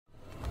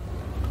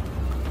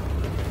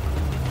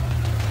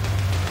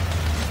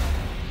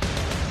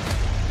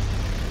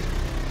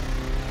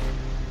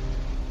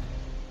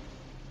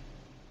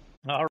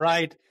All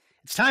right.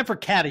 It's time for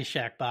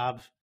Caddyshack,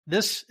 Bob.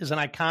 This is an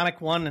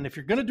iconic one, and if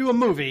you're going to do a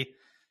movie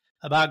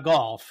about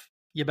golf,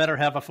 you better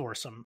have a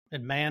foursome.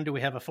 And man, do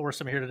we have a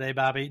foursome here today,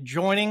 Bobby.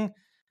 Joining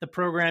the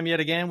program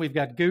yet again, we've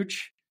got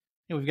Gooch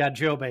and we've got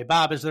Joe Bay.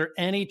 Bob, is there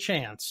any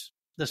chance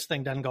this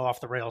thing doesn't go off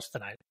the rails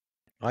tonight?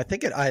 I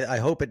think I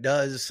hope it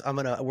does.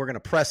 We're gonna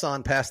press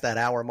on past that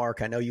hour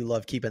mark. I know you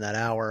love keeping that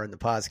hour in the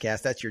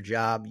podcast. That's your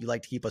job. You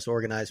like to keep us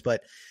organized.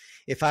 But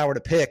if I were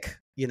to pick,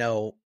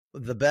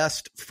 the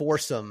best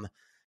foursome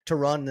to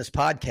run this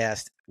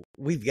podcast,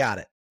 we've got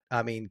it.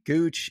 I mean,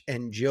 Gooch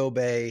and Joe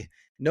Bay.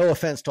 No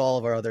offense to all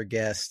of our other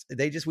guests.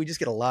 We just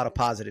get a lot of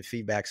positive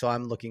feedback. So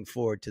I'm looking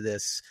forward to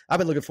this. I've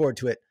been looking forward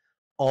to it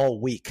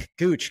all week.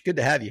 Gooch, good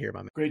to have you here,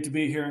 my man. Great to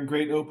be here and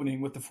great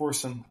opening with the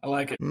foursome. I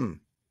like it.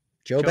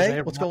 Joe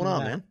Bay, what's going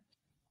on, man?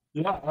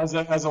 Yeah, as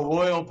a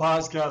loyal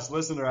podcast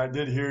listener, I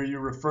did hear you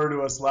refer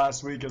to us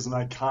last week as an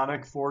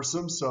iconic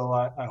foursome. So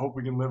I hope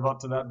we can live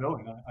up to that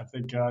billing. I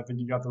think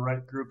you got the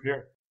right group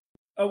here.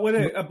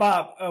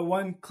 Bob,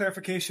 one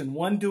clarification.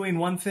 One doing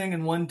one thing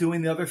and one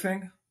doing the other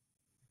thing?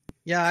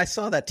 Yeah, I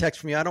saw that text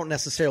from you. I don't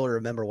necessarily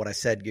remember what I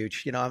said,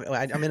 Gooch.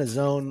 I'm in a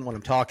zone when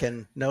I'm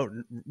talking.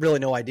 Really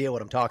no idea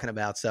what I'm talking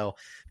about. So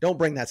don't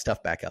bring that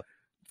stuff back up.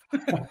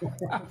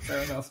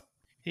 Fair enough.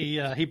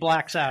 He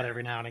blacks out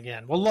every now and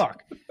again. Well,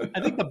 look,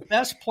 I think the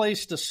best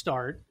place to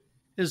start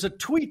is a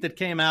tweet that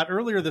came out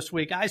earlier this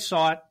week. I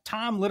saw it.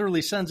 Tom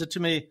literally sends it to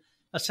me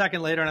a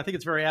second later, and I think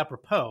it's very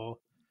apropos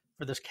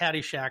for this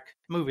Caddyshack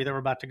movie that we're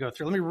about to go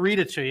through. Let me read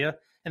it to you.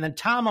 And then,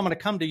 Tom, I'm going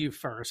to come to you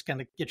first,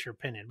 kind of get your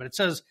opinion. But it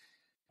says,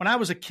 when I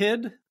was a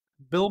kid,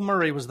 Bill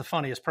Murray was the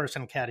funniest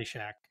person in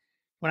Caddyshack.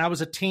 When I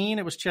was a teen,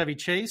 it was Chevy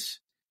Chase.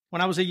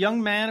 When I was a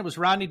young man, it was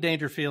Rodney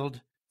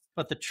Dangerfield.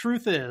 But the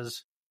truth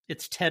is,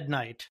 it's Ted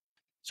Knight.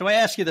 So I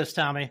ask you this,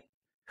 Tommy,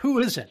 who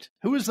is it?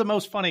 Who is the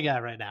most funny guy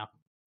right now?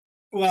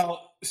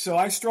 Well, so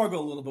I struggle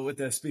a little bit with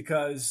this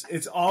because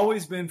it's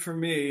always been for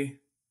me,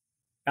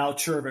 Al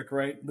Chervik,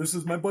 right? This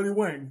is my buddy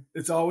Wing.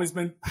 It's always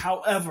been.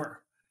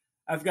 However,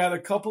 I've got a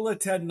couple of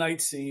Ted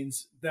Knight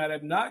scenes that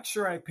I'm not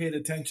sure I paid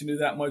attention to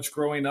that much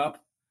growing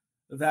up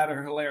that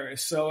are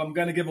hilarious. So I'm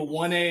going to give a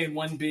 1A and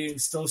 1B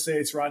and still say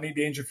it's Rodney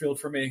Dangerfield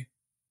for me.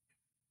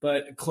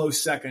 But a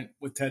close second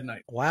with Ted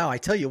Knight. Wow, I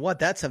tell you what,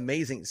 that's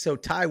amazing. So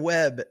Ty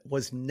Webb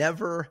was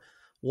never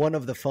one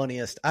of the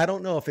funniest. I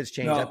don't know if it's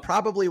changed. No.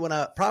 Probably when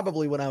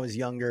I was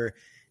younger,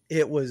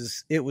 it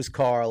was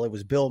Carl, it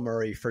was Bill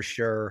Murray for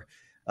sure.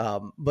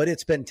 But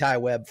it's been Ty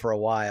Webb for a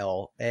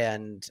while,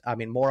 and I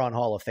mean more on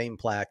Hall of Fame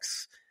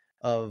plaques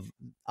of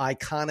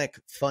iconic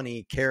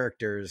funny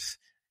characters.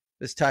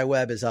 This Ty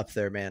Webb is up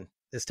there, man.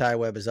 This Ty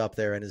Webb is up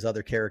there, and his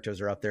other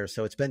characters are up there.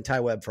 So it's been Ty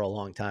Webb for a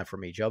long time for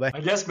me. Joe Bay? I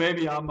guess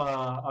maybe I'm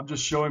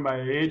just showing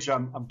my age.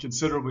 I'm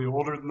considerably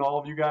older than all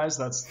of you guys.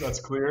 That's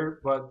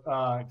clear. But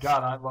God,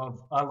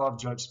 I love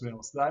Judge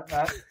Smails.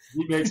 That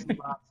he makes me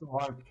laugh so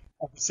hard.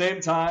 At the same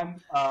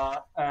time,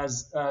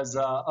 as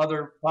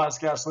other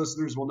podcast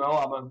listeners will know,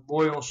 I'm a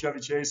loyal Chevy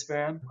Chase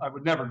fan. I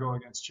would never go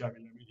against Chevy. I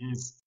mean,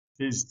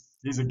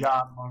 he's a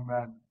god among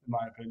men, in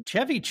my opinion.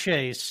 Chevy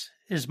Chase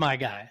is my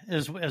guy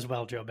as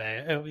well, Joe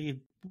Bay.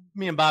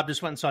 Me and Bob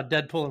just went and saw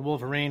Deadpool and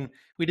Wolverine.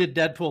 We did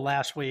Deadpool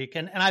last week,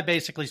 and I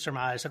basically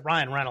surmised that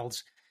Ryan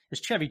Reynolds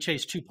is Chevy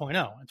Chase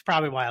 2.0. It's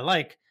probably why I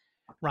like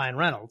Ryan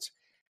Reynolds.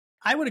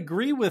 I would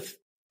agree with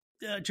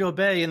Joe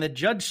Bay and that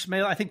Judge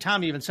Smails, I think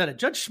Tommy even said it,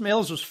 Judge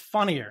Smails was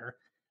funnier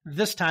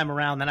this time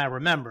around than I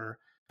remember,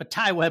 but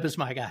Ty Webb is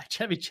my guy.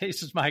 Chevy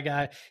Chase is my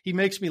guy. He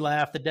makes me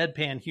laugh. The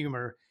deadpan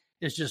humor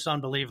is just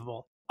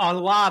unbelievable. A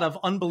lot of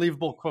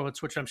unbelievable quotes,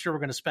 which I'm sure we're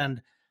going to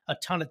spend a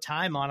ton of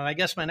time on. And I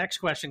guess my next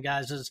question,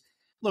 guys, is,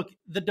 look,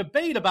 the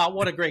debate about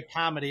what a great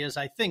comedy is,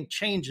 I think,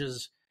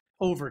 changes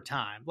over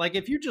time. Like,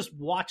 if you just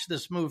watch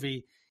this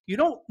movie, you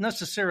don't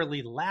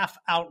necessarily laugh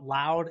out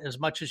loud as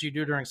much as you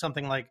do during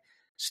something like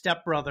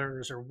Step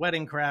Brothers or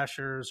Wedding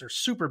Crashers or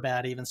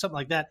Superbad, even something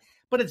like that.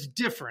 But it's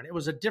different. It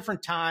was a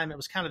different time. It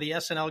was kind of the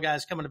SNL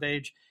guys coming of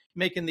age,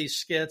 making these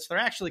skits. They're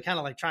actually kind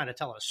of like trying to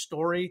tell a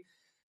story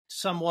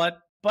somewhat.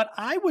 But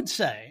I would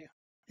say,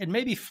 and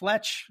maybe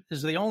Fletch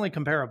is the only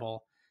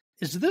comparable,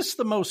 is this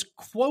the most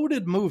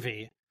quoted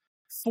movie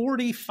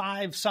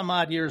 45 some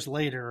odd years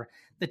later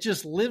that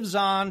just lives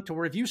on to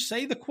where if you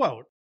say the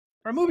quote,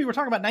 or a movie we're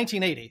talking about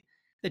 1980,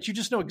 that you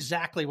just know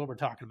exactly what we're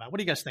talking about? What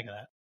do you guys think of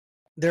that?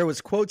 There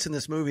was quotes in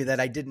this movie that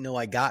I didn't know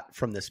I got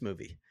from this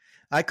movie.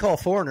 I call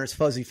foreigners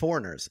fuzzy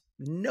foreigners.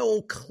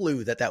 No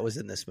clue that was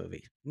in this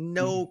movie.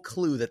 No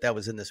clue that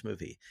was in this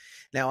movie.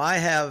 Now, I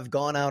have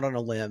gone out on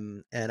a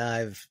limb and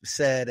I've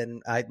said,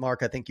 and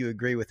Mark, I think you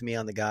agree with me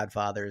on The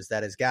Godfather, is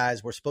that as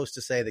guys, we're supposed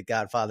to say that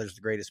Godfather is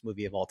the greatest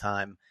movie of all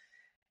time.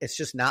 It's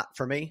just not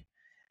for me.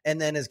 And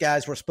then as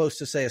guys, we're supposed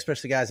to say,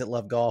 especially guys that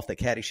love golf, that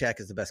Caddyshack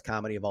is the best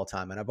comedy of all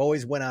time. And I've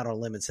always went out on a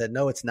limb and said,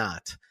 no, it's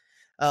not.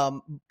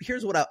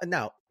 Here's what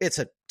now it's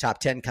a top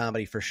 10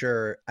 comedy for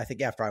sure. I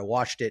think after I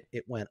watched it,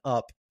 it went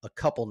up a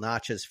couple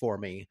notches for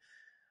me,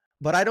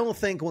 but I don't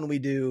think when we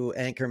do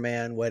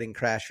Anchorman, Wedding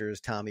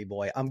Crashers, Tommy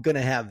Boy, I'm going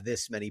to have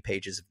this many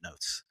pages of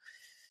notes.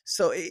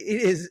 So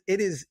it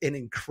is an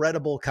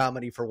incredible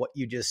comedy for what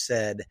you just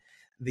said.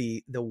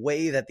 The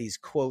way that these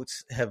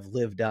quotes have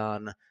lived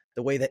on,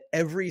 the way that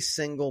every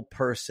single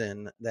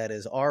person that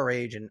is our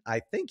age and I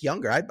think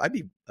younger, I'd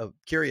be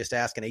curious to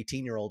ask an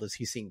 18-year-old, has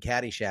he seen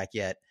Caddyshack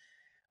yet?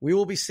 We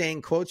will be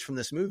saying quotes from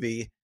this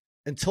movie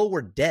until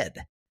we're dead.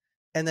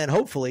 And then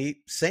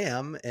hopefully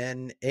Sam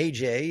and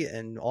AJ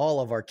and all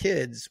of our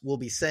kids will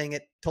be saying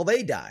it till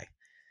they die,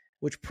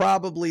 which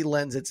probably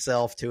lends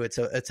itself to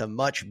it's a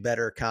much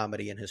better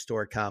comedy and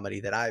historic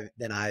comedy than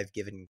I've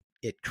given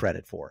it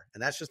credit for.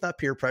 And that's just not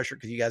peer pressure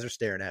because you guys are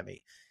staring at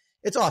me.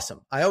 It's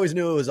awesome. I always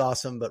knew it was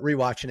awesome, but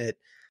rewatching it,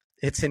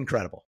 it's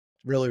incredible.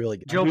 Really, really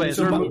good. Joe, is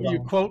there a movie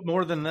you quote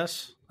more than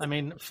this? I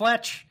mean,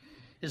 Fletch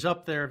is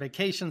up there.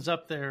 Vacation's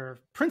up there.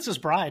 Princess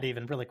Bride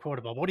even really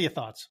quotable. What are your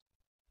thoughts?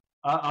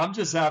 I'm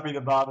just happy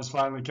that Bob is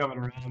finally coming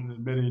around and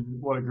admitting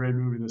what a great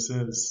movie this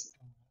is.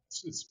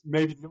 It's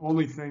maybe the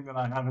only thing that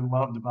I haven't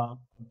loved about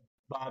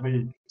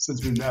Bobby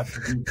since we met.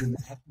 He did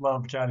not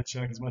love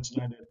Caddyshack as much as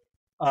I did.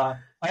 I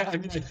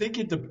mean, I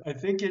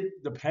think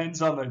it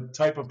depends on the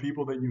type of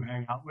people that you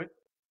hang out with.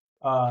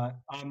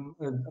 I'm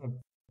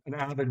an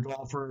avid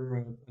golfer,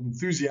 an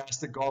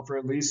enthusiastic golfer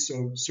at least.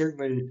 So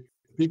certainly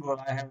the people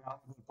that I hang out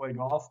with and play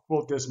golf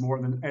quote this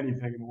more than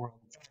anything in the world.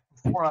 In fact,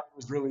 before I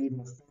was really even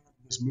a fan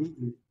of this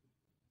movie,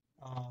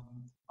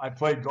 I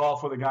played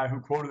golf with a guy who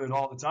quoted it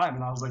all the time,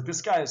 and I was like,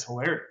 this guy is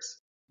hilarious.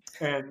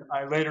 And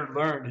I later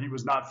learned he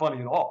was not funny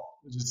at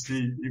all. It was just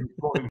he was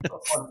quoting a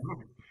funny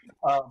movie.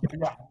 But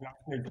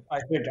yeah,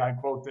 I think I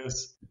quote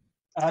this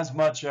as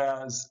much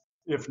as,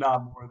 if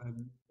not more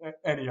than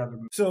any other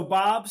movie. So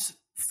Bob's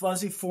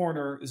fuzzy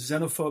foreigner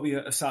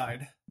xenophobia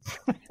aside,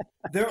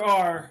 there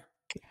are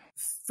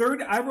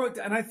 30. I wrote,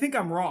 and I think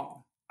I'm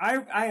wrong.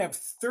 I have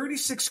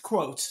 36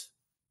 quotes,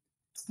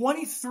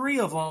 23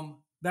 of them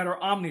that are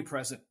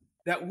omnipresent,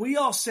 that we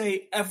all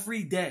say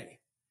every day.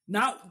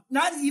 Not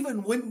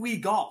even when we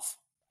golf.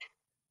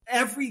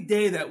 Every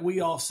day that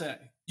we all say.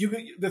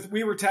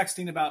 We were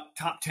texting about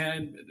top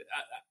 10.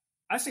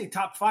 I say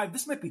top 5.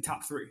 This might be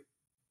top 3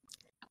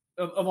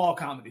 of all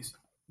comedies.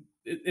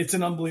 It's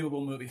an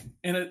unbelievable movie.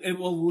 And it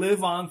will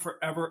live on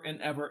forever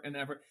and ever and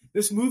ever.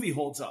 This movie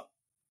holds up,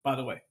 by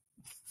the way.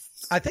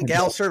 I think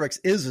Al Cervix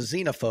is a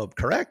xenophobe,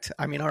 correct?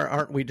 I mean,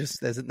 aren't we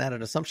just, isn't that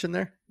an assumption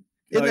there?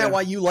 Isn't that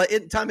why you like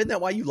it, Tom? Isn't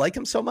that why you like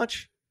him so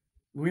much?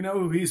 We know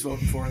who he's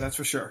voting for, that's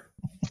for sure.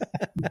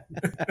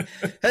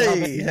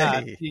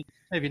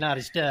 Maybe not.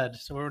 He's dead,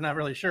 so we're not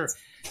really sure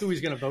who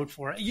he's going to vote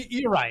for.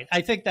 You're right.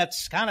 I think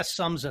that's kind of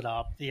sums it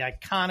up. The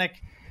iconic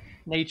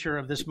nature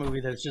of this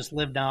movie that's just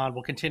lived on,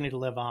 will continue to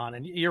live on.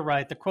 And you're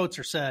right. The quotes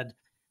are said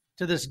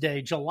to this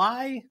day.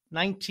 July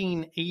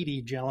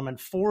 1980, gentlemen,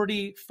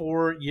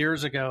 44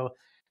 years ago,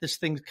 this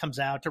thing comes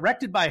out.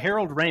 Directed by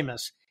Harold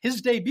Ramis,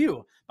 his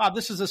debut. Bob,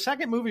 this is the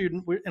second movie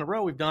in a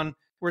row we've done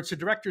where it's a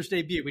director's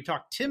debut. We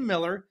talked Tim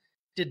Miller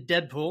did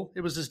Deadpool.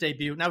 It was his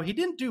debut. Now, he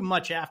didn't do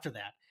much after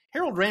that.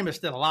 Harold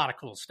Ramis did a lot of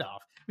cool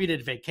stuff. We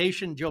did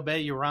Vacation. Joe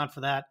Bay, you were on for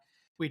that.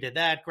 We did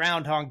that.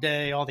 Groundhog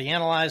Day, all the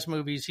Analyze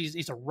movies.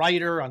 He's a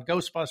writer on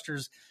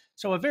Ghostbusters.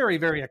 So a very,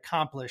 very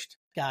accomplished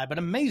guy, but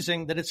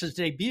amazing that it's his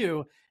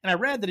debut. And I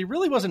read that he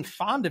really wasn't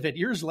fond of it.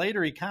 Years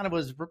later, he kind of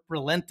was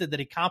relented that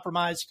he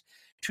compromised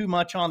too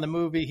much on the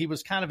movie. He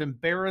was kind of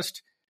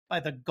embarrassed by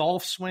the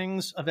golf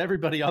swings of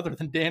everybody other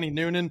than Danny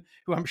Noonan,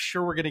 who I'm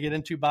sure we're going to get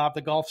into, Bob.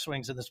 The golf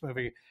swings in this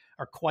movie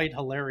are quite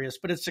hilarious,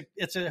 but it's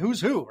a who's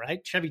who,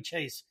 right? Chevy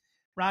Chase,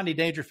 Rodney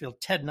Dangerfield,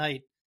 Ted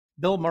Knight,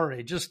 Bill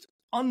Murray, just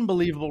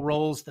unbelievable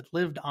roles that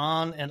lived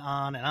on and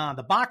on and on.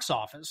 The box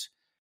office,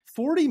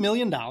 $40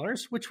 million,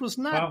 which was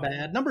not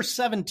bad. Number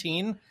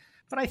 17,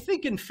 but I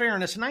think in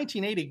fairness, in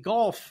 1980,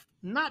 golf,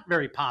 not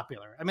very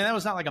popular. I mean, that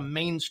was not like a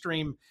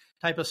mainstream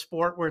type of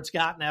sport where it's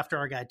gotten after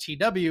our guy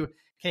TW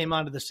came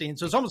onto the scene.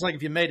 So it's almost like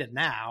if you made it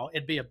now,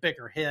 it'd be a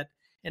bigger hit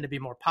and it'd be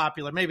more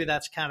popular. Maybe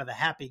that's kind of the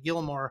Happy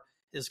Gilmore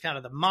is kind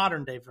of the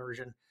modern day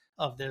version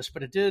of this,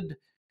 but it did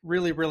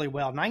really, really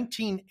well.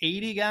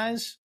 1980,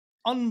 guys,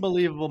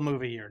 unbelievable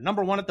movie year.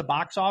 Number 1 at the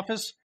box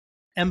office,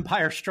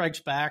 Empire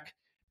Strikes Back,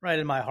 right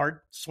in my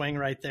heart swing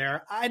right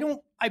there.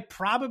 I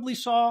probably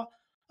saw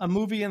a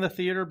movie in the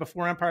theater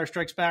before Empire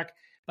Strikes Back,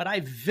 but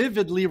I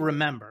vividly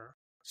remember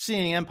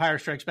seeing Empire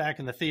Strikes Back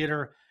in the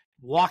theater,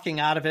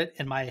 walking out of it,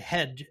 and my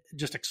head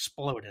just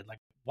exploded. Like,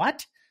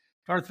 what?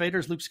 Darth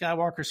Vader's Luke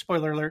Skywalker,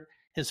 spoiler alert,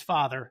 his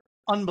father.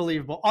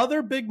 Unbelievable.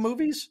 Other big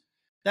movies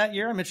that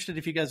year, I'm interested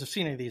if you guys have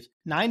seen any of these.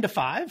 9 to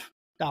 5,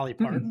 Dolly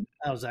Parton.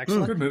 That was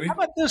excellent. Good movie. How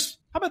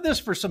about this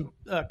for some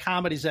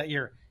comedies that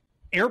year?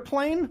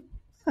 Airplane,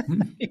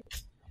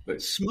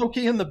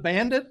 Smokey and the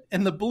Bandit,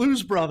 and the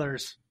Blues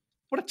Brothers.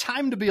 What a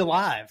time to be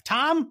alive.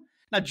 Tom?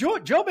 Now,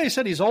 Joe Bay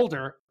said he's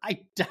older. I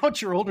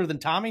doubt you're older than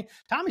Tommy.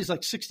 Tommy's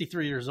like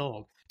 63 years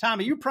old.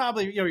 Tommy, you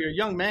probably, you're a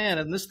young man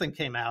and this thing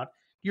came out.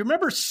 You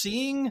remember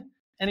seeing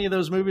any of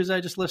those movies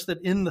I just listed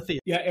in the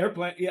theater? Yeah,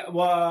 Airplane. Yeah,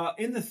 well,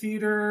 in the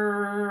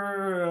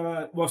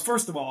theater. Well,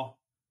 first of all,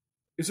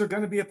 is there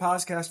going to be a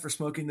podcast for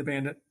Smoking the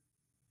Bandit?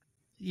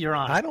 You're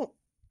on. I don't.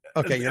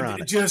 Okay, you're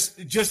on it.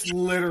 Just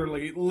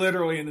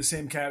literally in the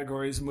same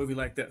category as a movie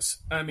like this.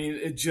 I mean,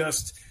 it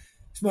just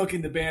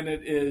Smoking the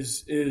Bandit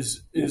is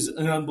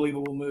an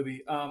unbelievable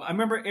movie. I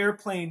remember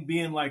Airplane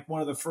being like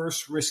one of the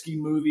first risky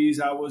movies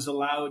I was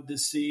allowed to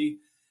see.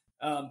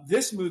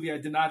 This movie I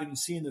did not even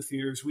see in the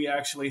theaters. We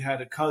actually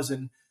had a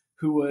cousin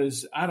who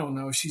was, I don't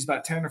know, she's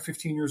about 10 or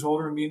 15 years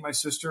older than me and my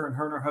sister, and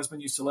her and her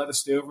husband used to let us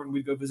stay over, and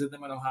we'd go visit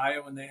them in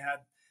Ohio, and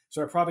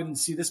so I probably didn't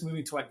see this movie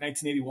until like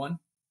 1981.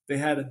 They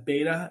had a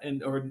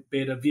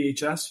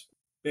VHS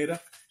beta.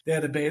 They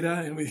had a beta,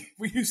 and we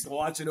used to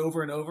watch it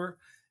over and over.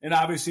 And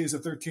obviously, as a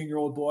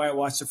 13-year-old boy, I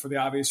watched it for the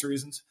obvious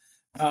reasons.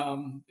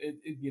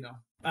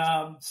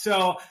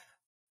 So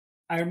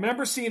I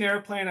remember seeing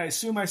Airplane. I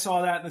assume I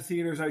saw that in the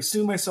theaters. I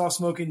assume I saw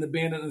Smoking the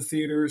Bandit in the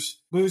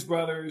theaters. Blues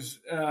Brothers,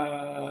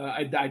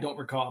 I don't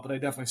recall, but I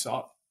definitely saw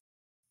it.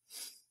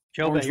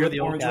 Joe, you're the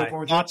old guy.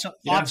 Thoughts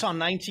on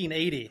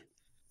 1980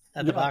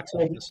 at the box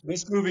office?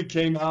 This movie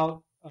came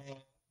out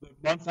the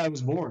month I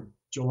was born,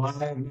 July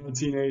of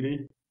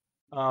 1980.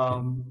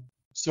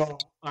 So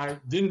I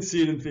didn't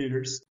see it in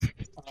theaters.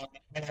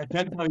 And I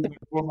can tell you,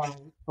 for my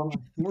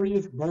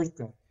 40th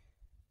birthday,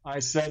 I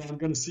said I'm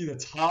going to see the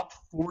top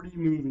 40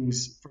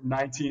 movies from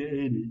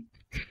 1980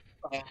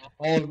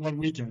 all in one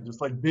weekend, just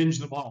like binge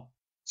them all.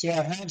 So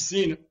I have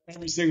seen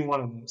every single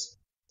one of those.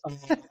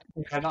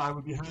 And I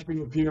would be happy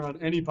to appear on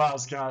any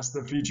podcast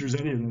that features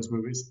any of those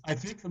movies. I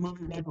think the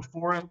movie right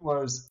before it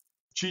was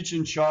Cheech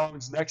and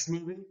Chong's next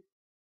movie.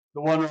 The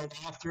one right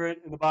after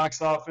it in the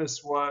box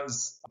office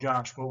was,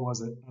 gosh, what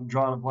was it? I'm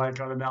drawing a blank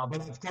on it now.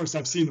 But of course,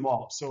 I've seen them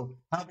all. So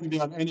happy to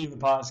be on any of the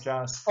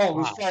podcasts. Oh, it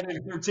was Friday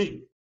the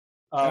 13th.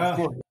 Of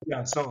course.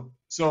 Yeah. So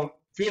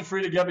feel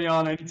free to get me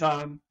on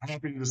anytime.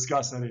 Happy to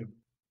discuss any of them.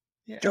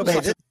 Yeah.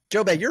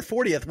 Joe Bay, your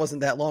 40th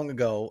wasn't that long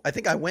ago. I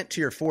think I went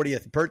to your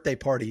 40th birthday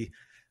party.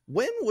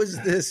 When was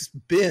this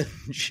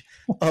binge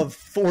of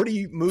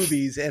 40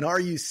 movies? And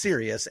are you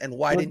serious? And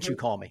why didn't you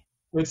call me?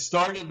 It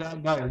started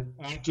that night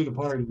after the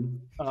party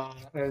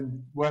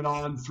and went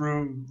on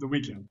through the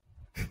weekend.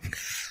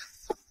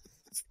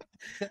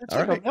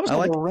 That was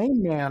like a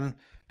Rain Man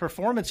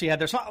performance he had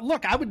there. So,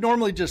 look, I would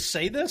normally just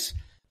say this.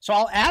 So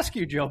I'll ask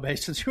you, Joe Bay,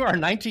 since you are a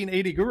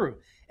 1980 guru,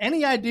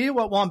 any idea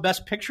what won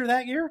Best Picture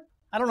that year?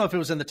 I don't know if it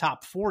was in the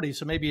top 40,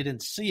 so maybe you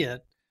didn't see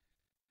it.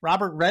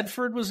 Robert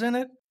Redford was in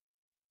it.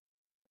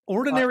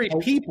 Ordinary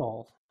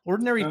People.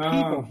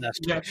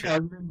 Best Picture. I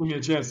didn't give me a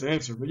chance to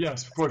answer, but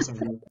yes, of course I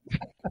did.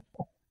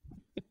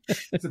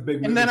 It's a big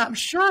movie. And then I'm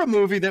sure a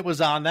movie that was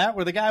on that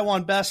where the guy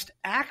won Best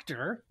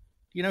Actor.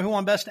 You know who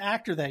won Best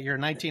Actor that year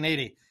in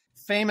 1980?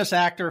 Famous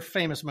actor,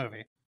 famous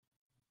movie.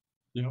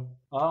 Yeah.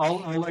 I'll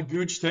let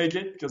Gooch take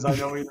it because I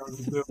know he knows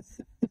it too.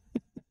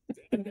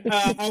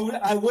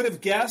 I would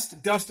have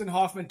guessed Dustin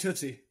Hoffman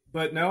Tootsie,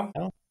 but no.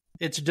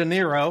 It's De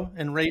Niro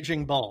in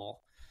Raging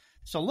Bull.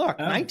 So look,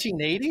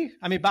 1980.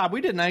 I mean, Bob,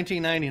 we did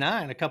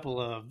 1999 a couple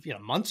of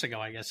months ago,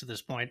 I guess at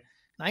this point.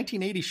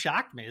 1980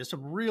 shocked me. There's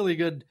some really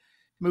good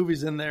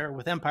movies in there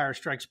with Empire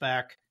Strikes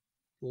Back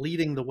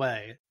leading the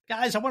way.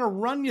 Guys, I want to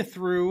run you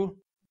through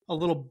a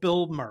little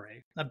Bill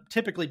Murray. Now,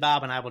 typically,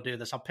 Bob and I will do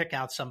this. I'll pick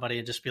out somebody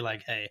and just be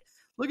like, hey,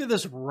 look at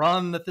this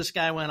run that this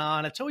guy went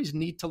on. It's always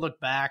neat to look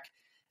back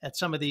at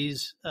some of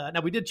these. Now,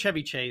 we did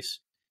Chevy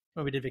Chase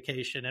when we did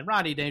Vacation, and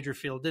Rodney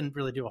Dangerfield didn't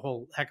really do a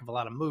whole heck of a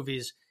lot of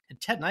movies,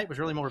 and Ted Knight was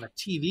really more of a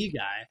TV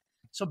guy.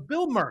 So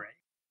Bill Murray,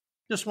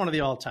 just one of the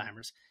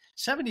all-timers.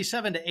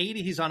 77 to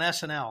 80, he's on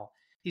SNL.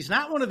 He's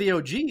not one of the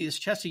OGs.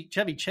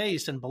 Chevy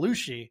Chase and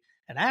Belushi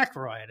and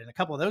Aykroyd and a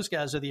couple of those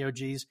guys are the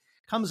OGs.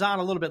 Comes on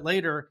a little bit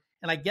later,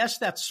 and I guess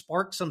that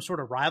sparked some sort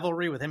of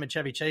rivalry with him and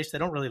Chevy Chase. They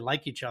don't really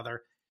like each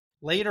other.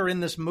 Later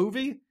in this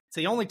movie, it's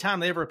the only time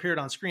they ever appeared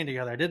on screen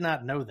together. I did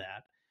not know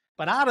that.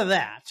 But out of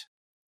that,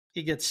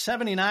 he gets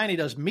 79. He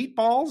does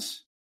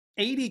Meatballs,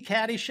 80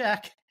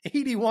 Caddyshack,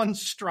 81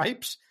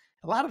 Stripes.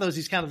 A lot of those,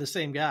 he's kind of the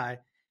same guy.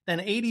 Then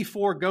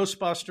 84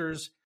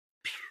 Ghostbusters,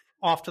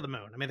 off to the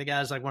moon. I mean, the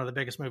guy's like one of the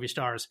biggest movie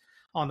stars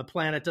on the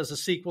planet. Does a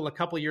sequel a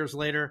couple years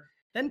later,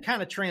 then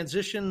kind of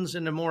transitions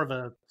into more of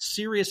a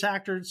serious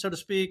actor, so to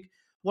speak.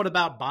 What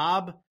About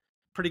Bob?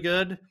 Pretty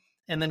good.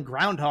 And then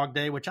Groundhog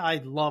Day, which I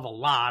love a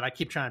lot. I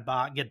keep trying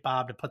to get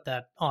Bob to put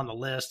that on the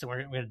list, and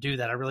we're going to do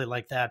that. I really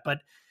like that. But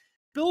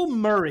Bill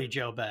Murray,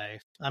 Joe Bay,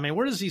 I mean,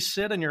 where does he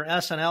sit in your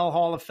SNL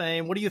Hall of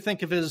Fame? What do you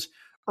think of his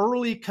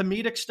early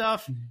comedic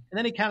stuff? And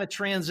then he kind of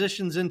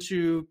transitions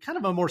into kind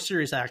of a more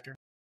serious actor.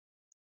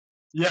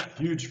 Yeah,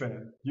 huge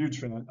fan.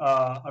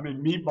 I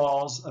mean,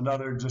 Meatballs,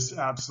 another just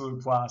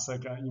absolute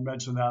classic. You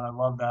mentioned that. I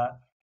love that.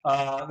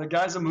 The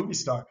guy's a movie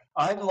star.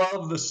 I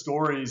love the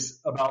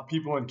stories about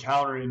people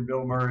encountering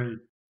Bill Murray,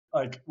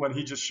 like when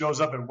he just shows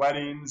up at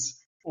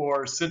weddings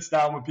or sits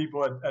down with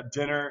people at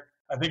dinner.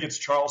 I think it's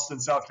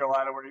Charleston, South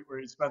Carolina, where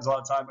he spends a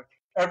lot of time. Like,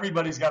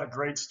 everybody's got a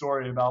great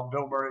story about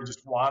Bill Murray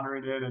just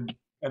wandering in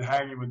and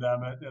hanging with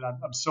them. And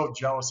I'm so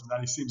jealous of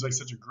that. He seems like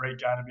such a great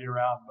guy to be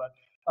around. But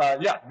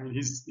yeah, I mean,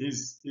 he's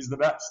the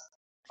best.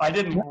 I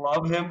didn't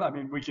love him. I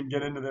mean, we can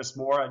get into this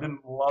more. I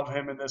didn't love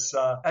him in this.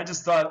 I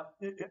just thought,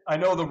 I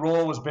know the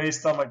role was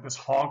based on like this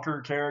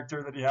honker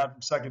character that he had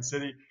from Second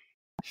City.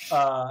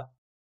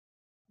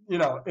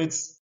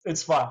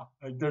 It's fine.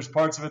 Like, there's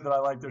parts of it that I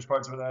like, there's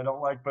parts of it that I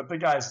don't like, but the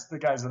guy's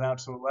an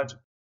absolute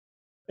legend.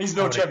 He's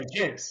no Chevy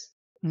Chase.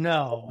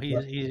 No,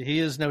 he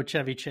is no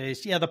Chevy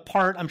Chase. Yeah, the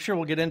part, I'm sure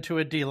we'll get into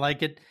it. Do you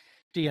like it?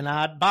 Do you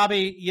not?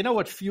 Bobby, you know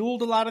what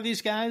fueled a lot of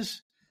these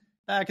guys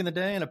back in the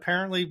day and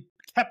apparently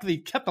kept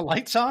the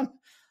lights on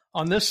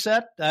this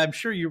set? I'm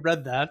sure you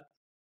read that.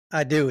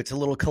 I do. It's a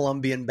little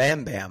Colombian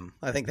Bam Bam.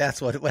 I think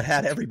that's what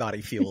had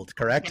everybody fueled,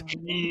 correct?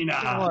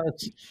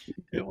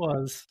 It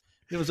was.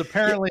 It was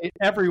apparently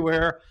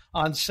everywhere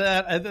on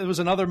set. It was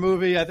another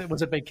movie. I think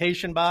was a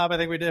Vacation, Bob. I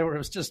think we did where it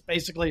was just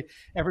basically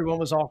everyone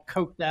was all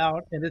coked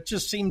out, and it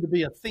just seemed to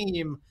be a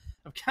theme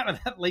of kind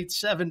of that late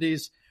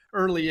 70s,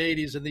 early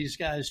 80s, and these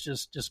guys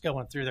just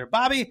going through there.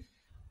 Bobby,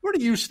 where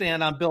do you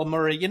stand on Bill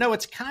Murray? You know,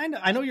 it's kind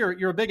of, I know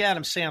you're a big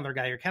Adam Sandler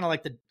guy. You're kind of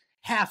like the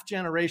half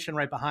generation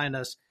right behind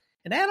us.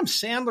 And Adam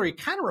Sandler, he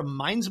kind of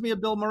reminds me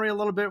of Bill Murray a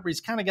little bit, where he's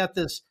kind of got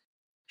this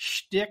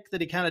shtick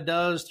that he kind of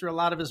does through a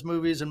lot of his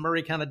movies, and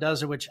Murray kind of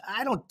does it, which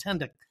I don't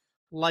tend to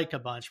like a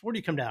bunch. Where do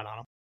you come down on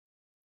him?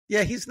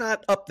 Yeah, he's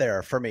not up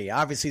there for me.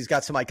 Obviously, he's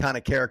got some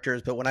iconic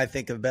characters, but when I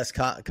think of best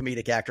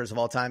comedic actors of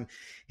all time,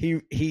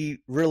 he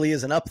really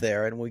isn't up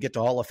there. And when we get to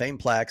Hall of Fame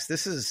plaques,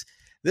 this is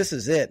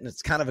it, and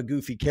it's kind of a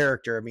goofy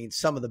character. I mean,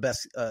 some of the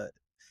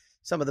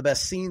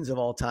best scenes of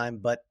all time,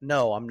 but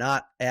no, I'm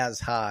not as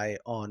high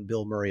on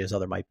Bill Murray as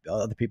other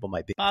people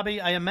might be.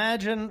 Bobby, I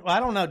imagine, I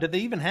don't know, did they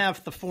even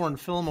have the Foreign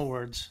Film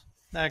Awards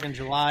back in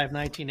July of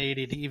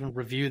 1980 to even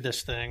review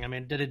this thing? I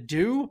mean, did it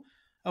do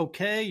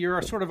okay?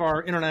 You're sort of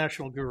our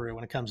international guru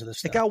when it comes to this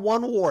stuff. It got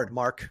one award,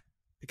 Mark.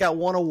 It got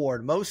one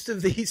award. Most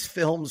of these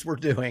films we're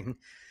doing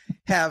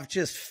have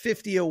just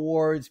 50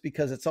 awards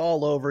because it's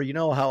all over. You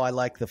know how I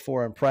like the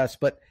foreign press,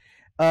 but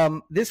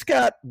this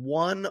got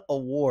one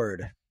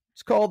award.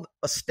 It's called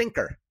a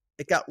stinker.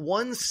 It got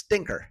one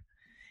stinker,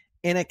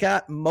 and it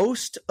got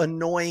most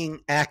annoying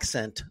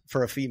accent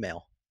for a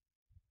female.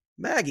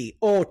 Maggie,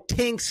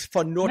 thanks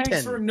for nothing.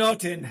 Thanks for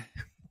nothing.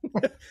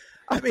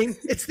 I mean,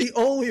 it's the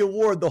only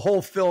award the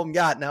whole film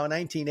got. Now, in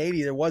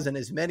 1980, there wasn't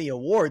as many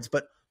awards,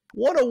 but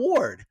one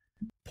award.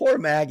 Poor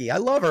Maggie. I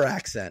love her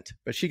accent,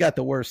 but she got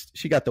the worst.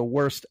 She got the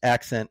worst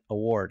accent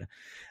award.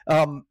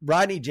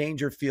 Rodney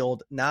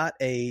Dangerfield, not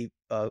a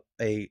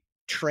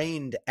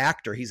trained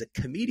actor. He's a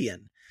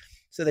comedian.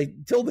 So they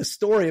told this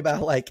story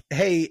about like,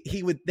 hey,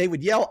 they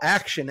would yell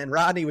action and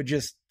Rodney would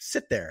just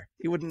sit there.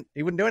 He wouldn't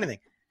do anything.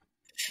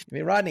 I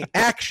mean, Rodney,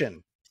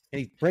 action. And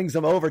he brings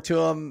them over to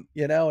him,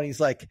 and he's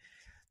like,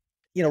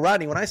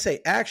 Rodney, when I say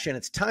action,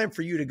 it's time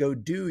for you to go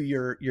do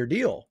your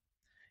deal.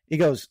 He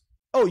goes,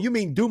 oh, you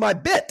mean do my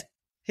bit?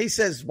 He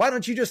says, why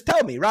don't you just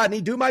tell me, Rodney,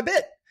 do my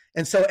bit?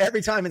 And so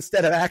every time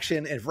instead of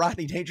action, if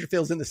Rodney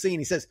Dangerfield's in the scene,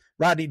 he says,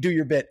 Rodney, do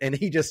your bit. And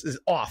he just is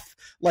off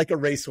like a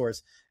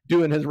racehorse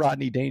doing his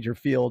Rodney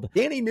Dangerfield.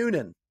 Danny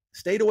Noonan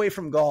stayed away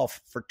from golf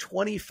for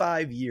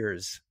 25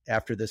 years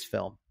after this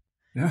film.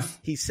 Yeah.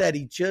 He said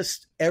he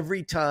just,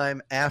 every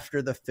time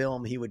after the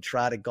film he would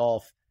try to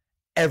golf,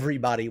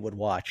 everybody would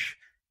watch.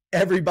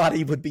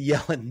 Everybody would be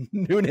yelling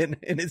Noonan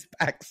in his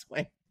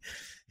backswing.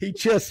 He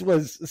just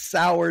was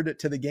soured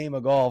to the game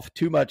of golf.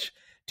 Too much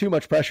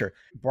pressure.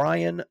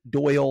 Brian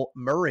Doyle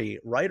Murray,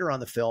 writer on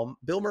the film,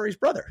 Bill Murray's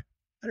brother.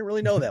 I didn't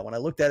really know that. When I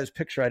looked at his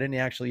picture, I didn't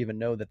actually even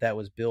know that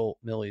was Bill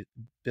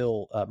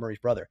Murray's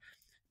brother.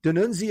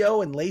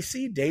 D'Annunzio and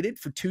Lacey dated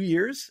for 2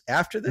 years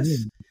after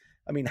this.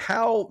 I mean,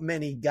 how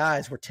many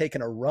guys were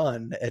taking a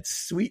run at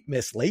sweet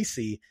Miss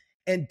Lacey,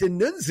 and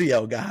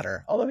D'Annunzio got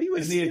her? Although he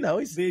was,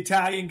 he's the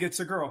Italian gets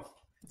a girl.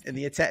 And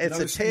it's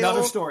a tale.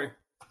 Another story.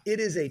 It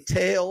is a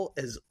tale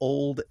as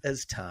old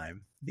as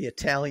time. The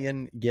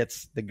Italian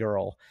gets the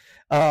girl.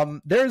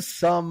 There's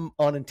some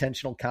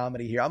unintentional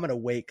comedy here. I'm going to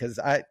wait because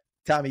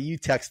Tommy, you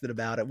texted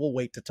about it. We'll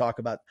wait to talk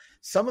about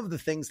some of the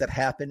things that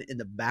happen in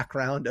the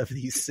background of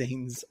these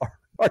scenes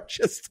are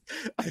just,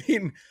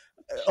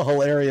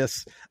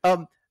 hilarious.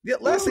 The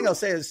last thing I'll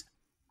say is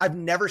I've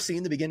never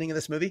seen the beginning of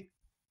this movie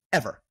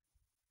ever.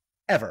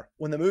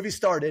 When the movie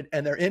started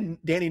and they're in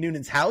Danny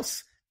Noonan's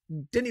house,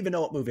 didn't even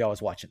know what movie I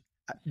was watching.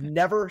 I've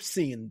never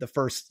seen the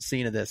first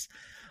scene of this.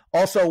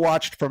 Also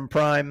watched from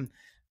Prime,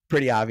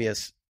 pretty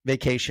obvious,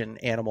 Vacation,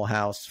 Animal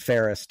House,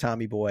 Ferris,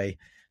 Tommy Boy,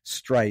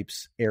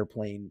 Stripes,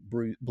 Airplane,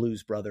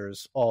 Blues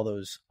Brothers, all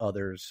those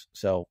others.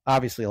 So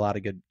obviously a lot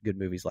of good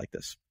movies like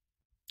this.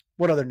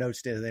 What other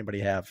notes does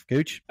anybody have?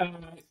 Gooch?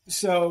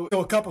 So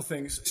a couple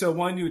things. So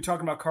one, you were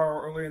talking about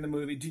Carl earlier in the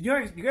movie. Did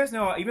you guys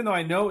know, even though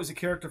I know it was a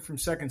character from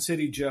Second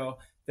City, Joe,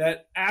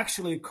 that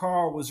actually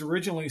Carl was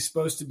originally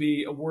supposed to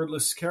be a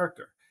wordless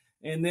character.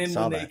 And then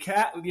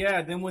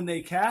when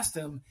they cast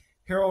him,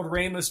 Harold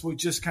Ramis would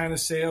just kind of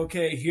say,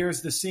 okay,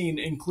 here's the scene,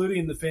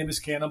 including the famous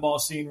cannonball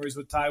scene where he's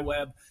with Ty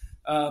Webb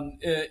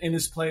in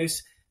his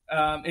place.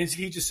 And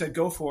he just said,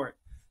 go for it.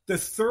 The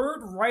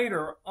third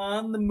writer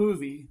on the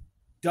movie,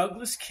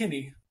 Douglas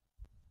Kinney,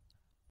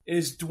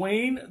 is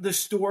Dwayne the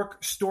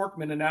Stork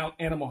Storkman in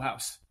Animal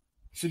House.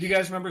 So do you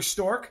guys remember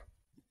Stork?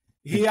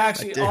 He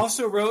actually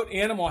also wrote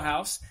Animal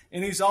House,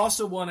 and he's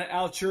also one of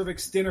Al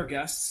Czervik's dinner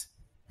guests.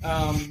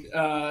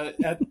 Somebody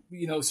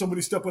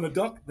stepped on a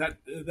duck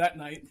that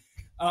night.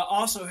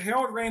 Also,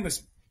 Harold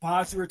Ramis.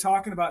 Poz, we were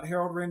talking about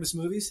Harold Ramis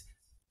movies.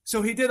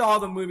 So he did all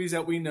the movies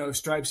that we know: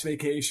 Stripes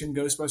Vacation,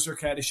 Ghostbuster,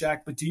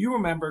 Caddyshack. But do you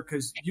remember?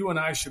 Because you and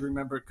I should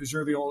remember it, because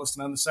you're the oldest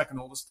and I'm the second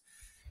oldest.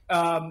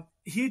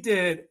 He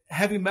did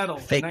Heavy Metal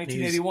in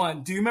 1981.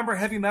 News. Do you remember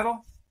Heavy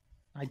Metal?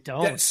 I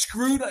don't.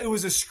 It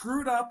was a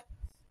screwed up,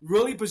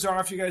 really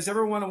bizarre. If you guys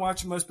ever want to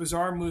watch the most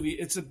bizarre movie,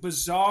 it's a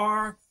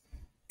bizarre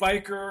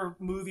biker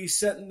movie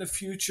set in the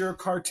future,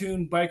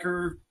 cartoon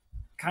biker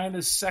kind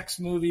of sex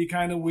movie,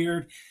 kind of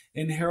weird.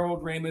 And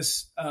Harold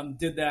Ramis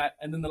did that.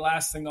 And then the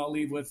last thing I'll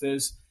leave with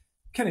is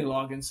Kenny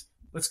Loggins.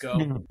 Let's go.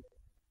 Mm-hmm.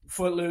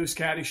 Footloose,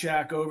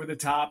 Caddyshack, Over the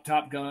Top,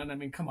 Top Gun. I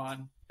mean, come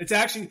on. It's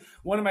actually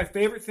one of my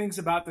favorite things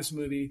about this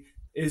movie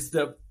is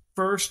the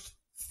first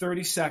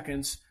 30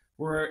 seconds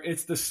where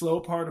it's the slow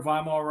part of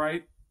I'm All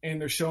Right, and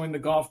they're showing the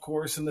golf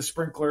course and the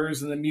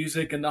sprinklers and the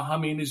music and the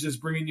humming is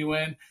just bringing you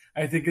in.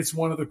 I think it's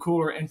one of the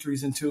cooler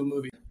entries into a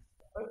movie.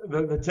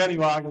 The Kenny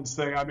Loggins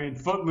thing, I mean,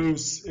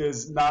 Footloose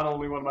is not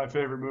only one of my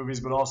favorite movies,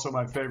 but also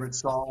my favorite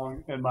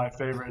song and my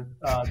favorite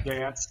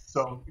dance.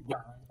 So, yeah,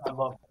 I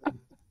love it.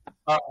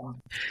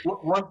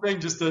 One thing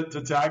just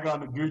to tag on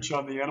the Gooch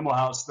on the Animal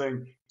House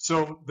thing.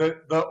 So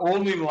the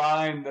only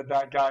line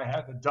that guy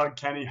had, that Doug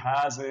Kenny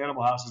has in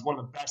Animal House, is one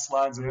of the best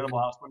lines in Animal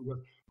House. When he goes,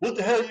 "What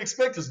the hell do you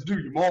expect us to do,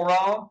 you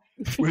moron?"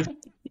 Which,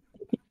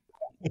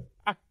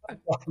 I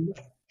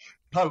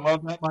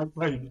love that.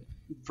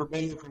 For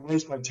me, for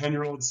waste, my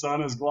 10-year-old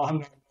son is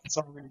blonde. That's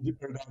all I'm going to get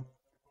there.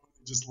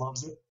 He just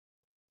loves it.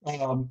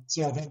 So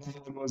I think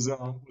that one was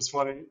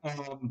funny.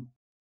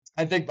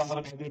 I think Bob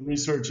and I did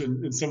research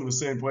in some of the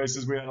same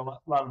places. We had a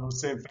lot of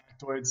those same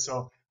factoids.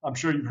 So I'm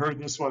sure you've heard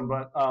this one,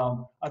 but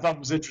I thought it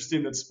was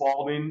interesting that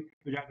Spalding,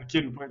 the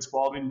kid who played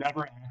Spalding,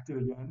 never acted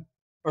again.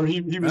 Or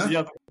he was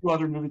the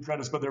other movie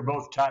credits, but they're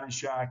both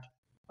Caddyshack,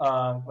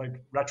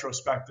 like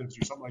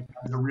retrospectives or something like that.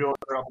 He's a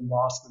realtor up in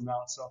Boston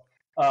now. So,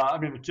 I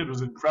mean, the kid was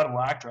an incredible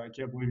actor. I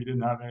can't believe he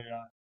didn't have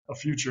a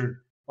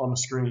future on the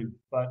screen.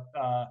 But,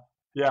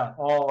 yeah,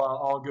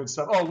 all good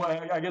stuff. Oh,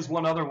 I guess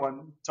one other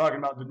one, talking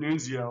about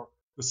D'Annunzio,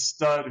 the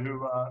stud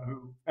who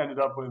ended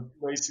up with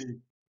Lacey.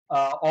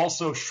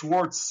 Also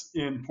Schwartz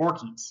in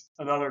Porky's,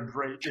 another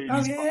great 80s.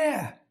 Oh,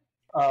 yeah.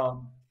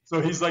 So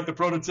he's like the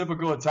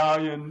prototypical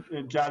Italian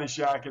in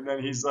Caddyshack, and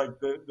then he's like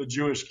the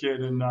Jewish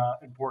kid in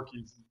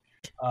Porky's.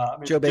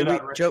 Joe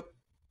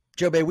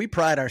Bay, we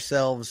pride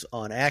ourselves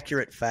on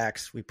accurate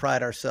facts. We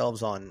pride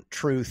ourselves on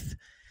truth.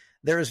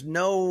 There is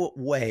no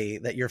way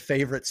that your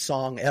favorite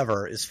song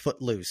ever is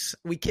Footloose.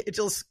 We can't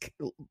just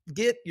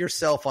get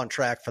yourself on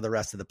track for the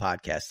rest of the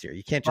podcast here.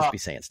 You can't just be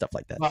saying stuff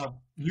like that.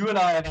 You and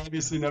I have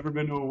obviously never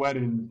been to a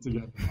wedding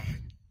together,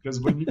 because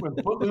when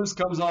Footloose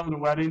comes on in a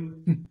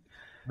wedding,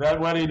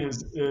 that wedding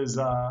is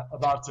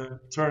about to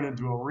turn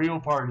into a real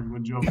party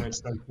when Joe Bay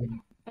starts singing.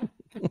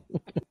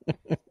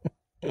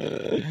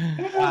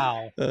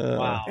 Wow.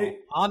 Wow. Hey,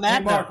 on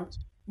that note.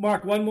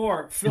 Mark, one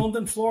more. Filmed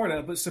in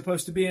Florida, but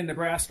supposed to be in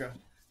Nebraska.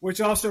 Which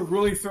also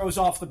really throws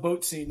off the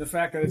boat scene, the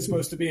fact that it's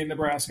supposed to be in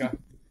Nebraska.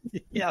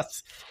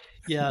 Yes.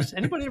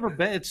 Anybody ever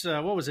been? It's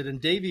what was it in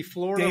Davie,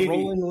 Florida?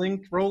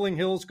 Rolling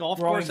Hills Golf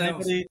Course.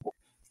 Anybody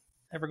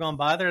ever gone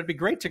by there? It'd be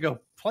great to go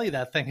play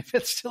that thing if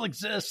it still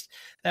exists.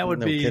 That would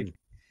be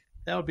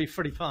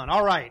pretty fun.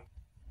 All right,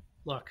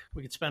 look,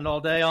 we could spend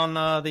all day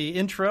on the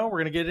intro. We're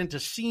going to get into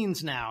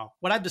scenes now.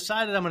 What I've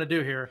decided I'm going to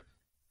do here,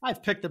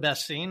 I've picked the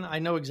best scene. I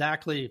know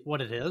exactly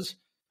what it is.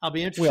 I'll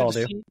be interested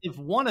to see if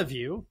one of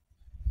you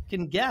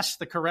can guess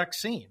the correct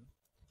scene.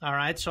 All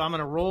right, so I'm going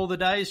to roll the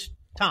dice.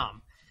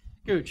 Tom,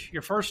 Gooch,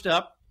 you're first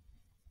up.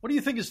 What do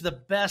you think is the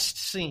best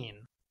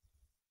scene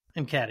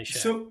in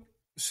Caddyshack?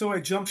 So I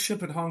jump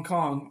ship at Hong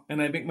Kong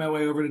and I make my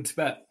way over to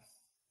Tibet.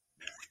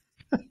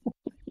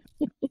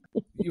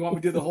 You want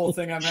me to do the whole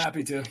thing? I'm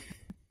happy to.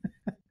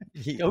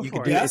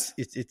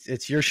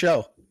 It's your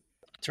show.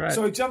 That's right.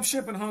 So I jump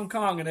ship in Hong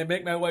Kong and I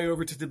make my way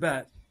over to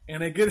Tibet.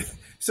 And I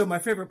so my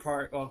favorite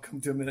part, I'll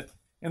come to a minute.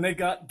 And they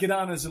get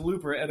on as a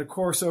looper at a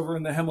course over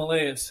in the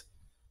Himalayas.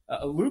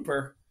 A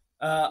looper,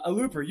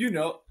 you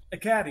know, a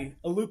caddy,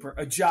 a looper,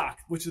 a jock,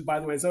 which is,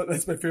 by the way,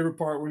 that's my favorite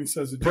part when he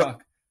says a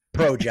jock.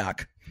 Pro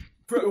jock.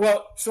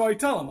 So I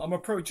tell him I'm a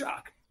pro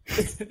jock.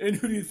 And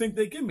who do you think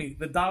they give me?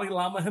 The Dalai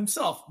Lama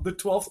himself, the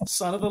 12th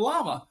son of the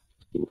Lama.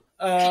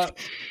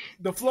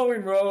 The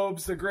flowing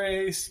robes, the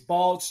grace,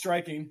 bald,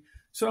 striking.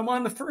 So I'm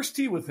on the first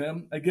tee with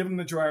him. I give him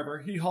the driver.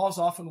 He hauls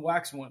off and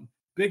whacks one.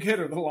 Big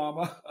hitter, the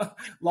Lama,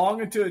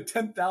 long into a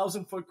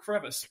 10,000-foot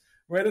crevice,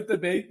 right at the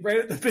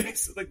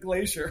base of the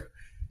glacier.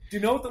 Do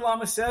you know what the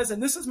Lama says?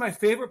 And this is my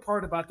favorite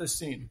part about this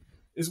scene,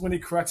 is when he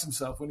corrects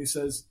himself, when he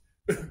says,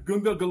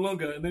 Gunga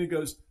Galunga, and then he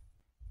goes,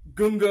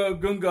 Gunga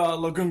Gunga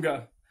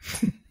Lagunga.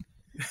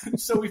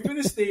 So we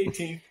finish the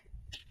 18th.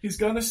 He's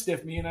going to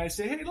stiff me, and I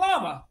say, hey,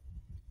 Lama,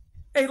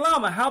 hey,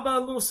 Llama, how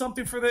about a little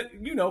something for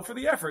for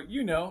the effort,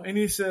 And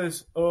he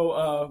says,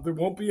 there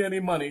won't be any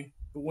money,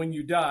 but when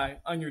you die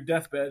on your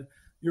deathbed,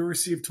 you'll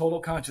receive total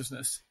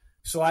consciousness.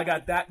 So I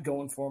got that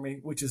going for me,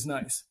 which is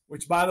nice,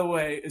 which, by the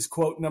way, is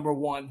quote number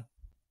 1.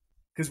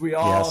 Because we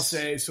all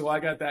say, so I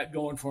got that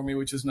going for me,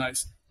 which is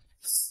nice.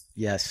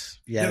 Yes.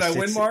 Did I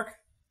win, Mark?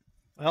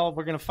 Well,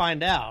 we're going to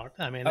find out.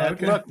 I mean,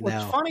 okay. Look,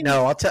 what's funny?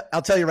 No,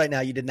 I'll tell you right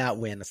now, you did not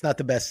win. It's not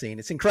the best scene.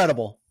 It's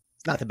incredible.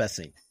 It's not the best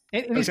scene.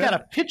 And he's got a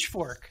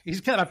pitchfork. He's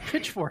got a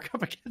pitchfork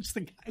up against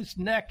the guy's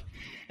neck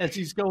as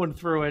he's going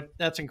through it.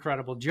 That's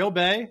incredible. Joe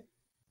Bay,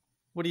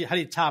 how do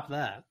you top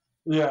that?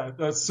 Yeah,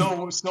 that's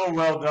so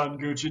well done,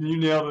 Gooch, and you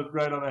nailed it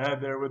right on the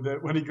head there with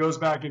it. When he goes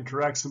back and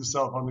corrects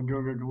himself on the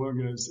Gunga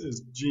Galunga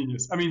is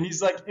genius. I mean,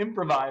 he's like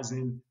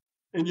improvising,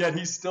 and yet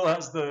he still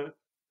has the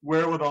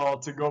wherewithal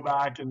to go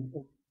back and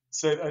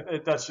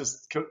say that's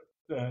just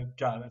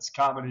God, that's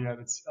comedy at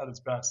its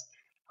best.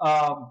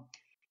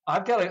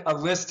 I've got a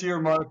list here,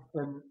 Mark,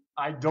 and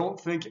I don't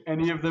think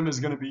any of them is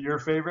going to be your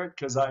favorite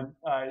because I'm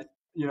a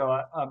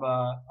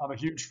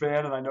huge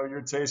fan, and I know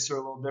your tastes are a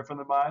little different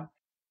than mine.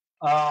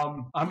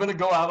 I'm going to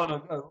go out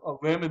on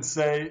a limb and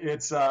say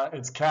it's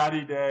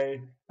caddy day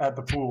at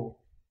the pool,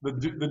 the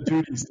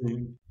duty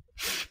scene.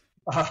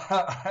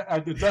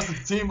 It doesn't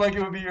seem like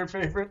it would be your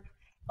favorite.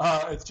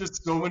 It's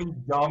just so many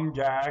dumb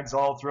gags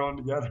all thrown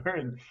together,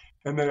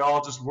 and they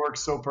all just work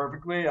so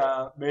perfectly.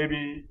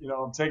 Maybe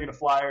I'm taking a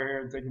flyer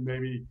here and thinking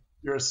maybe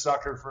you're a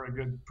sucker for a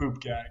good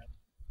poop gag.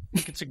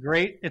 It's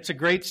a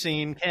great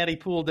scene. Caddy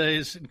pool day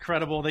is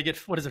incredible. They get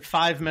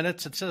 5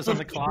 minutes? It says on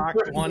the clock,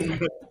 1:10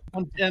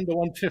 to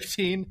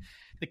 1:15.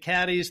 The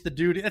caddies, the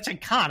duty. That's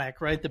iconic,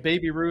 right? The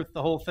Baby Ruth,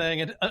 the whole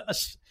thing. And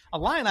a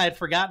line I had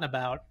forgotten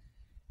about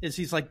is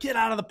he's like, "Get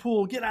out of the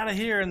pool, get out of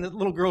here," and the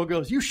little girl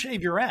goes, "You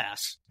shave your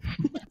ass."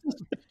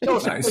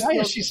 Nice. Why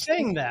is she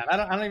saying that? I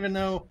don't even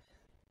know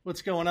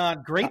what's going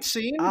on. Great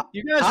scene.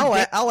 You guys.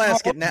 I'll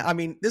ask it now. I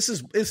mean, this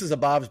is a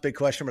Bob's big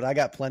question, but I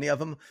got plenty of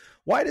them.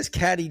 Why does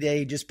Caddy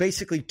Day just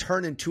basically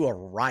turn into a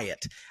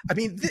riot? I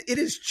mean, it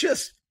is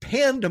just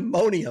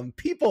pandemonium.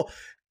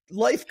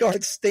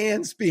 Lifeguard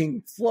stands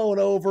being flown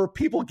over,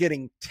 people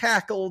getting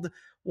tackled.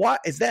 Why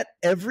is that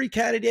every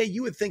Caddy Day?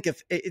 You would think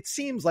if it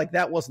seems like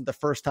that wasn't the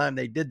first time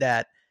they did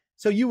that.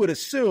 So you would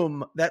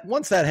assume that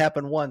once that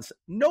happened once,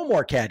 no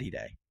more Caddy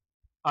Day.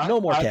 No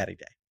more Caddy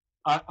Day.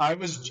 I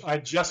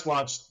just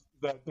watched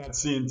that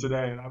scene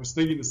today, and I was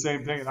thinking the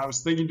same thing. And I was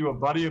thinking to a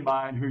buddy of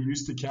mine who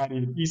used to caddy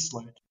at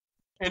Eastlake,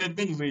 and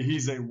admittedly,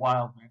 he's a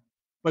wild man.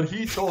 But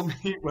he told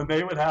me when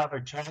they would have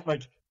a cat,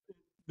 like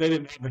they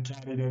didn't have a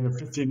caddy day of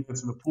 15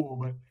 minutes in the pool,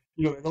 but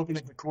they'd open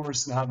up the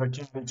course and have a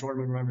caddy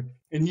tournament or whatever.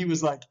 And he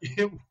was like,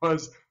 it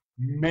was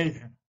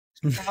mayhem.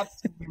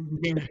 Absolute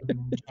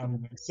mayhem.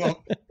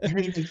 So I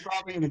mean, it's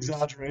probably an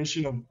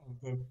exaggeration of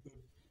the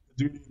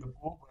duty in the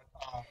pool,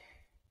 but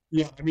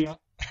yeah, I mean,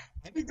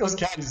 I think those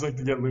caddies like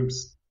to get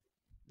loose.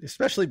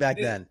 Especially back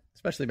then.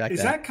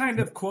 Is that kind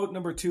of quote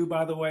number 2,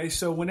 by the way?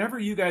 So whenever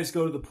you guys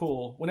go to the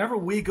pool, whenever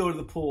we go to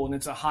the pool and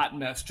it's a hot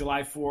mess,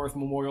 July 4th,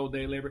 Memorial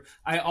Day, Labor,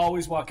 I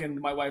always walk in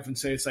to my wife and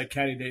say it's like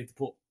caddy day at the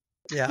pool.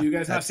 Yeah. Do you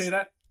guys not say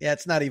that? Yeah,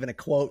 it's not even a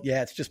quote.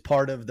 Yeah, it's just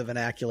part of the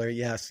vernacular.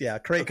 Yes, yeah.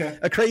 Okay.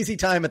 A crazy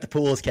time at the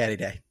pool is caddy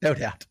day. No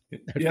doubt.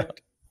 Yep.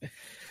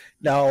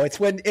 No, it's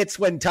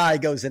when Ty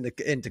goes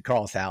into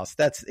Carl's house.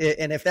 That's it.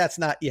 And if that's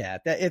not,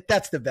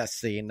 that's the best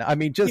scene. I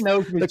mean, just he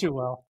knows me too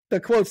well.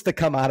 The quotes that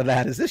come out of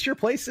that is this your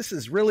place? This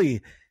is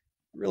really,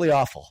 really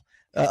awful.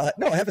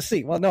 No, have a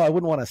seat. Well, no, I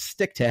wouldn't want to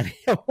stick to anything.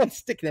 I wouldn't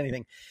stick to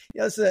anything.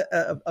 It's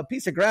a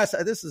piece of grass.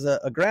 This is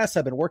a grass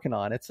I've been working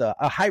on. It's a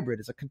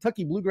hybrid. It's a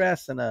Kentucky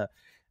bluegrass and a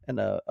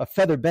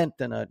feather bent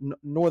and a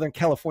Northern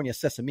California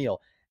sesamia.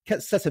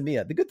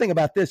 The good thing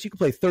about this, you can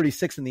play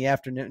 36 in the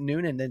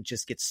afternoon and then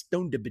just get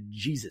stoned to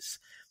bejesus.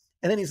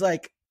 And then he's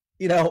like,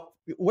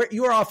 where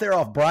you are off there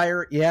off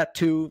Briar,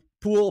 to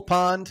pool,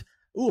 pond.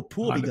 Ooh,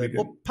 pool would be good.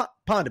 Well,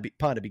 pond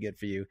to be good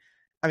for you.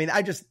 I mean,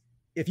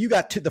 if you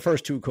got to the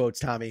first 2 quotes,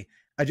 Tommy,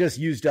 I just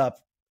used up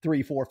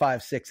 3, 4,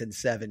 5, 6, and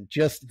 7.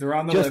 They're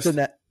on the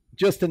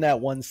list. In that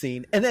one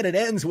scene, and then it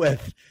ends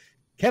with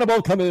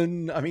cannonball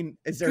coming. I mean,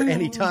 is there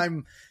any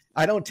time?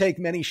 I don't take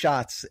many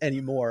shots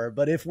anymore,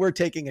 but if we're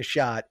taking a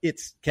shot,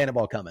 it's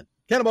cannonball coming.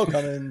 Cannonball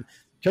coming.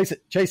 Chase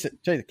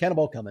it.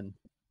 Cannonball coming.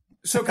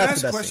 So can I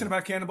ask a question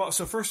about cannonball?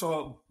 So first of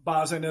all,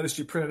 Boz, I noticed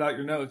you printed out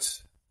your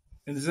notes.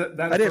 And is that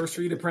a first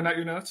for you to print out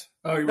your notes?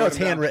 Oh, no, it's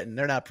handwritten.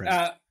 They're not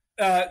printed.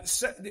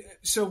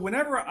 So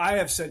whenever I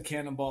have said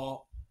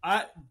cannonball,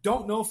 I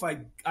don't know if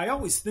I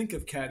always think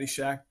of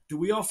Caddyshack. Do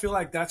we all feel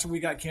like that's where we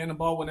got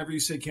cannonball whenever you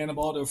say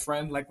cannonball to a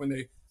friend? Like when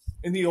they,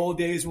 in the old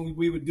days when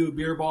we would do a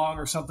beer bong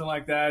or something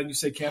like that and you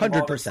say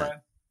cannonball 100%. To a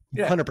friend?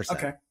 Yeah. 100%.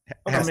 Okay.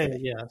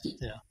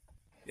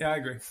 Yeah, I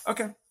agree.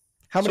 Okay.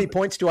 How many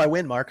points do I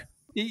win, Mark?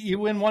 You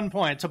win 1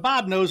 point. So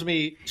Bob knows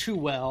me too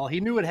well.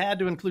 He knew it had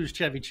to include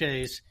Chevy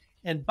Chase.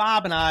 And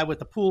Bob and I, with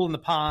the pool and the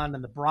pond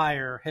and the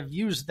Briar, have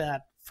used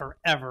that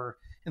forever.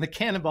 And the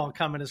cannonball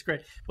coming is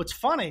great. What's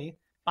funny,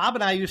 Bob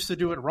and I used to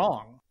do it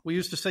wrong. We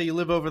used to say you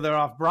live over there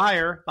off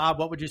Briar. Bob,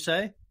 what would you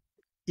say?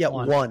 Yeah,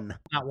 one.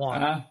 Not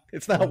one.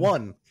 It's not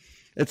one.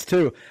 It's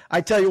two. I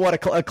tell you what,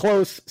 a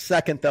close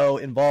second, though,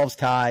 involves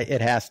Ty.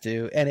 It has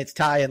to. And it's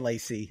Ty and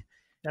Lacey.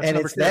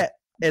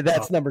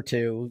 That's number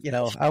two. You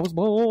know, I was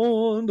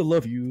born to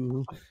love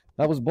you.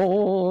 I was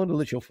born to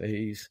lick your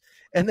face.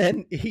 And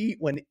then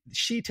when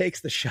she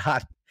takes the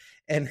shot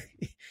and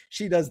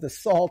she does the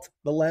salt,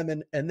 the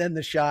lemon, and then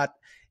the shot,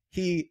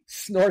 he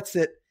snorts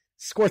it,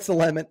 squirts the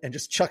lemon, and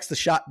just chucks the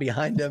shot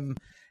behind him.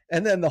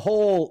 And then the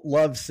whole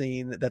love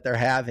scene that they're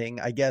having,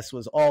 I guess,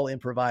 was all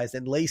improvised.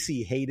 And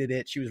Lacey hated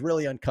it. She was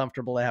really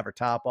uncomfortable to have her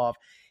top off.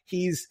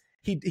 He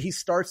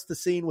starts the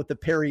scene with the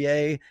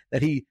Perrier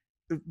that he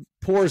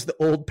pours the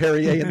old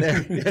Perrier in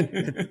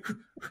there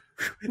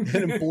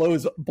and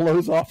blows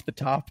off the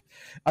top.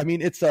 I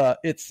mean, it's an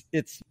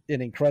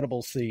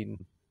incredible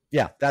scene.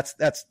 Yeah, that's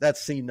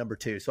scene number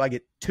two. So I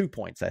get 2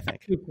 points, I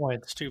think. 2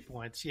 points, 2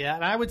 points. Yeah,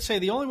 and I would say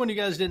the only one you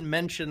guys didn't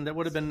mention that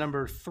would have been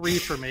number three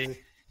for me.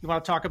 You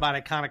want to talk about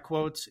iconic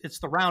quotes? It's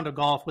the round of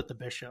golf with the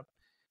bishop.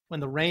 When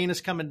the rain is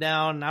coming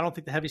down, and I don't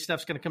think the heavy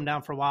stuff's going to come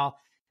down for a while.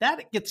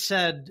 That gets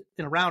said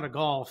in a round of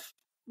golf,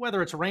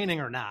 whether it's raining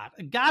or not.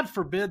 God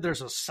forbid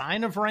there's a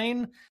sign of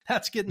rain.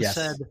 That's getting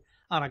said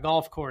on a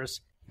golf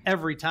course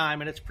every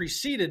time, and it's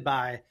preceded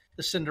by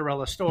the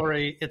Cinderella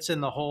story. It's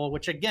in the hole,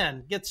 which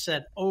again gets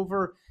said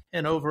over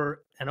and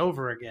over and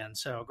over again.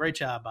 So great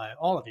job by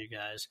all of you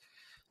guys.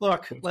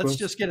 Look, let's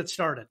just get it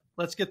started.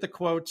 Let's get the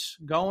quotes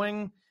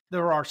going.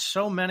 There are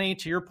so many.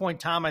 To your point,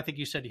 Tom, I think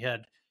you said you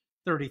had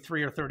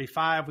 33 or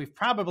 35. We've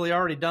probably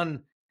already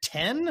done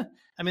 10.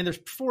 I mean,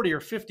 there's 40 or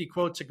 50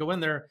 quotes that go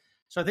in there.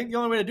 So I think the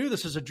only way to do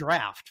this is a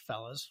draft,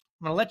 fellas.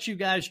 I'm going to let you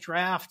guys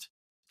draft,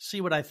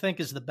 see what I think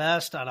is the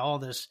best out of all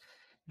this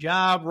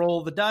job.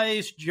 Roll the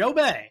dice. Joe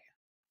Bay,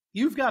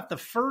 you've got the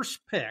first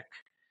pick.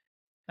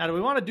 Now, do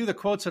we want to do the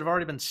quotes that have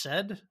already been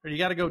said? Or you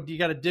got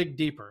to dig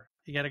deeper?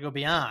 You got to go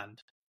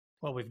beyond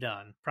what we've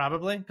done,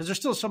 probably, because there's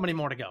still so many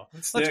more to go.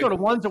 Let's go to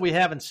ones that we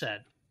haven't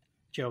said.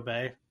 Joe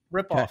Bay,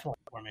 rip off one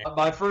for me.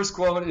 My first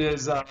quote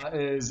is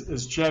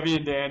Chevy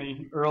and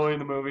Danny early in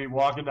the movie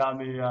walking down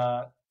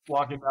the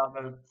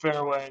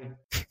fairway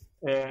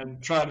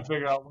and trying to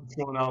figure out what's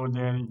going on with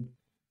Danny.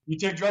 You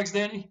take drugs,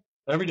 Danny?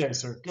 Every day,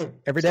 sir. Good.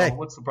 Every day. So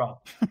what's the problem?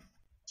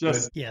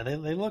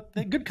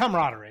 They good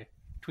camaraderie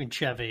between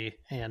Chevy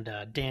and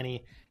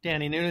Danny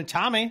Noonan.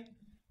 Tommy,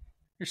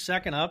 you're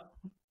second up.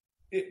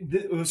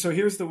 So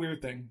here's the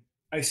weird thing.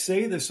 I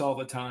say this all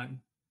the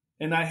time,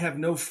 and I have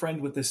no friend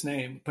with this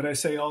name, but I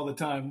say all the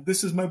time,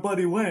 this is my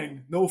buddy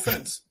Wang. No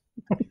offense.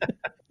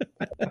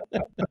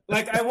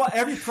 Like I want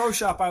every pro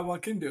shop I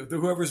walk into,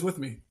 whoever's with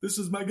me, this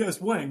is my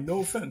guest Wang. No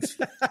offense.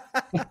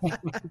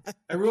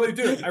 I really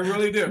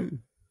do.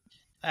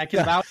 I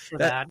can vouch for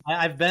that.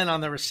 I've been on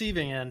the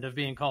receiving end of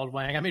being called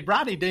Wang. I mean,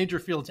 Rodney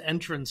Dangerfield's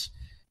entrance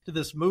to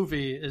this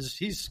movie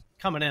he's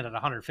coming in at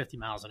 150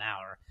 miles an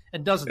hour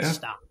and doesn't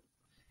stop.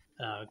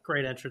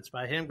 Great entrance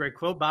by him. Great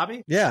quote,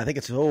 Bobby. Yeah, I think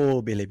it's,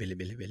 Billy.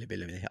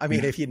 I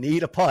mean, if you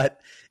need a putt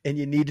and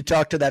you need to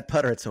talk to that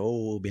putter, it's,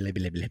 Billy.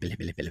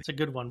 It's a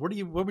good one.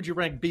 What would you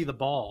rank be the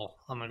ball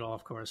on the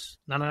golf course?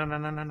 No. I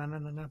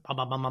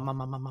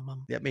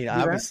mean,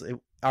 obviously,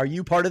 are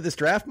you part of this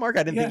draft, Mark?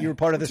 I didn't think you were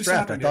part of this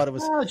draft. I thought it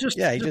was,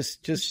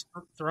 just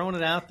throwing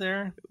it out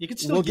there. You can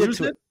still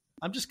use it.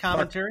 I'm just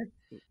commentary.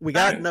 We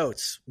got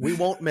notes. We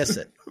won't miss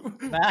it.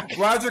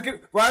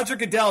 Roger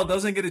Goodell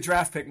doesn't get a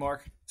draft pick,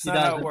 Mark. It's not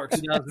how it works.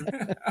 He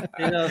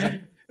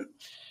doesn't.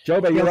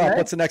 Joe, you're up.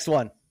 What's the next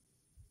one?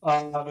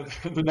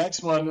 The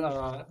next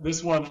one,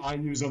 this one I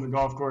use on the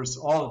golf course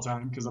all the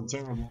time because I'm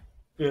terrible,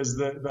 is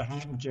the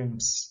hand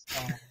games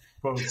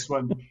quotes.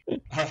 When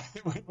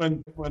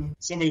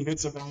somebody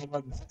hits a bad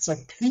one, that's a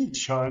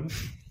peach, hun.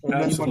 And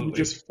then when you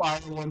just fire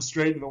one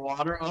straight in the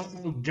water, oh,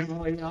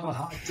 golly, I'm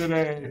hot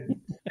today.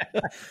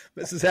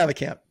 Mrs.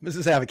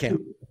 Haverkamp.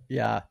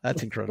 Yeah,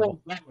 that's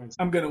incredible.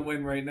 I'm going to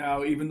win right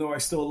now, even though I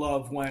still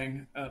love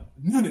Wang.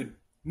 Noonan.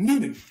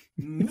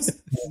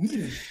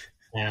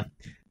 Yeah.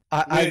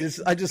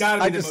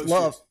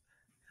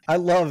 I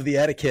love the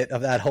etiquette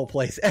of that whole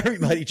place.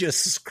 Everybody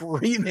just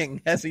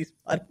screaming as he's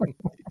putting.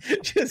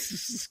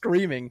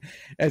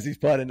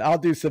 I'll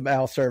do some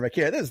Al Cervic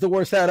here. This is the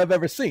worst hat I've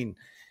ever seen.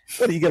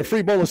 What, do you get a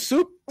free bowl of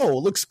soup? Oh,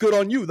 it looks good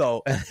on you,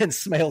 though. And then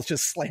Smales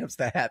just slams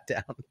the hat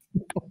down.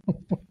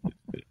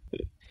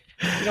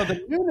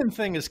 The Noonan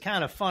thing is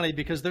kind of funny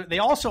because they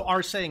also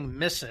are saying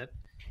miss it.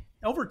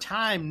 Over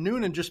time,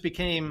 Noonan just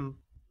became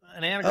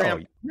an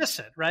anagram miss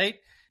it, right?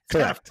 It's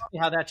Correct. Kind of funny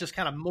how that just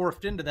kind of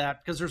morphed into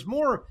that because there's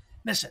more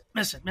miss it,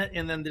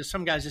 and then there's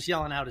some guys just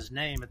yelling out his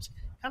name. It's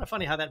kind of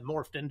funny how that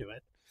morphed into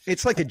it.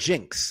 It's like a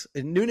jinx.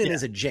 Noonan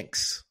is a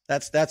jinx.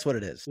 That's what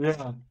it is.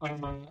 Yeah.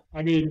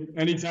 I mean,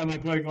 anytime I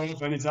play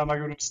golf, anytime I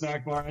go to a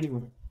snack bar,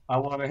 anywhere, I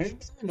want to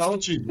hit no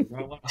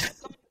cheeseburger.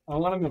 I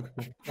want to milk.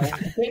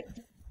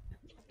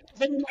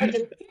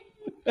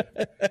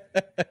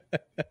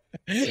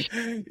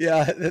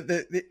 Yeah,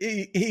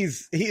 he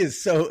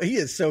is so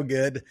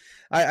good.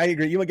 I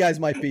agree. You guys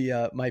might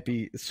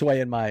be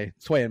swaying my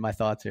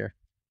thoughts here.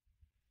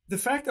 the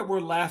fact that we're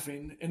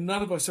laughing and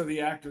none of us are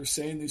the actors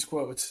saying these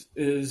quotes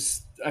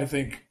is, I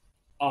think,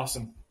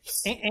 awesome.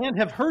 And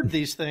have heard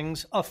these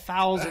things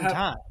 1,000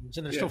 times,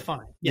 and they're still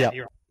funny. Yeah,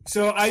 you're right.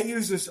 So I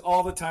use this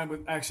all the time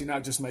with, actually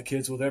not just my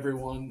kids, with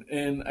everyone.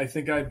 And I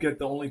think I get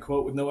the only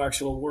quote with no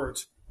actual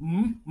words.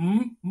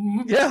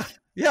 Yeah.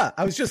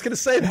 I was just going to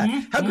say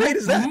that. How great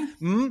is that?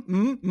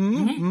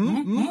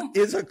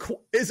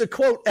 Is a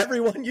quote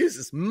everyone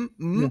uses.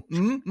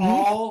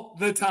 All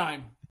the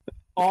time.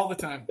 All the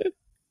time.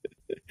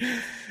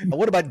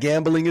 What about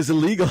gambling is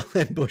illegal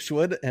in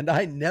Bushwood and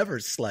I never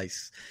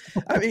slice?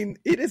 I mean,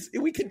 it is.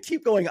 We can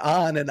keep going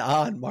on and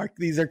on, Mark.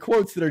 These are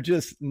quotes that are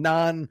just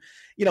and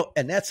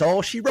that's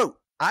all she wrote.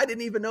 I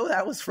didn't even know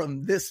that was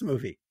from this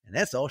movie, and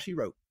that's all she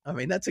wrote. I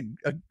mean, that's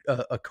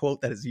a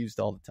quote that is used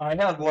all the time.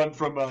 I had one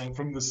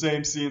from the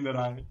same scene that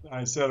I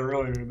said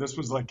earlier. This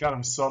was like kind of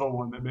a subtle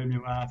one that made me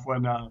laugh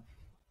when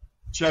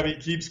Chevy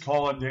keeps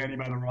calling Danny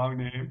by the wrong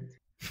name,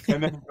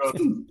 and then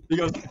he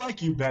goes, "I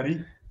like you,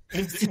 Betty."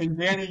 And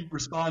Danny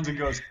responds and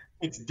goes,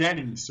 "It's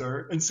Denny,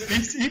 sir." And so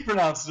he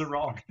pronounces it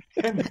wrong.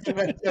 And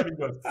then Kevin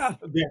goes,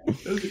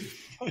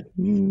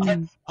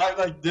 Danny.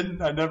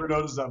 I never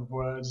noticed that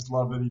before. I just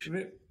love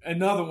it.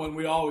 Another one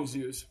we always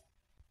use.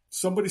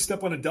 Somebody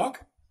step on a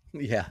duck?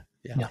 Yeah.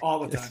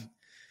 All the time.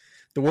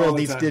 The world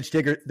needs ditch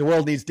diggers. The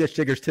world needs ditch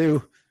diggers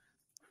too.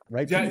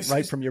 Right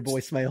from your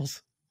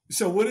voicemails.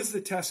 So what is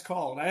the test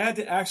called? I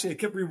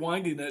kept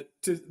rewinding it.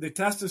 The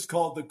test is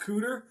called the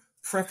Cooter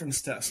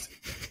Preference Test.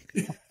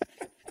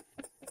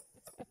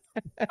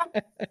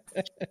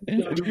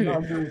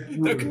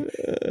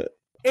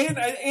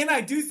 And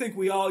I do think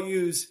we all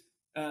use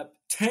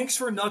 "Thanks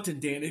for nothing,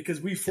 Danny," because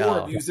we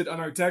have used it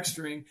on our text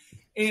string.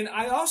 And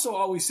I also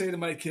always say to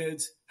my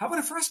kids, "How about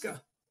a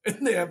Fresca?"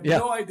 And they have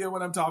no idea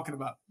what I'm talking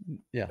about.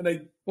 Yeah, and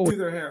they do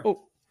their hair.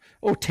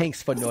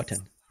 Thanks for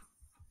nothing.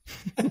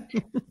 Then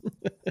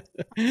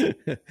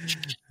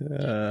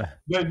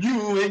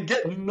you ain't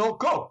getting no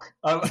Coke.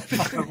 I love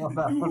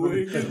that.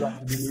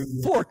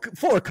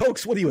 Four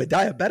Cokes. What are you, a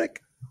diabetic?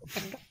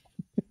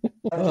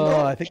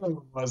 I think it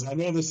was. I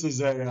know this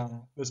is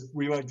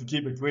we like to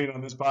keep it clean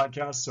on this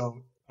podcast,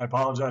 so I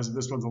apologize if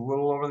this one's a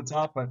little over the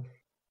top. But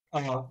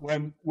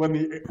when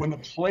the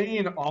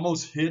plane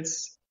almost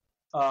hits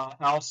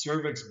Al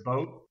Cervic's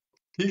boat,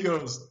 he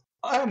goes,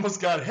 "I almost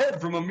got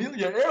head from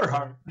Amelia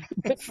Earhart."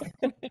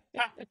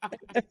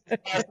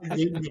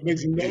 It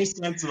makes no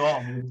sense at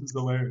all. It is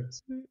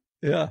hilarious.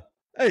 Yeah.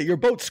 Hey, your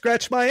boat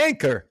scratched my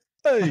anchor.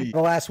 Hey. The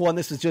last one.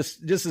 This is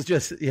just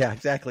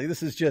exactly.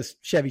 This is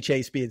just Chevy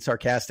Chase being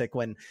sarcastic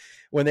when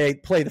they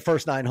play the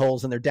first 9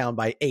 holes and they're down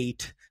by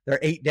 8. They're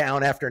 8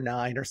 down after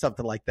 9 or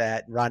something like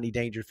that. And Rodney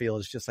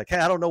Dangerfield is just like, "Hey,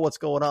 I don't know what's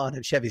going on."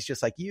 And Chevy's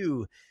just like,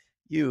 you're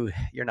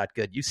not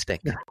good. You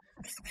stink.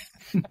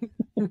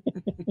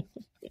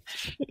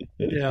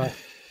 Yeah.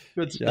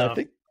 Good stuff.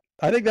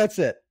 I think that's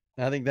it.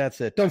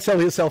 Don't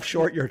sell yourself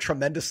short. You're a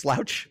tremendous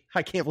slouch.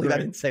 I can't believe I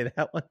didn't say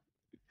that one.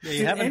 Yeah,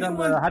 you haven't done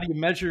how do you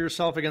measure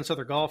yourself against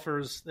other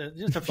golfers?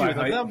 Just a few of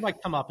them. That might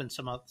come up in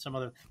some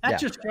other. That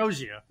just shows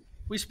you.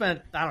 We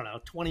spent,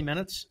 20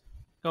 minutes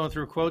going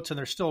through quotes, and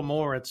there's still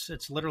more.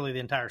 It's literally the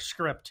entire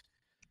script.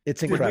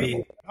 It's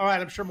incredible. All right,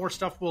 I'm sure more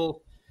stuff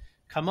will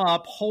come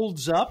up.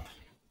 Holds up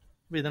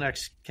will be the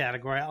next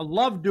category. I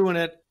love doing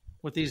it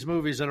with these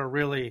movies that are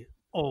really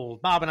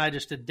old. Bob and I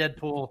just did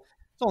Deadpool.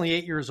 It's only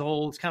 8 years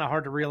old. It's kind of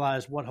hard to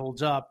realize what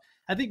holds up.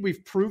 I think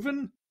we've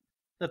proven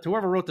that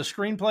whoever wrote the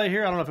screenplay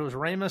here, I don't know if it was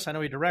Ramis. I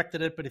know he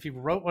directed it, but if he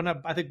wrote one,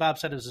 I think Bob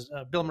said it was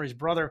Bill Murray's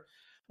brother,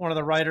 one of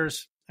the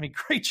writers. I mean,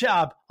 great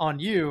job on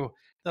you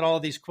that all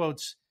of these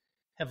quotes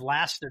have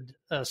lasted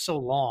so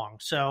long.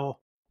 So,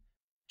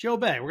 Joe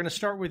Bay, we're going to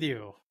start with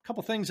you. A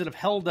couple things that have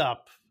held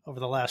up over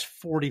the last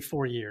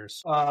 44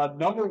 years.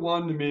 Number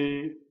one to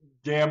me,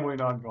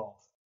 gambling on golf.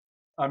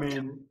 I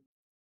mean,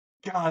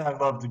 God, I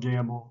love to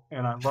gamble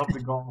and I love to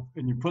golf.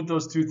 And you put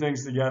those two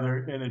things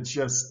together and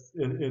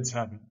it's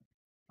heaven.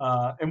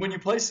 And when you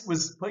play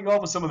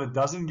golf with someone that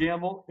doesn't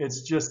gamble,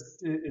 it's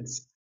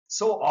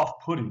so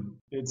off-putting.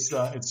 It's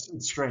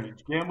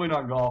strange. Gambling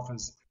on golf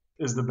is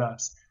the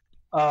best.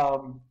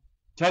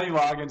 Kenny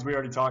Loggins, we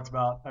already talked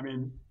about. I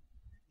mean,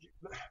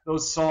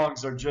 those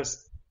songs are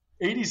just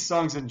 80s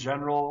songs in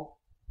general.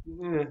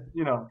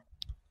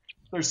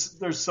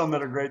 There's some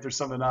that are great. There's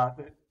some that are not.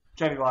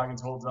 Kenny Loggins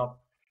holds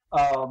up.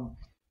 Al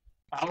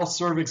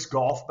Cervic's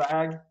golf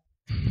bag.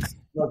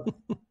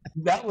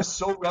 That was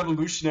so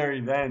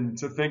revolutionary then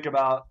to think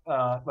about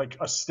like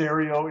a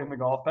stereo in the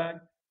golf bag.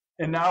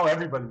 And now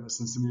everybody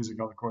listens to music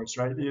on the course,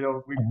 right? We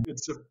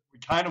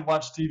kind of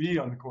watch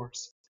TV on the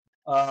course.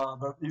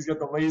 But he's got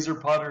the laser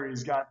putter.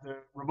 He's got the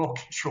remote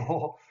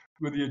control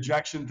with the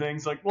ejection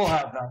things. Like, we'll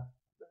have that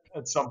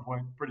at some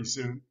point pretty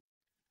soon.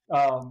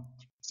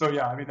 So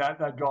yeah, I mean,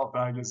 that golf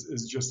bag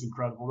is just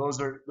incredible.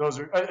 Those are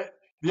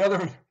the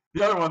other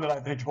one that I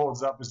think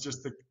holds up is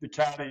just the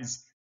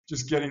caddies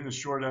just getting the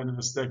short end of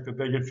the stick that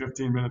they get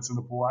 15 minutes in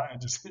the pool. I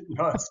just,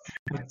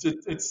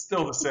 it's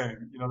still the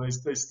same.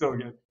 They still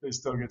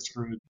get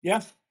screwed.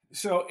 Yeah.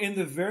 So in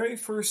the very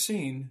first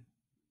scene,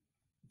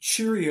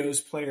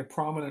 Cheerios play a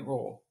prominent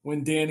role.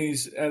 When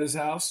Danny's at his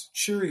house,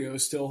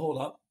 Cheerios still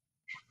hold up.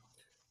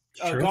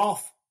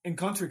 Golf and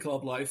country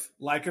club life,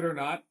 like it or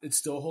not, it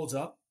still holds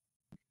up.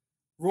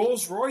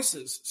 Rolls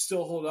Royces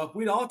still hold up.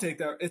 We'd all take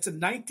that. It's a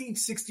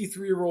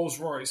 1963 Rolls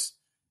Royce,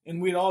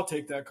 and we'd all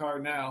take that car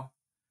now.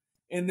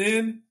 And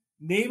then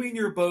naming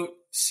your boat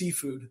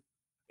seafood.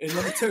 And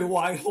let me tell you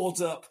why it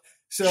holds up.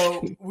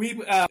 So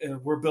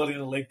we're building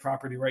a lake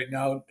property right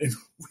now, and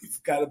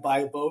we've got to buy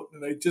a boat.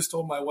 And I just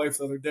told my wife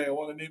the other day, I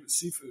want to name it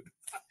Seafood.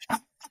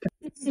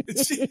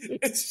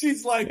 and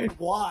she's like,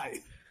 why?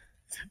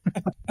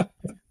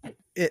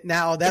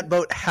 Now that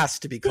boat has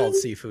to be called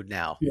Seafood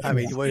now. Yeah. I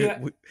mean,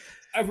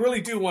 I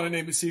really do want to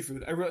name it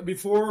Seafood.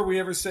 Before we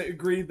ever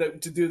agreed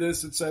to do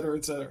this, et cetera,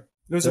 et cetera.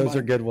 Those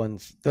are good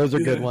ones. Those are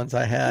good ones.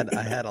 I had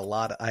a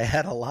lot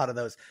of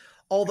those.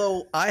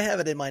 Although I have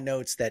it in my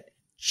notes that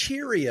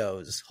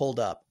Cheerios hold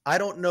up. I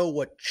don't know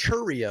what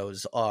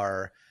Cheerios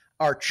are.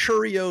 Are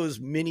Cheerios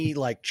mini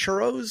like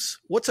churros?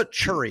 What's a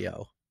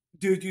Cheerio?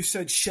 Dude, you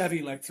said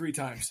Chevy like 3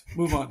 times.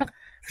 Move on.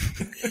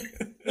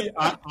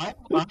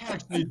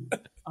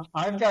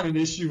 I've got an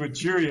issue with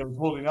Cheerios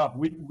holding up.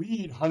 We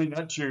eat Honey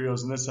Nut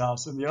Cheerios in this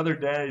house, and the other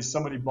day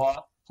somebody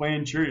bought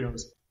plain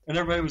Cheerios, and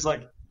everybody was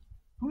like,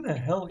 "Who the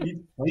hell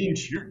eats plain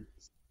Cheerios?"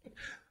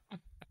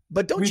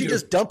 But don't you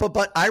just dump a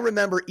bunch? I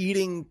remember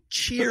eating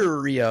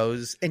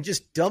Cheerios and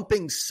just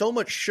dumping so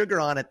much sugar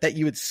on it that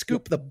you would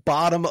scoop the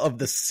bottom of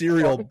the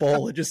cereal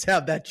bowl and just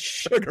have that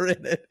sugar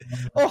in it.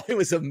 Oh, it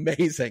was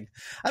amazing.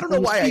 I don't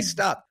know why I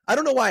stopped. I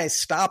don't know why I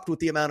stopped with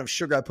the amount of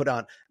sugar I put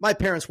on. My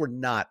parents were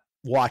not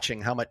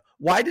watching how much.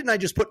 Why didn't I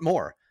just put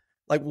more?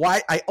 Like,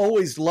 why? I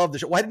always loved the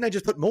sugar. Why didn't I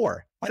just put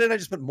more? Why didn't I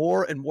just put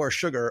more and more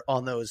sugar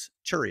on those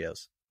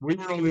Cheerios? We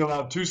were only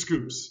allowed 2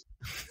 scoops.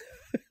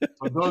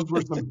 But those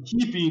were some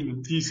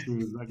keeping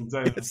teaspoons, I can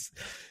tell you.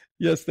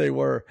 Yes, they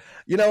were.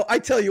 I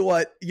tell you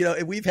what,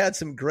 we've had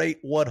some great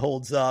what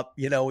holds up.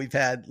 We've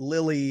had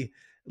Lily,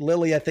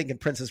 I think in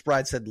Princess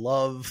Bride said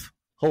love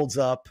holds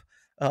up.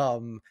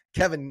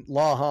 Kevin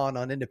Lawhon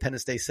on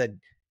Independence Day said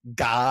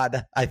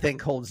God, I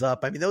think holds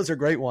up. I mean, those are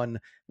great one.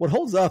 What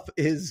holds up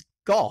is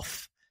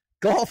golf.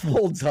 Golf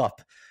holds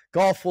up.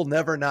 Golf will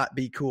never not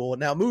be cool.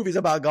 Now, movies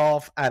about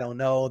golf, I don't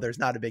know. There's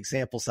not a big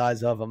sample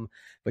size of them,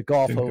 but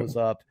golf holds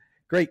up.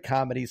 Great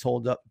comedies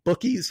hold up.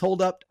 Bookies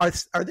hold up. I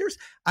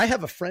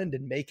have a friend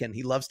in Macon.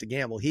 He loves to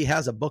gamble. He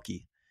has a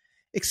bookie.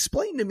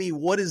 Explain to me,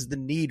 what is the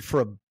need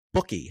for a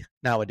bookie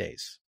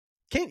nowadays?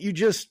 Can't you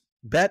just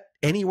bet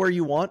anywhere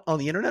you want on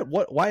the internet?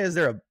 Why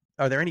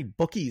are there any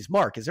bookies?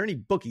 Mark, is there any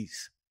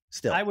bookies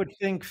still? I would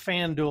think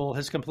FanDuel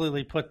has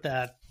completely put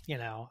that,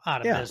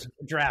 out of business.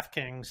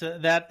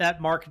 DraftKings,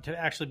 that market to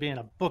actually being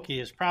a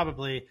bookie is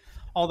probably,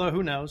 although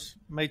who knows,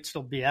 might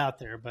still be out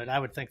there, but I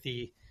would think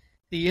the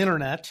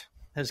internet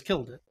has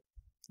killed it.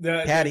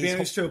 The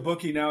advantage to a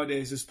bookie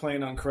nowadays is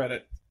playing on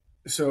credit.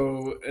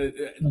 So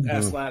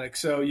Athletic.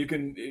 So you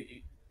can,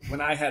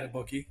 when I had a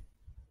bookie,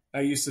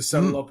 I used to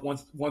settle up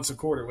once a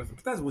quarter with them.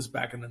 But that was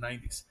back in the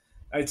 90s.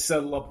 I'd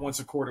settle up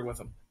once a quarter with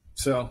them.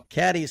 So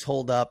caddies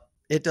hold up.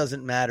 It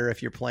doesn't matter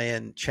if you're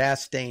playing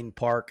Chastain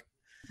Park,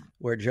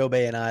 where Joe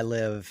Bay and I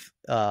live.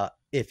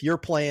 If you're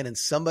playing and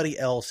somebody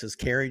else is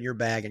carrying your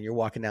bag and you're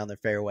walking down the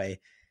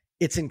fairway,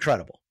 it's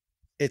incredible.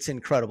 It's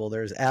incredible.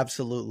 There's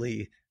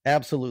absolutely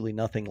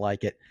nothing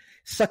like it.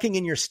 Sucking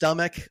in your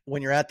stomach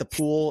when you're at the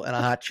pool and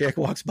a hot chick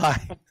walks by.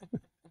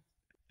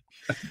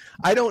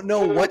 I don't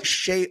know what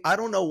shape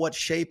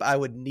I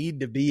would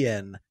need to be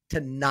in to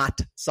not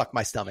suck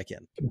my stomach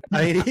in.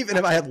 I mean, even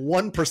if I have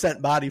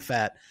 1% body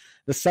fat,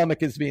 the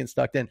stomach is being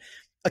sucked in.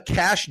 A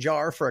cash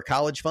jar for a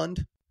college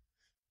fund,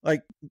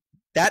 like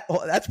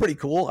that's pretty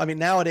cool. I mean,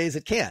 nowadays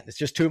it can't. It's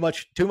just too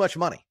much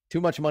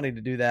money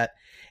to do that.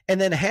 And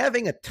then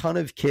having a ton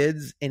of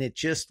kids and it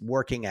just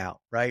working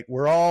out, right?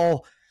 We're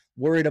all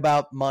worried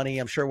about money.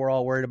 I'm sure we're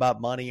all worried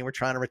about money and we're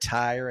trying to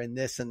retire and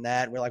this and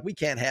that. And we're like, we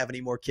can't have any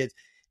more kids.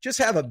 Just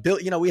have a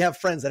billion, we have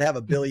friends that have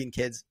a billion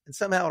kids and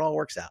somehow it all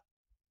works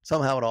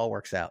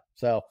out.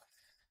 So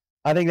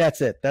I think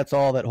that's it. That's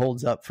all that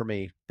holds up for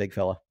me, big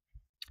fella.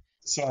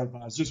 Sorry,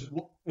 Poz. Just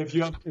if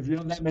you have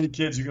that many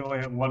kids, you can only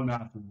have one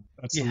bathroom.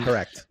 That's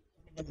correct.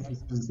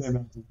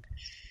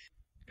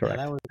 Correct.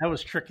 Yeah, that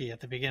was tricky at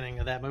the beginning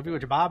of that movie,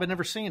 which Bob had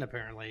never seen,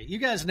 apparently. You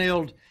guys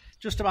nailed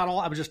just about all.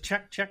 I was just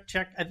check.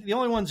 The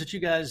only ones that you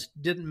guys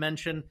didn't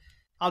mention,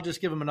 I'll just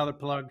give them another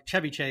plug.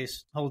 Chevy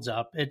Chase holds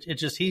up. It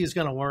just, he's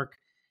going to work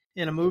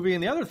in a movie.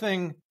 And the other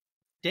thing,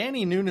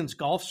 Danny Noonan's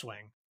golf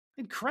swing,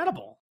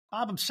 incredible.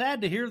 Bob, I'm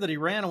sad to hear that he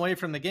ran away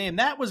from the game.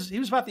 He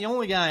was about the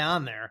only guy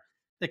on there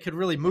that could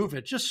really move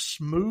it. Just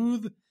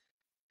smooth,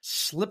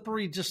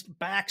 slippery, just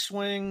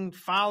backswing,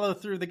 follow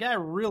through. The guy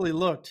really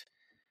looked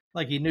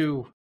like he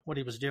knew what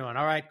he was doing.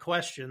 All right,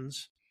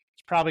 questions.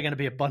 It's probably going to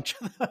be a bunch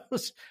of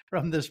those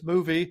from this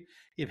movie.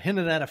 You've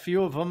hinted at a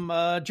few of them.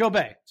 Joe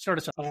Bay, start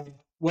us off.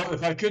 Well,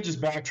 if I could just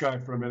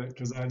backtrack for a minute,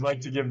 because I'd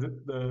like to give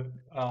the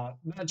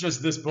not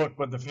just this book,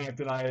 but the fact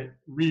that I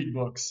read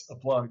books a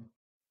plug.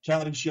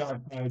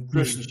 Caddyshack by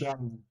Christian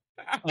Shannon.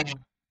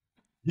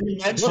 He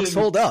mentioned books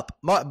hold up.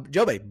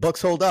 Joby,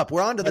 books hold up.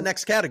 We're on to the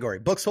next category.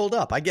 Books hold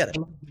up. I get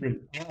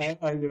it.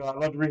 I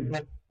love to read,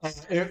 but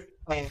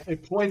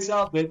it points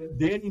out that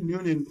Danny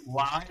Noonan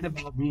lied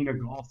about being a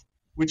golfer,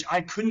 which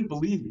I couldn't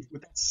believe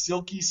with that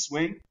silky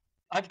swing.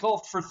 I've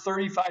golfed for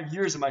 35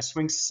 years and my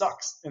swing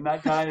sucks. And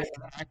that guy is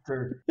an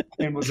actor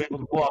and was able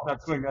to pull off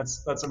that swing.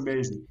 That's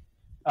amazing.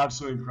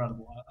 Absolutely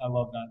incredible. I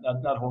love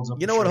that. That holds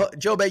up. You know what,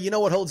 Joe Bay, you know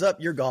what holds up?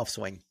 Your golf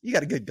swing. You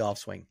got a good golf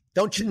swing.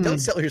 Don't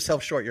sell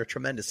yourself short. You're a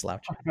tremendous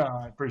slouch.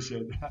 I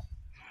appreciate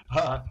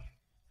that.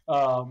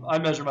 I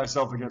measure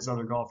myself against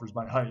other golfers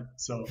by height.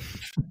 So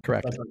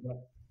correct.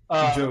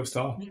 Joe's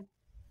tall.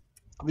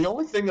 The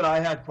only thing that I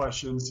had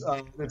questions,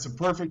 it's a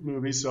perfect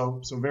movie,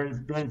 so very,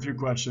 very few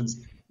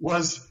questions,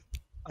 was,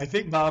 I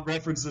think Bob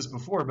referenced this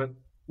before, but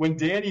when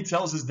Danny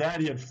tells his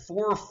dad he had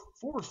four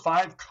or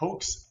five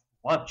Cokes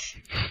at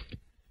lunch,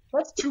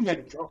 that's too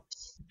many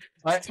Cokes.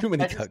 Too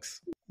many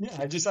Cokes.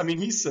 Yeah,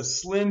 he's a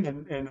slim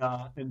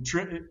and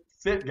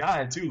fit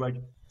guy too. Like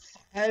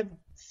 5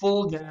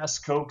 full gas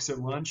Cokes at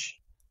lunch,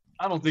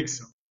 I don't think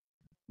so.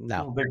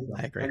 No,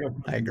 I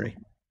agree.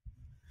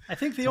 I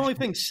think the only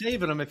thing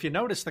saving them, if you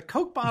notice, the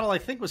Coke bottle, I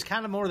think, was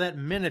kind of more that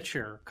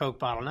miniature Coke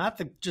bottle, not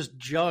the just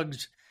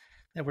jugs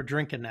that we're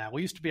drinking now.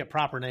 We used to be a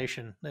proper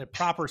nation. They had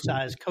proper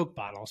sized Coke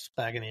bottles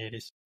back in the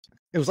 80s.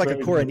 It was like a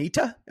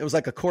Coronita? It was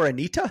like a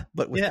Coronita,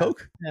 but with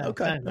Coke? Yeah,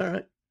 okay. Kind of. All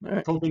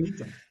right.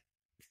 Coconita.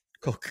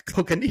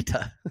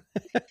 Coconita.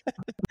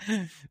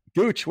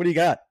 Gooch, what do you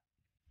got?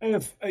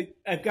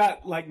 I've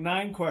got like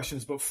 9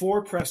 questions, but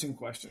 4 pressing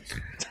questions.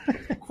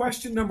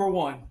 Question number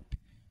 1.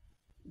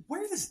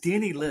 Where does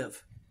Danny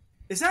live?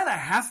 Is that a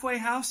halfway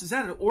house? Is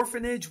that an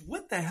orphanage?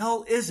 What the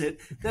hell is it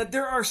that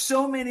there are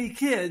so many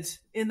kids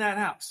in that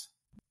house?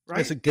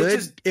 Right?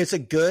 It's a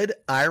good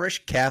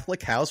Irish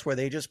Catholic house where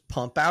they just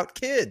pump out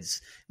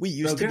kids. We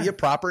used to be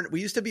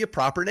a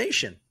proper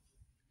nation.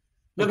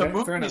 Yeah, the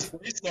movie is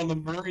based on the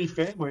Murray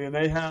family, and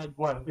they had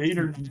 8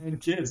 or 9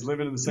 kids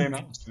living in the same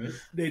house. Right?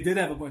 They did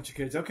have a bunch of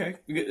kids. Okay,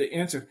 we get the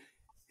answer.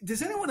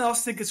 Does anyone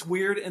else think it's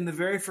weird in the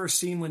very first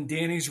scene when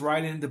Danny's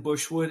riding into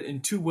Bushwood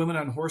and 2 women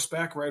on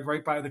horseback ride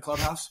right by the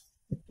clubhouse?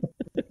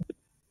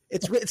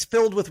 It's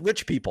filled with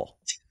rich people.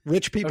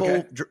 Rich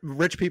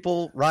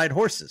people ride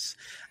horses.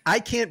 I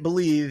can't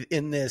believe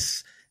in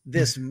this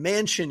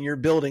mansion you're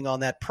building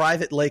on that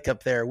private lake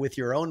up there with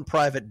your own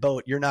private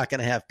boat, you're not going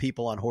to have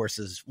people on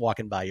horses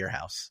walking by your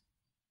house.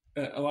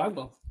 I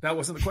will. That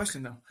wasn't the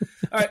question, though.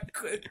 All right.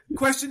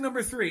 Question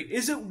number 3.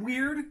 Is it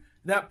weird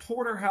that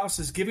Porterhouse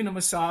is giving a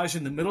massage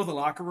in the middle of the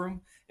locker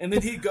room, and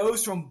then he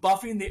goes from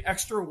buffing the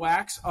extra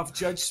wax off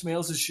Judge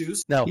Smales'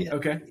 shoes? No. Yeah.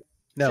 Okay.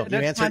 No, you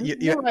answered.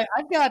 You're right.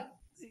 I've got.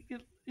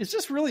 Is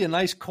this really a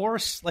nice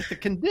course? Like the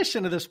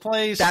condition of this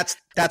place. That's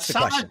the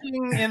question.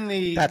 In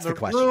the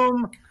question.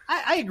 Room.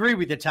 I agree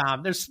with you,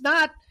 Tom. There's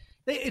not.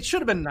 It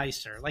should have been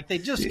nicer. Like they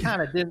just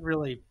kind of didn't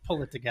really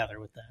pull it together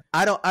with that.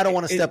 I don't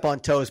want to step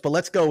on toes, but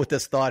let's go with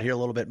this thought here a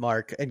little bit,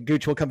 Mark. And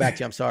Gooch, we'll come back to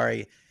you. I'm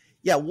sorry.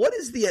 Yeah, what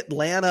is the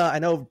Atlanta? I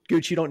know,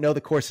 Gooch, you don't know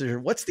the courses.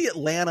 What's the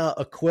Atlanta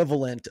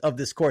equivalent of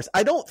this course?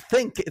 I don't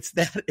think it's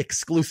that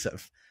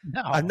exclusive.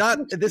 No, I'm not.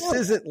 This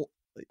isn't.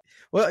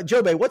 Well,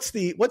 Joe Bay, what's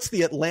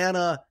the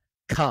Atlanta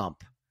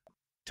comp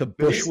to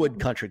Bushwood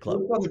Country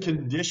Club? On the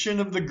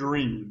condition of the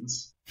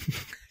greens,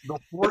 the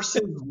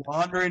horses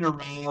wandering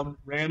around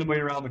randomly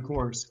around the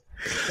course,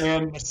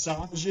 and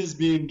massages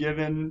being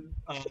given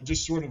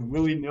just sort of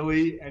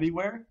willy-nilly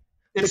anywhere.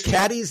 The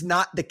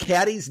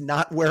caddies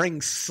not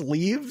wearing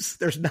sleeves.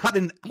 There's not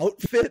an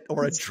outfit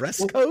or a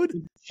dress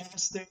code.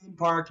 Chastain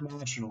Park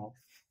National,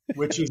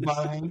 which is my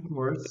home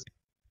course.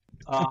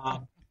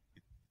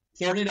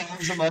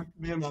 $30 a month to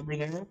be a member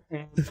there,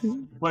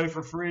 and play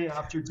for free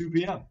after 2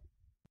 p.m.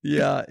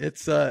 Yeah,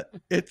 it's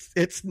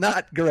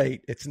not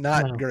great. It's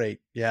not great.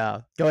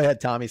 Yeah, go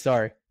ahead, Tommy.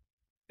 Sorry.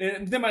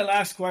 And then my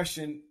last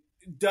question: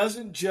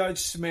 doesn't Judge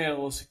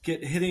Smales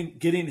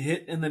getting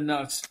hit in the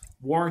nuts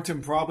warrant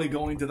him probably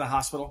going to the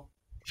hospital?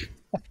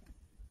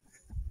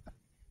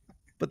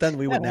 But then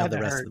we wouldn't have the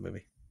rest of the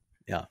movie.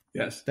 Yeah.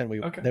 Yes. Then we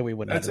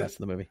wouldn't have the rest of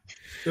the movie.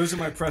 Those are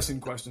my pressing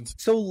questions.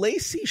 So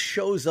Lacey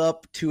shows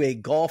up to a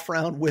golf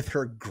round with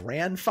her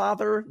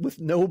grandfather with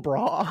no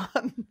bra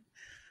on.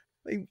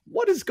 I mean,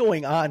 what is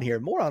going on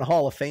here? More on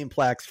Hall of Fame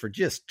plaques for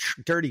just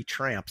dirty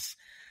tramps.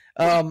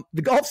 The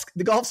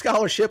golf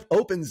scholarship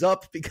opens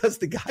up because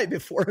the guy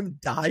before him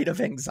died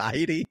of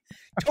anxiety.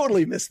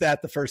 Totally missed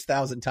that the first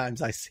 1,000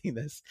 times I seen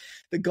this.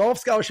 The golf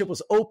scholarship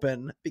was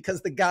open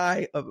because the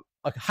guy, a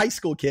high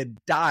school kid,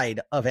 died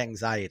of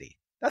anxiety.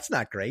 That's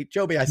not great.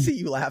 Joby, I see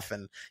you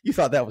laughing. You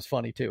thought that was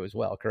funny too as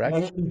well,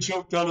 correct? He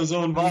choked on his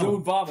own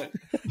vomit.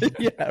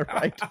 Yeah,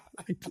 right.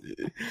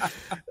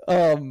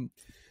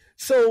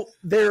 So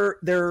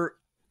their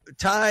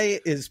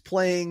Ty is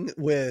playing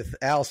with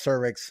Al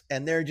Cervix,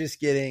 and they're just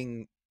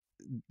getting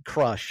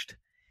crushed.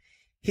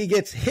 He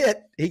gets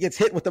hit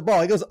with the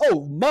ball. He goes,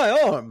 "Oh, my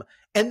arm."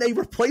 And they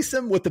replace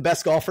him with the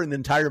best golfer in the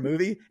entire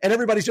movie. And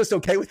everybody's just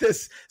okay with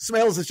this.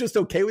 Smales is just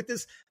okay with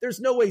this. There's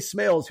no way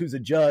Smales, who's a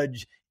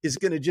judge, is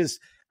going to just,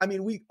 I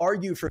mean, we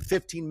argue for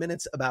 15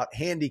 minutes about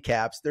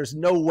handicaps. There's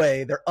no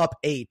way they're up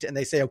 8 and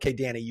they say, okay,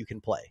 Danny, you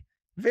can play.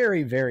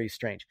 Very, very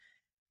strange.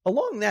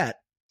 Along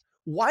that,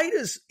 why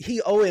does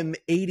he owe him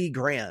 80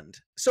 grand?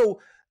 So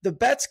the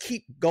bets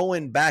keep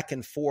going back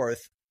and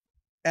forth.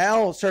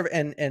 Al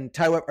and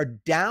Ty Webb are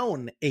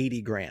down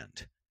 80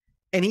 grand.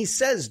 And he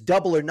says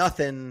double or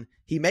nothing.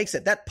 He makes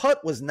it. That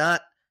putt was,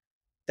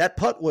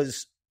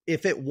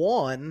 if it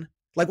won,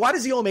 like, why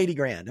does he owe him 80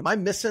 grand? Am I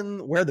missing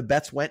where the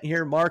bets went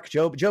here, Mark?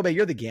 Joe,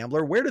 you're the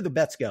gambler. Where do the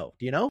bets go?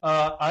 Do you know?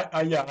 I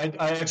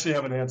actually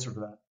have an answer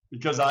for that,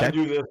 because I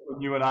do this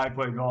when you and I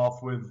play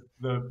golf with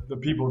the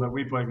people that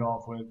we play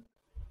golf with,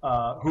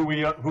 who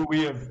we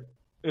have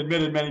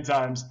admitted many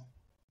times.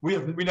 We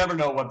never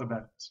know what the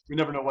bet is. We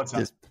never know what's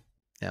happening.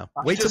 Yeah.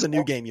 Wait till the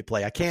new game you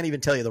play. I can't even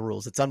tell you the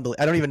rules. It's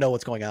unbelievable. I don't even know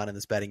what's going on in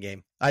this betting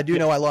game. I do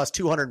know I lost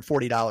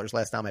 $240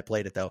 last time I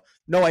played it, though.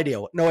 No idea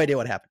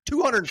what happened.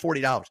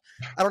 $240.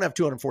 I don't have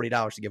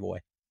 $240 to give away.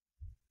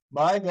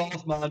 My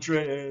golf mantra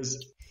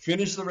is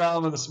finish the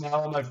round with a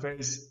smile on my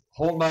face,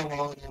 hold my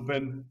wallet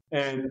open,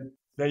 and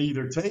they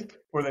either take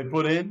or they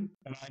put in,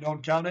 and I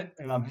don't count it,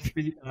 and I'm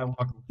happy, and I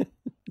walk away.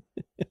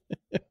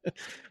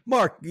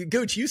 Mark,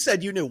 Gooch, you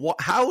said you knew.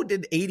 How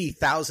did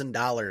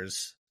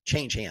 $80,000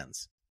 change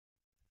hands?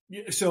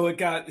 So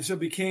it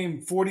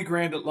became 40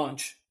 grand at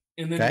lunch,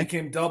 and then it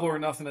became double or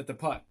nothing at the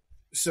putt.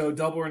 So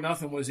double or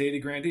nothing was 80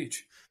 grand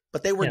each.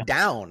 But they were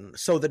down.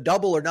 So the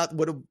double or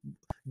nothing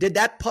did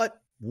that putt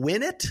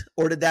win it,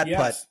 or did that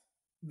putt?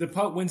 The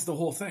putt wins the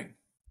whole thing.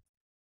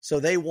 So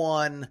they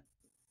won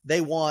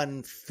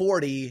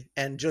 40,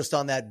 and just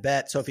on that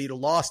bet. So if he'd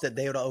lost it,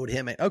 they would have owed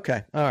him it.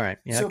 Okay. All right.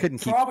 Yeah. So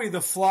probably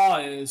the flaw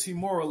is he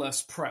more or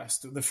less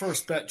pressed. The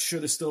first bet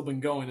should have still been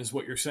going, is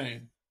what you're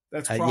saying.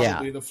 That's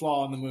probably the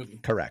flaw in the movie.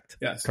 Correct.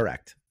 Yes.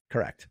 Correct.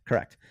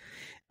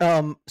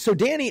 So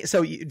Danny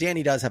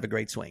does have a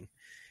great swing.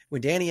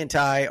 When Danny and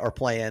Ty are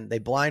playing, they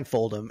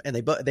blindfold him and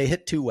they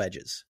hit 2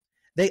 wedges.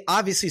 They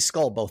obviously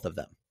skull both of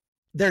them.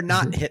 They're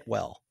not hit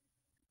well.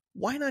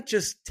 Why not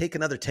just take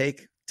another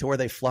take to where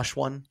they flush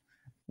one?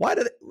 Why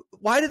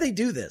do they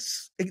do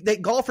this?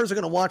 Golfers are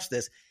going to watch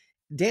this.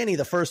 Danny,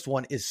 the first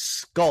one, is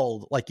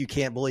sculled like you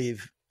can't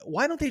believe.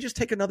 Why don't they just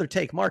take another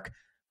take? Mark,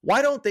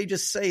 why don't they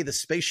just say the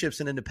spaceships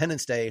in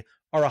Independence Day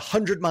are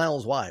 100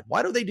 miles wide?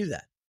 Why do they do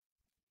that?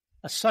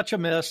 Such a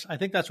miss. I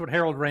think that's what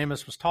Harold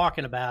Ramis was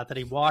talking about, that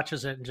he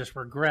watches it and just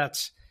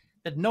regrets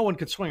that no one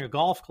could swing a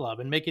golf club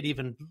and make it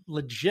even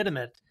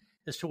legitimate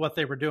as to what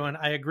they were doing.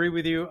 I agree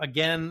with you.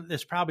 Again,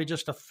 it's probably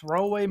just a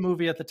throwaway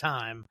movie at the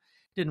time.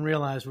 Didn't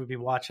realize we'd be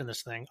watching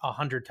this thing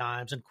 100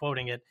 times and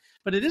quoting it.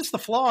 But it is the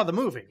flaw of the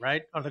movie,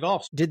 right? Of the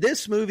golf. Did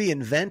this movie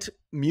invent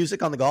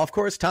music on the golf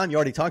course? Tom, you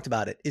already talked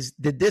about it.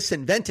 Did this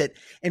invent it?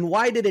 And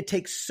why did it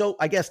take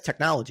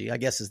technology,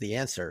 is the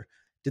answer.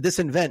 Did this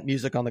invent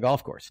music on the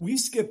golf course? We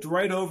skipped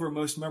right over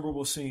most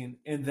memorable scene,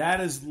 and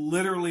that is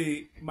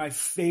literally my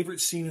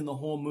favorite scene in the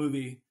whole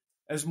movie.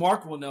 As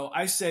Mark will know,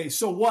 I say,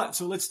 so what?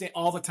 So let's dance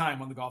all the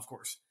time on the golf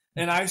course.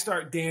 And I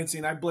start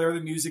dancing. I blare the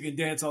music and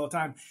dance all the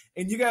time.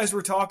 And you guys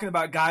were talking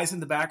about guys in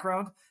the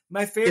background.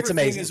 My favorite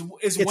thing is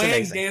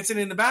Wang dancing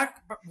in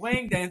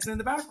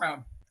the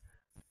background.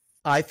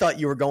 I thought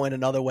you were going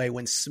another way.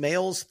 When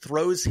Smales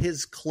throws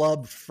his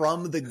club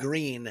from the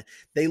green,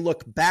 they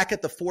look back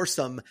at the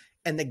foursome,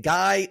 and the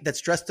guy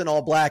that's dressed in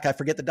all black, I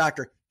forget the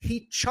doctor,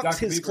 he chucks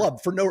his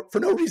club for no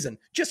reason.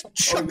 Just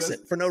chucks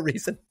it for no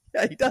reason.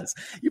 Yeah, he does.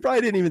 You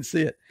probably didn't even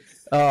see it.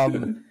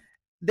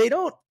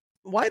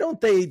 Why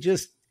don't they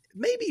just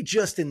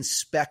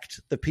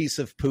inspect the piece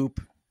of poop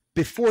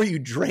before you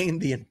drain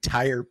the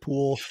entire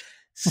pool?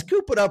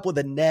 Scoop it up with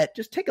a net.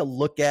 Just take a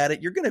look at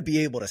it. You're going to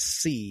be able to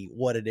see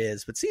what it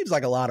is, but it seems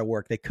like a lot of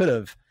work. They could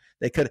have.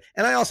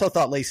 And I also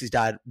thought Lacey's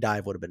dive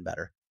would have been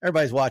better.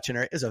 Everybody's watching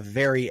her. Is a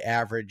very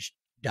average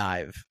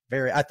dive.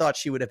 I thought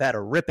she would have had a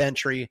rip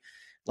entry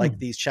like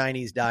these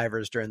Chinese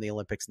divers during the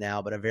Olympics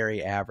now, but a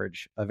very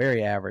average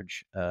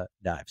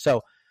dive.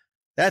 So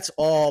that's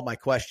all my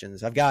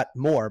questions. I've got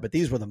more, but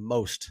these were the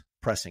most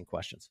pressing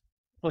questions.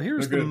 Well,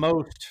 here's the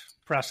most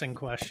pressing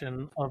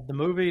question of the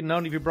movie.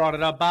 None of you brought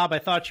it up. Bob, I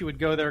thought you would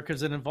go there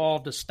because it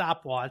involved a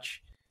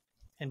stopwatch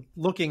and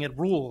looking at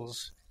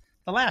rules.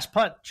 The last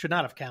putt should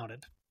not have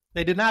counted.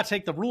 They did not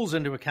take the rules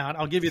into account.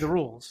 I'll give you the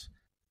rules.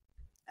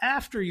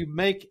 After you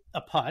make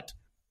a putt,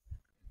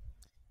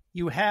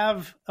 you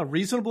have a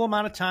reasonable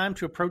amount of time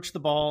to approach the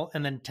ball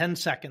and then 10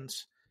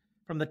 seconds.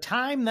 From the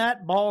time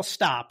that ball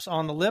stops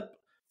on the lip,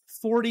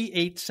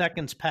 48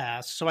 seconds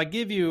pass. So I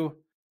give you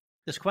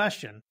this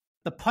question.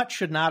 The putt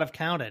should not have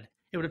counted.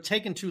 It would have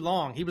taken too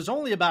long. He was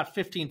only about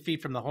 15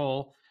 feet from the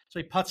hole, so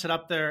he puts it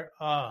up there.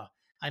 I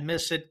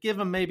miss it. Give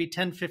him maybe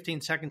 10, 15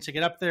 seconds to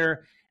get up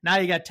there. Now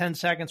you got 10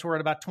 seconds. We're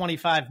at about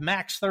 25,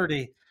 max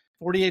 30.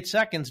 48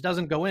 seconds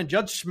doesn't go in.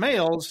 Judge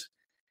Smales,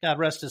 God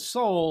rest his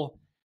soul,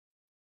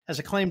 has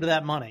a claim to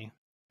that money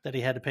that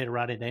he had to pay to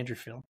Rodney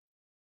Dangerfield.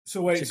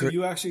 So wait,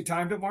 you actually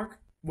timed it, Mark?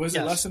 Was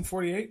it less than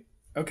 48?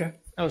 Okay.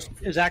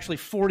 It was actually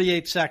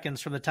 48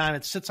 seconds from the time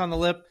it sits on the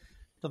lip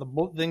to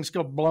the things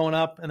go blowing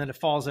up, and then it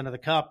falls into the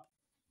cup.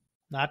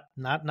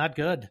 Not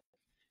good.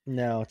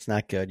 No, it's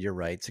not good. You're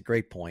right. It's a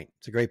great point.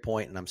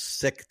 And I'm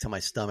sick to my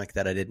stomach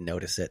that I didn't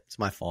notice it. It's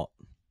my fault.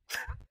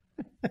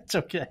 It's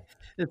okay.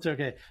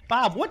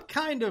 Bob, what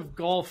kind of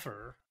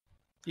golfer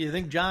do you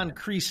think John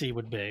Creasy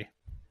would be?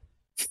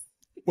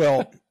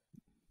 Well,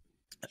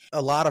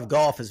 a lot of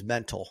golf is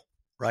mental,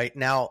 right?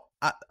 Now,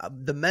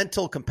 the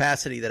mental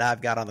capacity that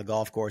I've got on the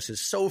golf course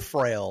is so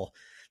frail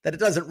that it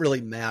doesn't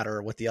really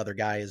matter what the other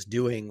guy is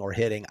doing or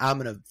hitting. I'm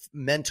going to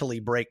mentally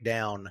break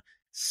down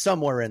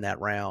somewhere in that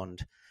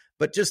round.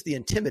 But just the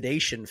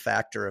intimidation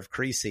factor of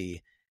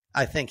Creasy,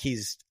 I think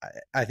he's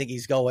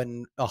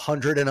going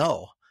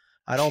 100-0.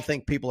 I don't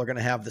think people are going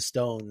to have the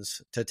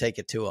stones to take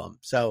it to him.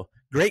 So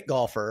great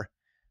golfer,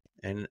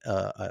 and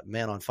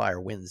man on fire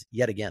wins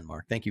yet again.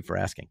 Mark, thank you for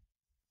asking.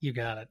 You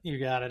got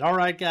it. All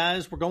right,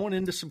 guys, we're going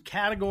into some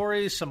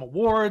categories, some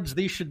awards.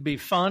 These should be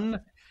fun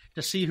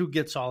to see who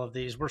gets all of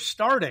these. We're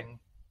starting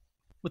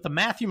with the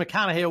Matthew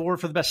McConaughey Award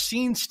for the best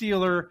scene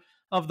stealer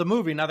of the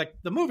movie. Now,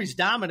 the movie's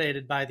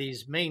dominated by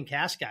these main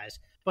cast guys,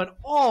 but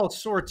all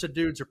sorts of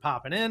dudes are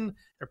popping in.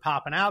 They're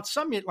popping out.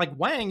 Some, like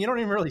Wang, you don't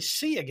even really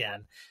see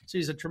again. So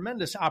he's a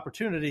tremendous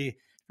opportunity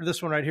for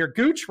this one right here.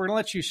 Gooch, we're going to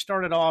let you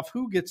start it off.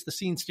 Who gets the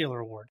Scene Stealer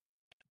Award?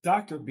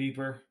 Dr.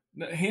 Beeper.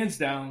 Hands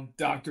down,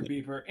 Dr.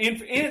 Beeper.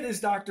 And is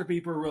Dr.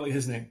 Beeper really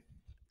his name?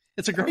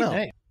 It's a great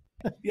name.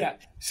 Yeah.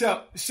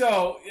 So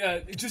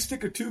just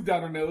stick a tube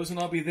down her nose and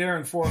I'll be there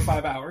in 4 or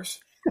 5 hours.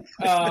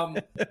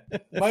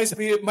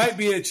 It might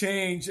be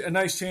a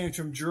nice change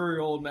from Drury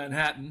Old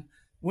Manhattan.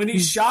 When he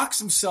shocks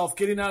himself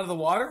getting out of the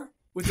water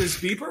with his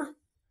beeper.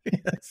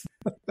 Yes.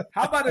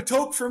 How about a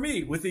toke for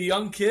me with the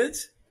young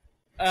kids?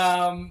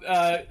 Him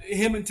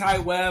and Ty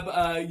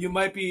Webb. You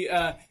might be.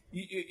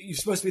 You're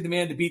supposed to be the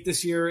man to beat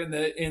this year in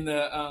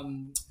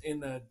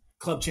the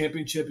club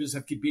championship. You just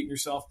have to keep beating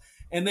yourself.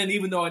 And then,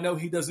 even though I know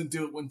he doesn't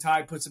do it when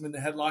Ty puts him in the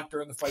headlock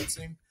during the fight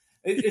scene,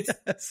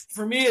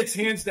 for me, it's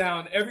hands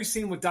down every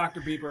scene with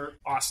Dr. Beeper.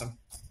 Awesome.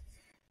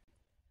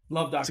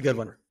 Love Dr. It's a good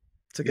one.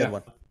 It's a good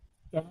one.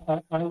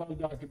 I love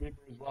Dr. Beeper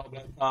as well,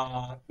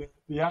 but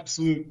the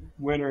absolute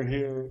winner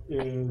here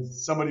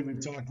is somebody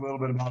we've talked a little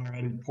bit about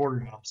already,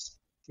 Porterhouse,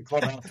 the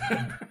clubhouse.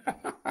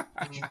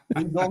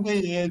 He's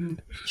only in,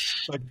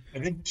 I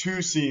think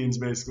 2 scenes,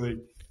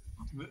 basically.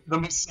 The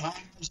massage,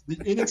 the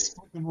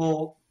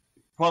inexplicable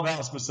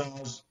clubhouse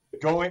massage,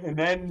 going and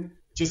then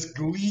just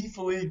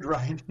gleefully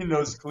grinding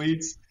those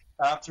cleats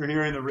after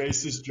hearing the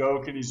racist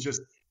joke, and he's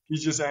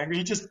just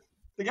angry.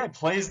 The guy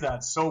plays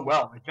that so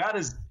well. Like, that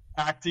is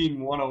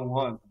acting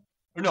 101.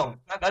 Or no,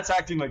 that's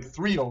acting like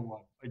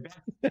 301. Like,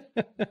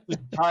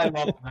 that's high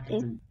level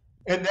acting.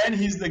 And then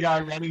he's the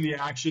guy running the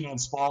action on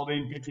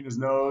Spalding, picking his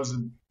nose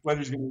and whether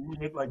he's going to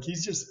eat it. Like,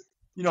 he's just,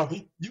 you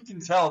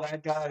can tell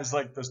that guy is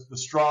like the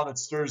straw that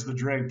stirs the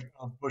drink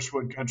of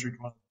Bushwood Country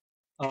Club.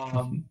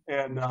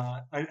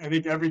 I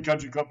think every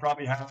country club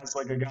probably has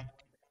like a guy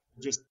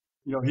just,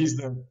 he's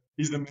the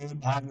man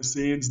behind the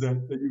scenes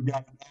that you've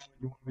got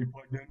you want to be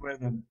plugged in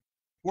with. And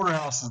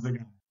Porterhouse is the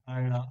guy.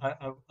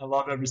 I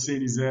love every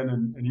scene he's in,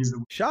 and he's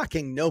the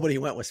shocking. Nobody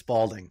went with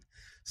Spalding.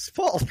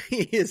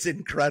 Spalding is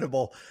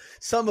incredible.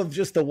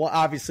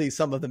 Obviously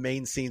some of the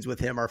main scenes with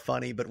him are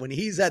funny, but when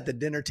he's at the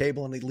dinner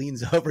table and he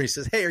leans over, he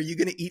says, "Hey, are you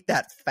going to eat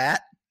that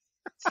fat?"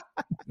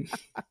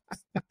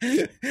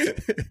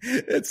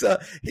 It's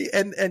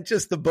and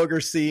just the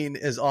booger scene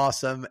is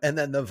awesome, and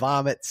then the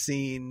vomit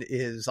scene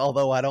is,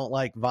 although I don't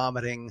like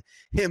vomiting,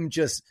 him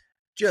just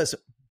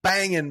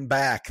banging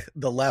back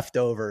the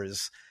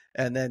leftovers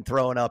and then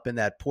throwing up in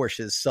that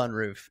Porsche's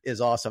sunroof is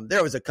awesome.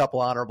 There was a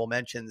couple honorable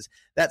mentions.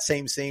 That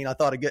same scene, I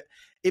thought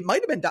it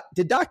might have been,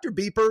 did Dr.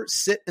 Beeper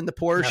sit in the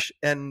Porsche?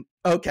 Yeah. And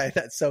okay,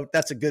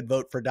 that's a good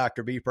vote for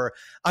Dr. Beeper.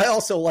 I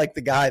also like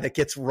the guy that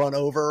gets run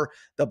over,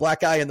 the black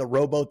guy in the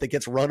rowboat that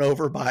gets run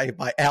over by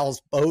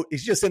Al's boat.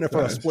 He's just in it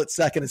for a split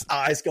second. His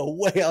eyes go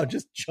way out,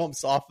 just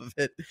jumps off of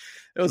it.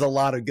 There was a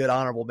lot of good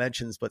honorable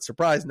mentions, but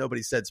surprised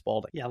nobody said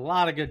Spalding. Yeah, a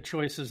lot of good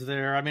choices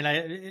there. I mean,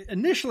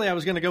 initially I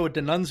was going to go with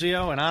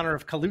D'Annunzio in honor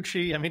of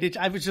Colucci. I mean,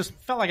 I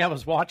felt like I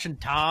was watching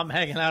Tom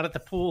hanging out at the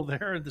pool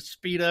there in the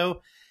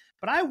Speedo.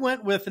 But I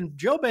went with, and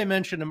Joe Bay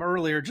mentioned him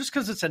earlier, just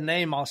because it's a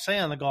name I'll say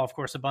on the golf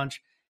course a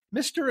bunch,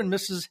 Mr. and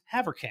Mrs.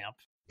 Haverkamp.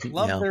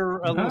 Love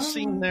their little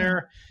scene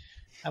there.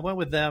 I went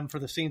with them for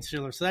the scene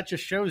stealer. So that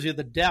just shows you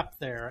the depth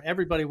there.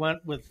 Everybody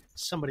went with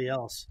somebody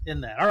else in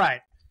that. All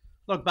right.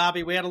 Look,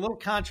 Bobby, we had a little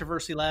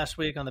controversy last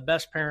week on the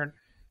Best Parent,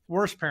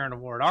 Worst Parent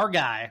Award. Our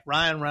guy,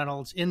 Ryan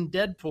Reynolds, in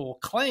Deadpool,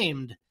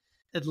 claimed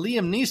that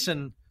Liam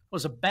Neeson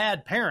was a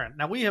bad parent.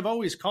 Now, we have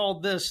always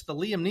called this the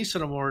Liam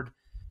Neeson Award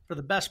for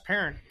the best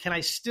parent. Can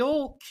I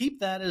still keep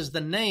that as the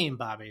name,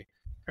 Bobby?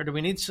 Or do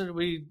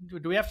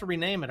we have to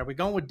rename it? Are we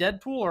going with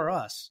Deadpool or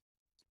us?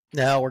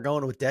 No, we're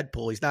going with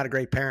Deadpool. He's not a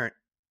great parent.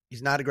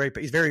 He's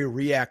very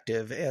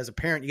reactive. As a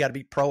parent, you got to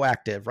be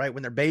proactive, right?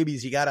 When they're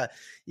babies, you got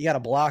to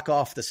block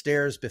off the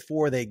stairs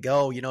before they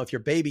go. If your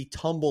baby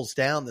tumbles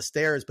down the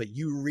stairs, but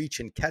you reach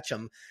and catch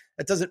them,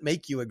 that doesn't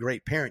make you a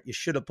great parent. You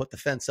should have put the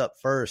fence up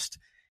first.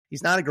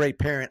 He's not a great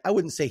parent. I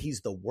wouldn't say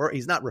he's the worst.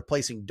 He's not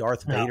replacing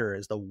Darth Vader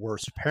as the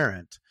worst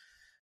parent.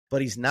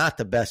 but he's not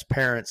the best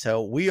parent.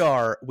 So we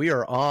are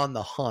on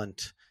the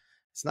hunt.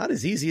 It's not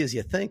as easy as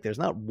you think. There's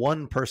not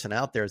one person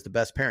out there as the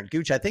best parent.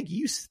 Gooch, I think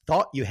you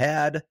thought you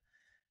had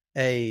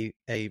a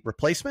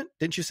replacement.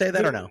 Didn't you say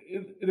that or no?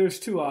 There's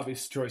two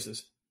obvious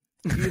choices.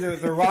 Either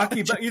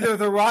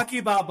the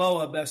Rocky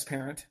Balboa best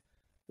parent,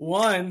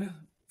 one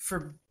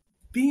for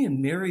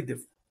being married to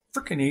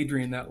frickin'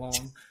 Adrian that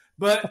long,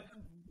 but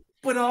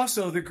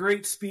also the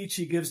great speech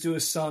he gives to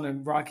his son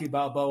in Rocky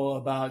Balboa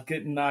about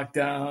getting knocked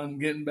down,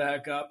 getting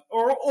back up,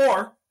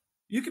 or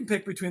you can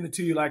pick between the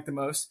two you like the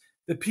most.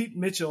 The Pete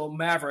Mitchell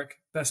Maverick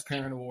Best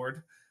Parent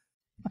Award.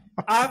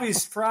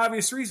 For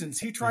obvious reasons.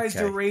 He tries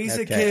to raise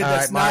a kid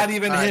that's not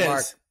even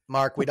his.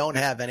 Mark, we don't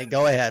have any.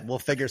 Go ahead. We'll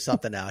figure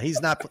something out. He's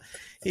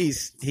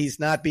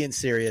not being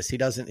serious. He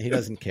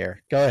doesn't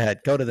care. Go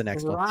ahead. Go to the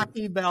next one.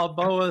 Rocky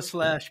Balboa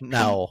 /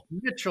 No.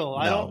 Mitchell.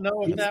 I don't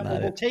know if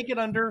that will take it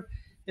under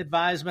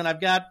advisement.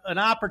 I've got an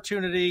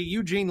opportunity.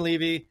 Eugene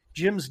Levy,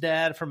 Jim's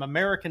dad from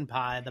American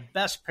Pie, the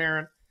Best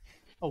Parent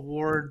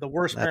Award. The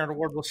Worst Parent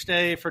Award will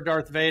stay for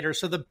Darth Vader.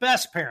 So the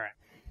Best Parent.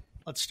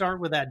 Let's start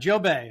with that. Joe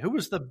Bay, who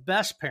was the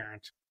best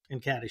parent in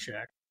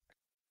Caddyshack?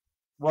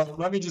 Well,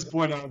 let me just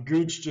point out,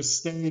 Gooch just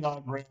staying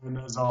on brand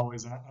as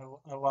always.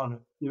 I love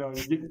it. You know,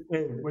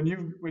 hey, when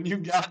you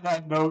got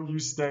that note, you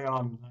stay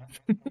on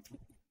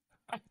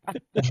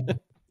that.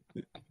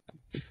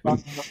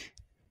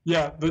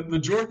 Yeah, the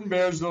Jordan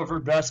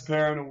Bearsdorfer Best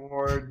Parent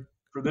Award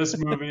for this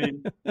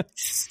movie.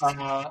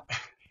 I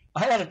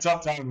had a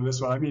tough time with this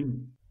one. I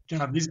mean,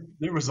 God,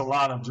 there was a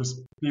lot of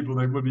just people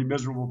that would be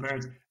miserable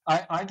parents.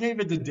 I gave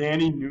it to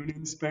Danny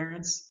Noonan's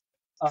parents.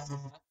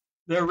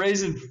 They're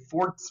raising,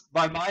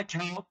 by my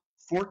count,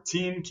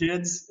 14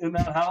 kids in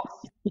that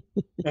house,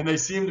 and they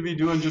seem to be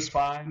doing just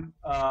fine.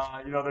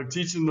 They're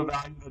teaching the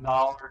value of the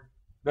dollar.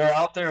 They're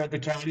out there at the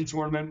county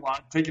tournament,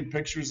 taking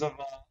pictures of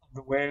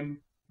the win.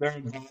 They're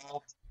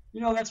involved.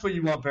 That's what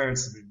you want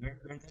parents to be. They're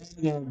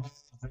involved.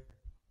 They're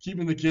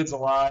keeping the kids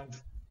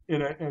alive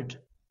in a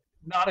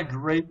not a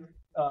great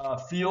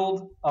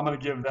field. I'm going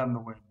to give them the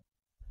win.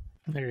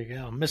 There you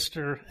go,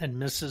 Mr. and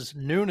Mrs.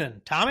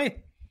 Noonan. Tommy?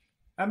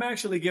 I'm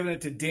actually giving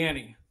it to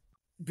Danny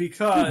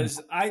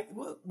because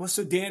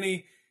so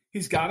Danny,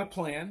 he's got a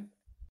plan.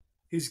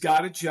 He's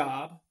got a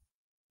job.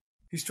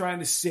 He's trying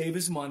to save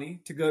his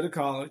money to go to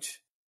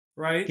college,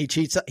 right? He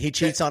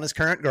cheats on his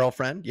current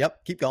girlfriend.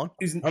 Yep. Keep going.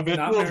 He's not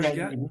married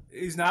yet.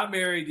 He's not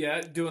married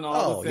yet, doing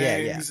all the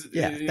things.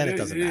 Yeah. Then it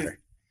doesn't matter.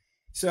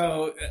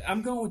 So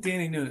I'm going with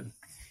Danny Noonan.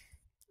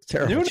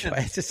 Terrible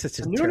choice. It's just such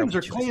a Noonans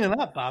are choice. cleaning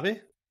up, Bobby.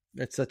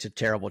 It's such a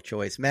terrible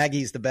choice.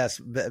 Maggie's the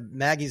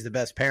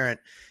best parent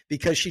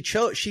because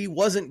she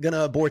wasn't going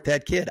to abort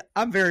that kid.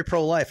 I'm very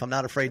pro-life. I'm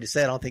not afraid to say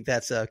it. I don't think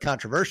that's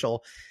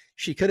controversial.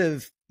 She could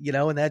have,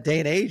 in that day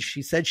and age,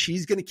 she said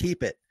she's going to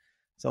keep it.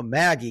 So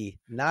Maggie,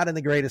 not in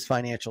the greatest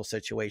financial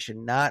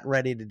situation, not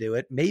ready to do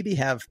it. Maybe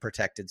have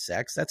protected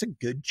sex. That's a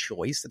good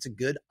choice. That's a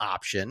good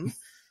option.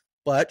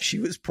 But she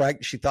was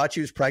pregnant. She thought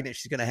she was pregnant.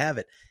 She's going to have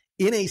it.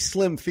 In a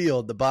slim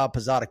field, the Bob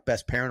Pozotic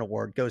Best Parent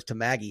Award goes to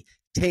Maggie.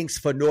 Thanks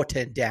for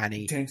nothing,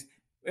 Danny. Thanks.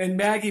 And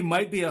Maggie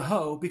might be a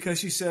hoe because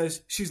she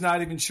says she's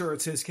not even sure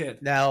it's his kid.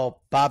 Now,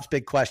 Bob's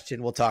big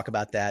question. We'll talk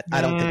about that.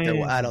 I don't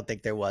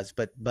think there was,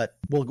 but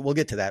we'll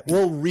get to that.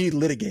 We'll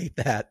relitigate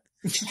that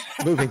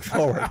moving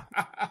forward.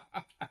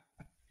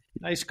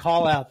 Nice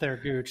call out there,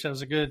 Gooch. That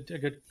was a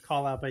good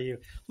call out by you.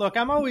 Look,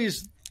 I'm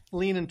always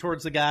leaning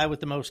towards the guy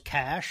with the most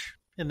cash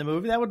in the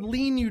movie. That would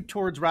lean you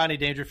towards Rodney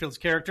Dangerfield's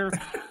character.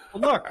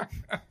 Well, look,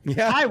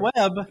 Ty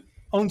Webb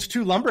owns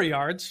 2 lumber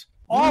yards.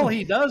 All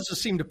he does is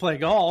seem to play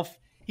golf.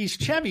 He's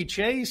Chevy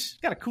Chase.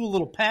 Got a cool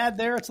little pad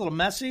there. It's a little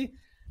messy,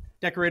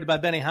 decorated by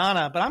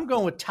Benihana. But I'm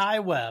going with Ty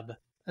Webb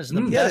as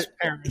the best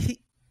parent. He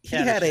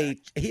had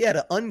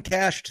an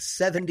uncashed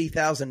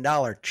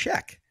 $70,000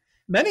 check.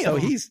 Many of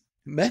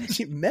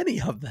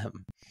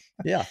them.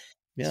 Yeah.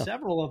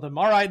 Several of them.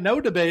 All right, no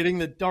debating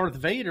that Darth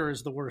Vader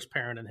is the worst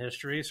parent in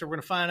history. So we're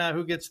going to find out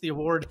who gets the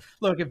award.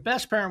 Look, if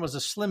best parent was a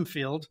slim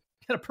field,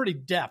 we got a pretty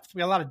depth. We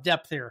got a lot of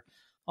depth here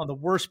on the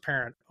worst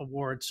parent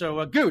award.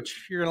 So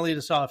Gooch, you're going to lead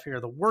us off here.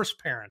 The worst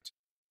parent.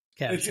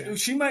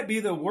 She might be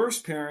the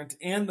worst parent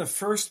and the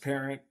first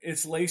parent.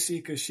 It's Lacey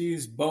because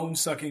she's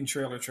bone-sucking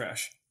trailer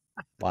trash.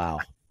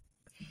 Wow.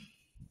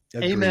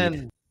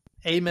 Agreed.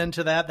 Amen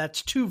to that.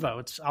 That's 2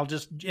 votes. I'll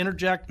just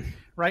interject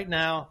right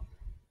now.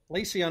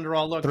 Lacey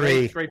Underall, look,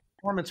 3. Great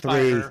performance 3. by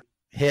her.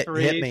 Hit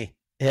me.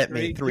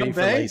 3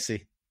 for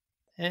Lacey.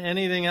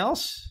 Anything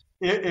else?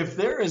 If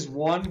there is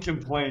one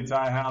complaint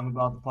I have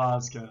about the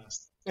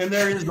podcast, and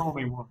there is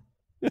only one,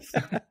 it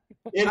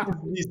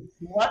is the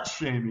slut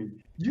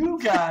shaming. You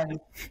guys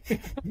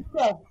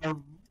are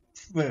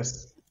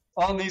ruthless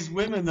on these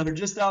women that are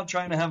just out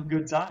trying to have a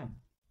good time.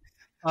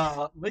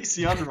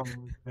 Lacey Underall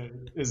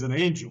is an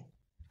angel.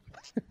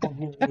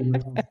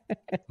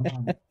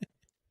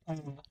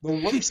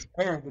 The worst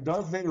parent, the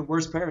Darth Vader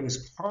worst parent,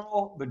 is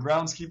Carl, the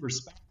groundskeeper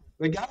Spacker.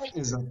 The guy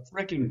is a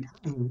freaking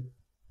pervert.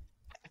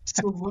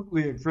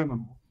 Absolutely a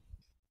criminal.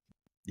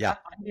 Yeah.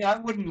 I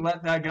wouldn't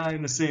let that guy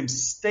in the same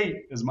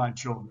state as my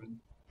children.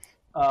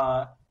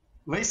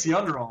 Lacey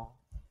Underall,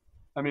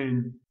 I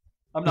mean,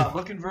 I'm not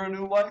looking for a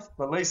new wife,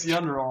 but Lacey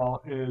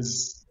Underall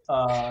is,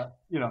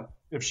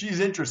 if she's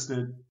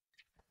interested,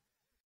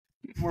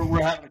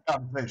 we're having a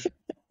conversation.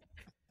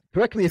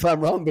 Correct me if I'm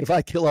wrong, but if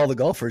I kill all the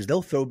golfers,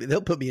 they'll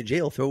put me in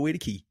jail, throw away the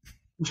key.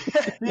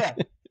 Yeah.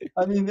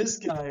 I mean, this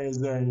guy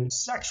is a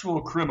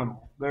sexual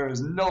criminal. There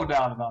is no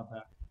doubt about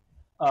that.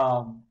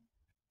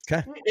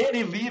 Okay. And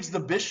he leaves the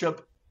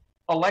bishop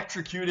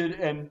electrocuted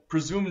and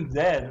presumed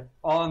dead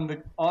on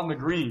the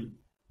green.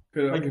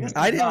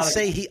 I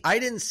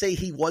didn't say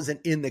he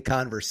wasn't in the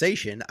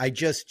conversation. I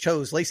just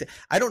chose Lacey.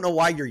 I don't know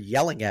why you're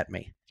yelling at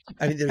me.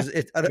 I mean,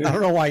 I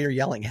don't know why you're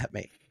yelling at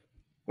me.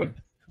 I'm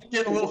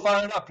getting a little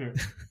fired up here.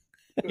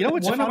 You know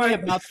what's funny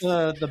about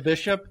the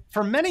bishop?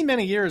 For many,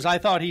 many years, I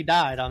thought he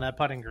died on that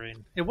putting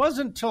green. It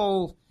wasn't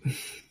until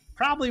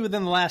probably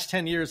within the last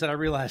 10 years that I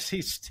realized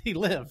he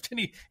lived,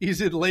 and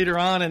he's later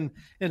on in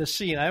a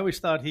scene. I always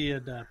thought he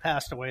had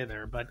passed away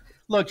there. But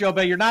look, Joe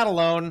Bay, you're not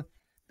alone.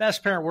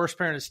 Best parent, worst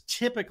parent is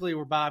typically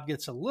where Bob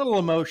gets a little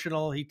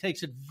emotional. He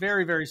takes it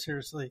very, very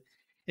seriously.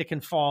 It can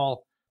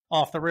fall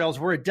off the rails.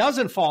 Where it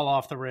doesn't fall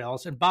off the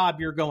rails, and Bob,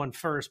 you're going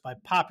first by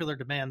popular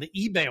demand, the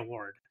eBay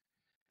award.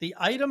 The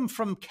item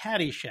from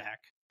Caddyshack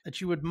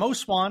that you would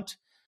most want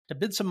to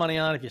bid some money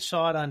on if you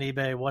saw it on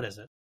eBay, what is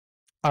it?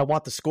 I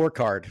want the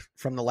scorecard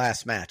from the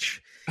last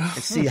match and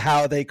see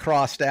how they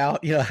crossed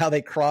out,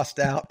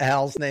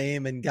 Al's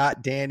name and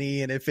got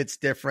Danny, and if it's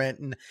different,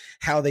 and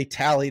how they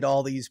tallied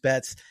all these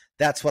bets.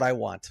 That's what I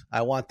want.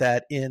 I want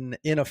that in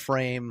a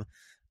frame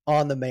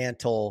on the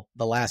mantle.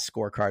 The last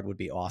scorecard would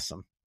be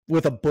awesome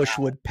with a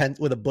Bushwood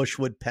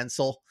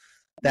pencil.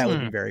 That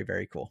would be very,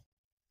 very cool.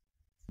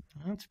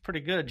 That's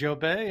pretty good, Joe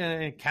Bay.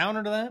 Any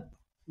counter to that?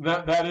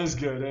 That is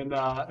good. And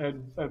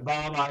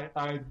Bob,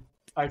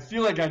 I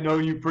feel like I know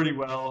you pretty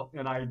well,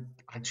 and I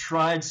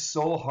tried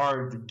so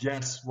hard to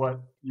guess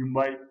what you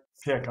might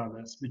pick on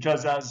this,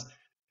 because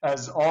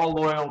as all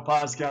loyal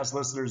podcast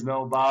listeners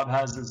know, Bob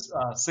has his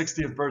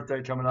 60th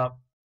birthday coming up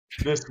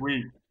this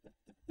week,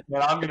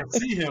 and I'm going to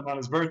see him on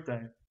his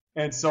birthday.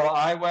 And so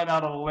I went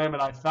out on a limb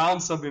and I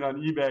found something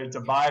on eBay to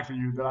buy for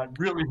you that I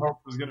really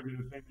hoped was going to be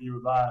the thing that you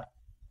would buy.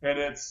 And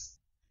it's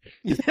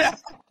So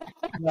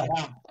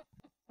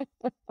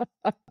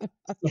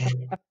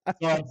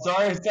I'm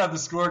sorry it's not the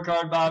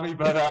scorecard, Bobby,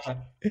 but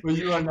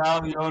you are now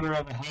the owner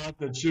of a hat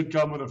that should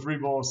come with a free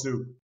bowl of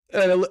soup.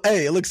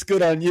 Hey, it looks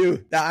good on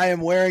you. I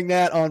am wearing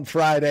that on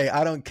Friday.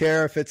 I don't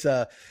care if it's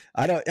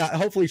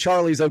hopefully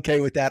Charlie's okay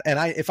with that. And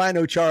if I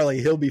know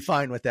Charlie, he'll be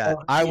fine with that.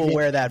 I will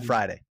wear that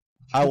Friday.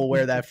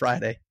 You're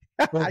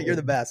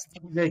the best.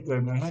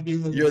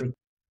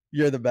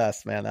 You're the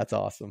best, man. That's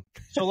awesome.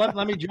 So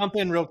let me jump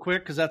in real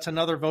quick, because that's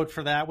another vote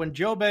for that. When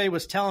Joe Bay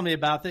was telling me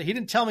about that, he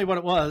didn't tell me what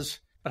it was,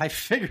 but I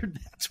figured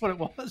that's what it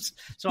was.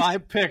 So I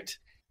picked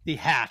the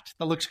hat,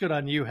 the looks good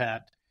on you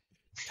hat.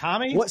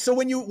 Tommy? So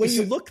when you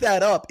look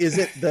that up,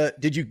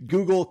 did you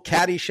Google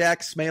Caddyshack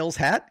Smales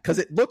hat? Because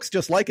it looks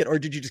just like it, or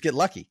did you just get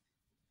lucky?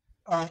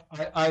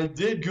 I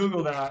did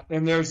Google that,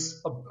 and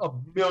there's a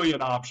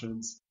million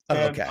options. Oh,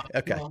 and,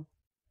 okay.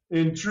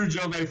 In true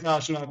Joe Bay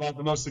fashion, I bought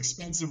the most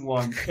expensive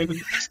one. And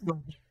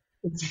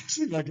it's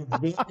actually like a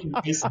very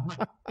nice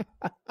hat.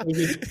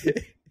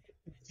 It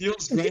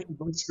feels great.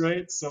 It looks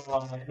great. So,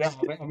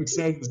 I'm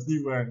excited to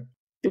see where.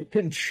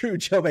 In true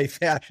Joe Bay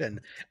fashion,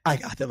 I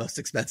got the most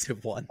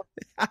expensive one.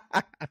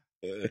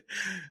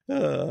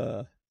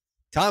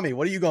 Tommy,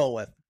 what are you going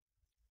with?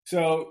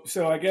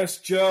 So I guess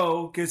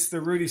Joe gets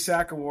the Rudy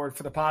Sack Award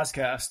for the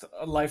podcast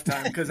a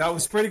lifetime, because that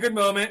was a pretty good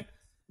moment.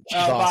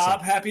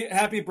 Bob,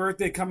 happy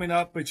birthday coming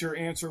up, but your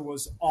answer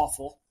was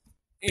awful.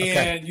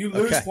 And you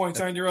lose points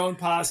on your own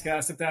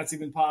podcast, if that's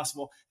even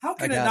possible. How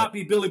can it not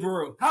be Billy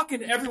Baru? How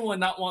can everyone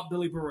not want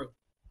Billy Baru?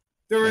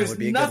 There is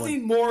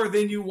nothing more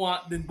than you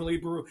want than Billy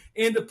Baru.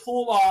 And to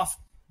pull off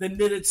the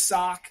knitted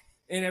sock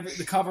and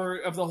the cover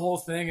of the whole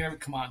thing,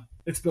 come on,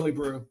 it's Billy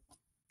Baru.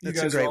 You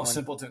guys are all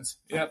simpletons.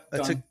 Yep,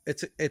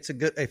 it's a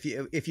good.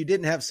 If you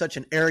didn't have such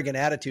an arrogant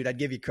attitude, I'd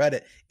give you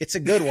credit. It's a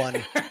good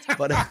one,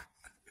 but.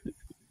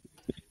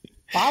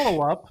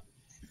 Follow up.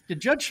 Did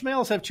Judge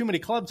Smales have too many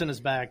clubs in his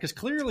bag? Because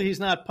clearly he's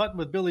not putting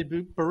with Billy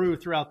Baru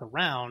throughout the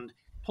round.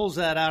 Pulls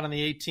that out on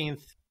the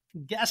 18th.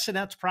 Guessing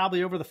that's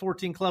probably over the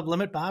 14 club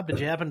limit. Bob, did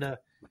you happen to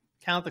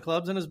count the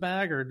clubs in his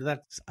bag, or did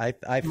that?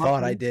 I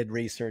thought I did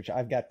research.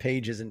 I've got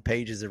pages and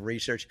pages of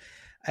research,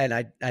 and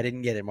I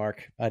didn't get it,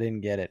 Mark. I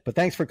didn't get it. But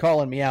thanks for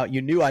calling me out.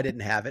 You knew I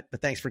didn't have it,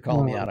 but thanks for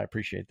calling me out. I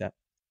appreciate that.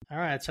 All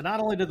right. So not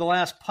only did the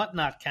last putt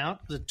not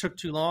count because it took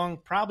too long,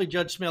 probably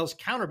Judge Smales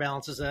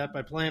counterbalances that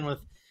by playing with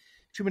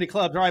too many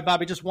clubs. All right,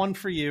 Bobby, just one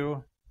for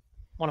you.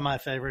 One of my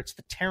favorites,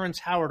 the Terrence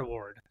Howard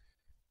Award,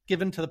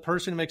 given to the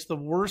person who makes the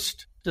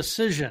worst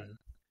decision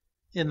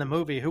in the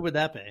movie. Who would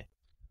that be?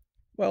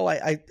 Well,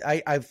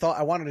 I thought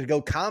I wanted to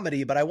go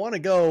comedy, but I want to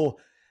go,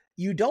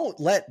 you don't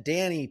let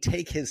Danny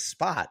take his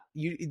spot.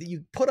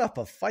 You put up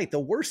a fight. The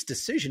worst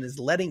decision is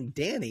letting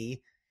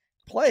Danny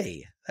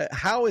play.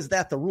 How is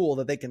that the rule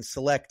that they can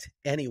select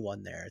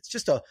anyone there? It's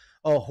just a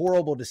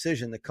horrible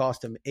decision that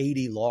cost him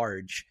 80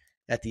 large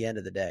at the end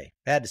of the day.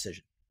 Bad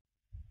decision.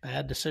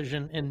 Bad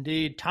decision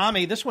indeed.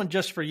 Tommy, this one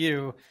just for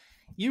you.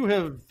 You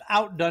have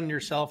outdone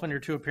yourself in your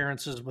 2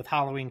 appearances with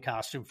Halloween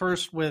costume.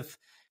 First with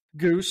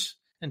Goose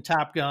and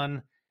Top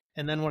Gun,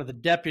 and then one of the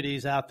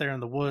deputies out there in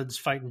the woods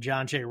fighting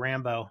John J.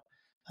 Rambo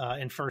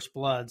in First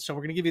Blood. So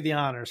we're going to give you the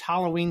honors.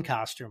 Halloween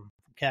costume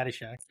from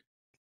Caddyshack.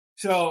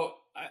 So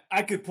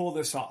I could pull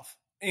this off.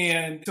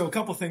 And so a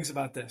couple things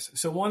about this.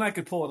 So 1, I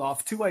could pull it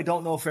off. 2, I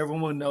don't know if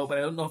everyone would know, but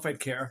I don't know if I'd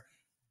care.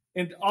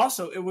 And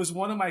also, it was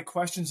one of my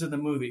questions in the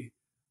movie.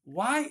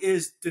 Why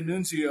is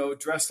D'Annunzio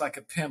dressed like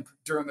a pimp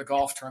during the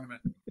golf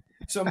tournament?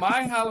 So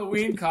my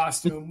Halloween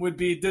costume would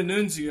be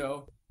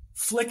D'Annunzio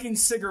flicking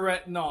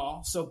cigarette and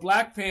all. So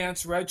black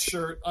pants, red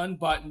shirt,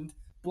 unbuttoned,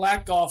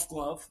 black golf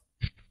glove,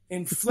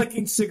 and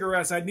flicking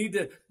cigarettes. I'd need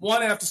to,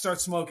 1, I have to start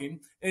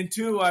smoking. And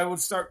 2, I would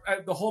start,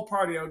 the whole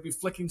party, I would be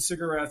flicking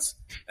cigarettes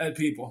at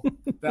people.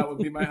 That would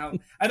be my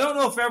Halloween. I don't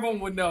know if everyone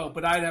would know,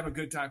 but I'd have a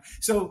good time.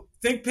 So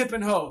think Pip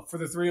and Ho for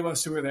the 3 of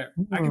us who are there.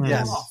 I can pull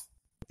them off.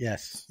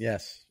 Yes. Yeah,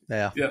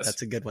 yes.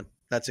 That's a good one.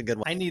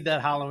 I need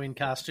that Halloween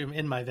costume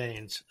in my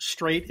veins,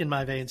 straight in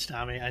my veins,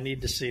 Tommy. I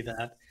need to see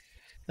that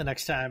the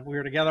next time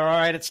we're together. All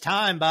right, it's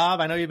time,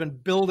 Bob. I know you've been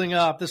building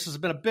up. This has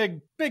been a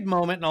big, big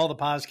moment in all the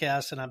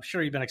podcasts, and I'm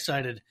sure you've been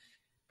excited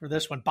for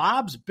this one.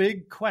 Bob's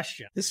big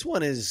question. This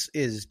one is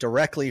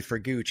directly for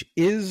Gooch.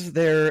 Is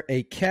there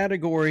a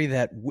category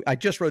that I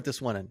just wrote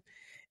this one in?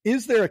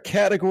 Is there a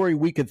category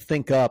we could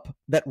think up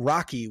that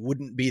Rocky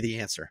wouldn't be the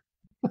answer?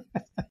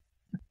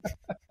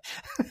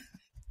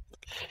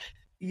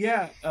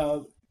 Yeah,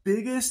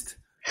 biggest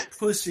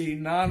pussy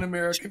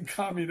non-American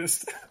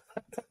communist.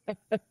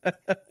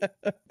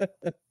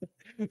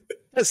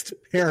 Best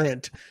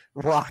parent,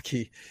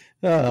 Rocky.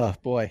 Oh,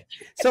 boy.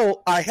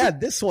 So I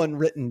had this one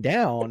written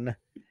down,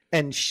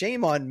 and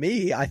shame on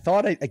me. I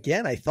thought I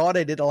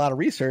did a lot of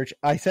research.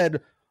 I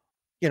said,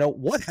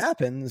 what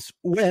happens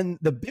when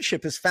the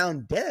bishop is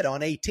found dead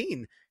on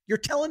 18? You're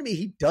telling me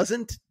he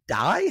doesn't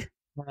die?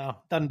 No,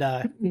 doesn't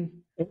die.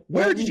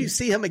 Where did you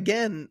see him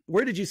again?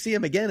 Where did you see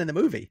him again in the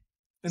movie?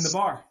 In the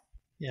bar.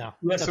 Yeah.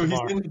 So he's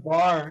in the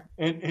bar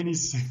and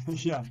he's,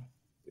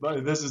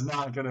 but this is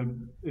not going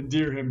to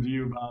endear him to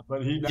you, Bob,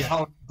 but he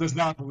now does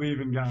not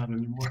believe in God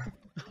anymore.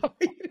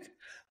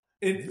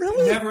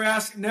 Really?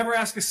 Never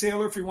ask a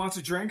sailor if he wants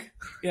a drink.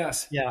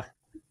 Yes. Yeah.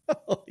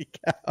 Holy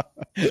cow.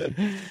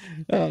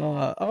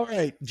 All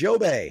right. Joe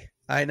Bay.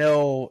 I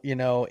know,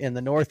 in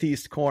the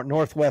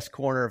northwest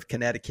corner of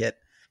Connecticut,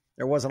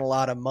 there wasn't a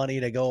lot of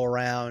money to go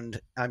around.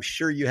 I'm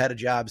sure you had a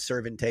job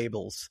serving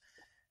tables.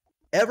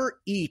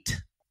 Ever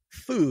eat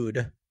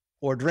food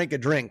or drink a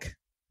drink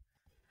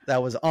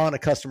that was on a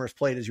customer's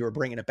plate as you were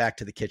bringing it back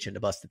to the kitchen to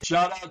bust it?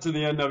 Shout out to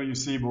the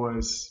NWC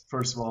boys,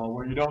 first of all,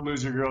 where you don't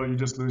lose your girl, you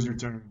just lose your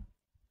turn.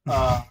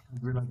 As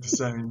we like to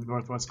say in the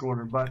northwest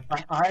corner. But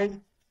I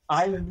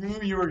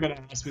knew you were going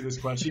to ask me this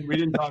question. We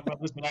didn't talk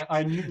about this, but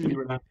I knew you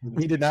were going to ask me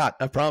this. He did not,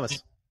 I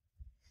promise.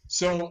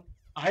 So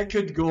I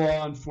could go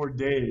on for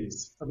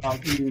days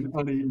about eating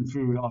uneaten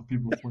food off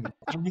people's plates.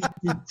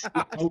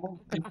 I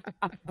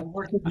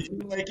worked at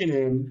the Lake and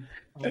Inn.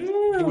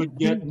 I would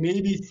get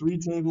maybe 3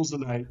 tables a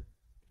night,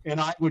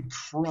 and I would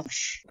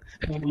crush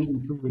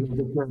uneaten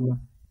food.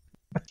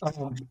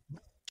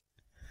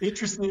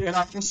 Interestingly, and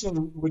I also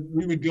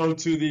we would go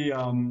to the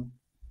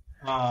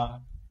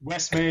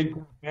West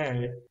Main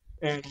Cafe,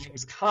 and I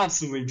was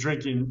constantly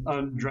drinking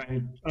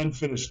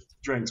unfinished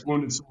drinks,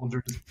 Wounded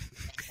Soldiers,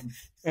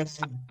 and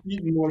I've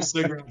eaten more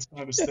cigarettes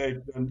by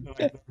mistake than I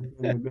ever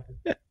admit.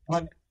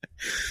 But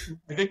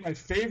I think my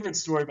favorite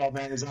story about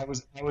that is I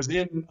was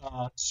in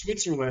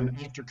Switzerland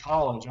after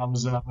college. I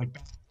was backpacking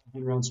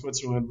around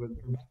Switzerland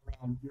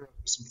around Europe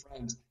with some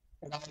friends,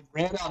 and I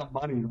ran out of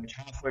money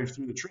halfway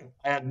through the trip.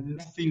 I had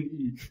nothing to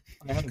eat.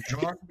 I had a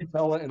jar of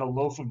Nutella and a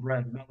loaf of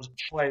bread, and that was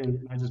plain.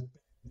 And I just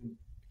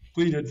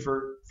pleaded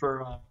for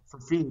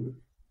food.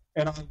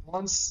 And I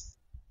once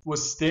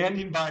was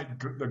standing by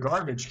the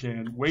garbage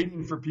can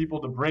waiting for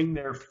people to bring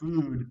their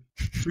food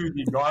to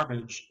the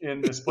garbage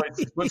in this place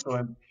in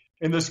Switzerland.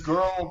 And this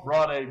girl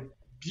brought a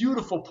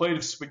beautiful plate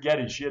of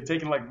spaghetti. She had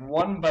taken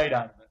 1 bite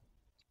out of it.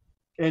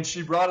 And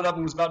she brought it up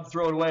and was about to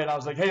throw it away. And I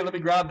was like, hey, let me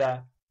grab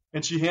that.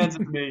 And she hands it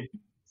to me,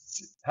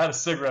 had a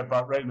cigarette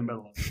butt right in the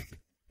middle of it.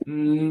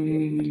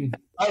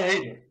 I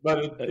hate it,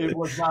 but it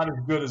was not as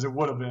good as it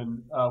would have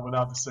been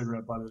without the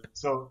cigarette butt in it.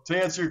 So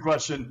to answer your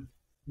question,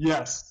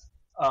 yes,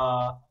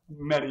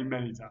 many,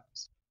 many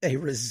times. A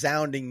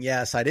resounding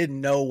yes. I didn't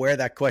know where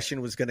that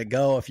question was going to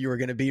go, if you were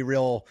going to be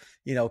real,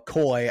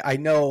 coy. I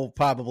know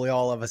probably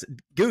all of us.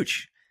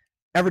 Gooch,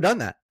 ever done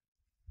that?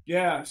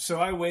 Yeah, so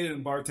I waited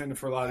and bartended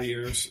for a lot of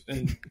years,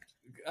 and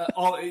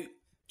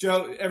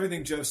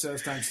everything Joe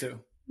says times 2.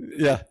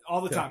 Yeah,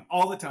 all the time.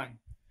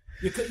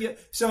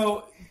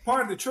 So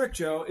part of the trick,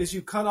 Joe, is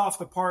you cut off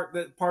the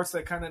parts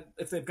that kind of,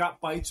 if they've got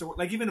bites,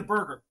 or even a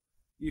burger,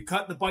 you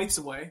cut the bites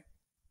away,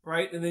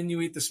 right, and then you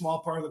eat the small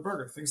part of the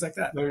burger, things like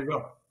that. There you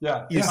go.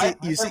 Yeah, you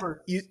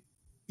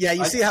Yeah,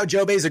 you see how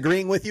Joe Bay's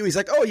agreeing with you? He's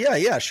like, oh,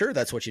 yeah, sure,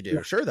 that's what you do.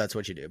 Yeah. Sure, that's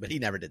what you do. But he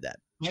never did that.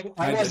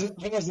 I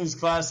wasn't as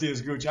classy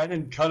as Gooch. I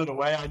didn't cut it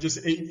away. I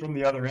just ate from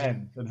the other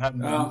end and had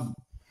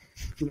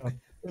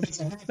if it's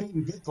a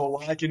half-eaten pickle,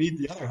 well, I can eat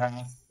the other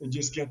half and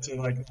just get to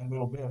like a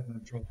little bit.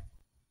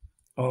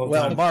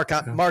 Well, Mark,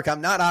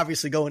 I'm not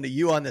obviously going to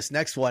you on this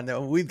next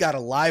one. We've got a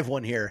live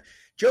one here.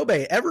 Joe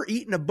Bay, ever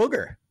eaten a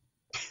booger?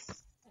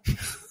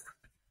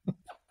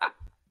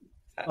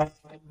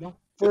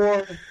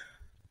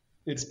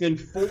 It's been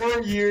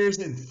 4 years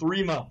and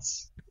 3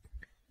 months.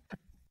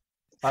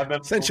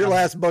 Since your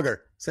last booger.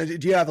 So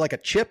do you have like a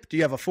chip? Do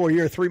you have a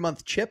 4-year,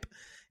 3-month chip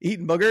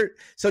eating booger?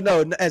 So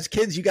no, as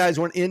kids, you guys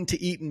weren't into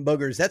eating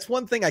boogers. That's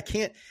one thing I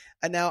can't.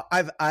 And now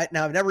I've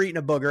never eaten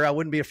a booger. I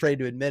wouldn't be afraid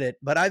to admit it,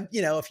 but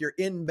if you're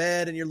in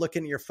bed and you're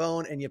looking at your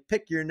phone and you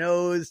pick your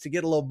nose to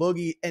get a little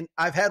boogie, and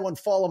I've had one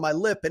fall on my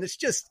lip, and it's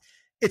just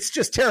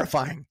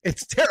terrifying.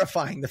 It's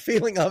terrifying. The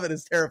feeling of it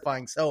is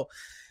terrifying. So,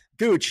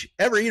 Gooch,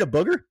 ever eat a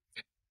booger?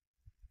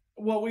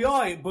 Well, we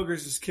all ate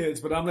boogers as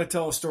kids, but I'm going to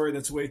tell a story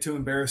that's way too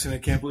embarrassing. I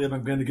can't believe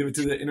I'm going to give it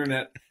to the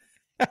internet.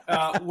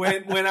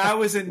 When I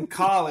was in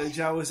college,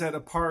 I was at a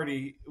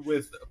party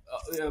with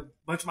a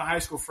bunch of my high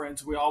school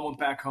friends. We all went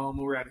back home.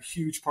 We were at a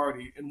huge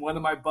party. And one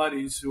of my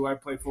buddies, who I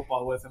played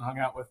football with and hung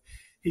out with,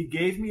 he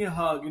gave me a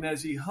hug. And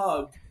as he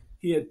hugged,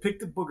 he had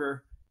picked a booger,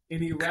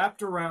 and he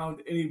wrapped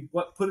around, and he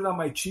put it on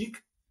my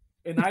cheek,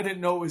 and I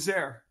didn't know it was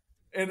there.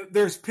 And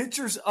there's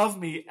pictures of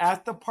me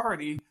at the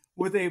party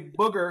with a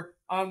booger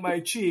on my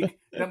cheek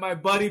that my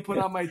buddy put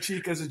on my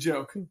cheek as a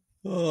joke.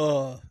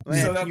 Oh,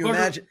 man. So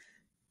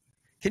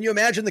can you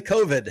imagine the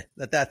COVID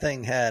that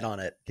thing had on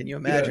it? Can you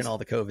imagine all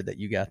the COVID that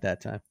you got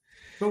that time?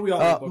 But we all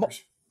have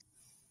boogers.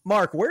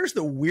 Mark, where's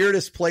the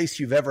weirdest place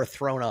you've ever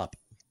thrown up?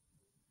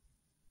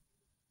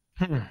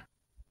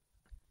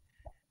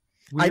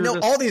 I know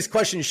all these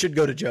questions should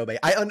go to Joe Bay.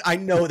 I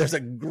know there's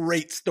a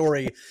great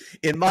story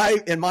in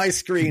my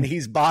screen.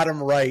 He's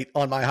bottom right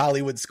on my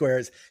Hollywood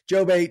Squares.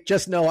 Joe Bay,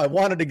 just know I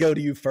wanted to go to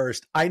you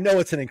first. I know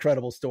it's an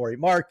incredible story.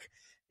 Mark,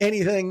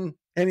 anything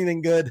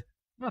good?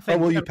 Nothing. Or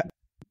will you?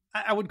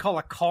 I would call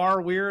a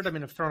car weird. I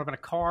mean, I've thrown up in a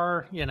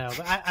car,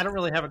 but I don't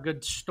really have a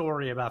good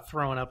story about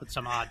throwing up at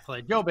some odd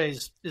place. Joe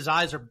Bay's, his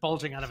eyes are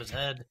bulging out of his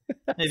head.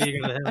 Maybe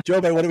you go to him.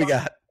 Joe Bay, what do we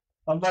got?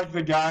 I'm like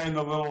the guy in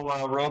the little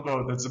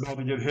rowboat that's about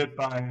to get hit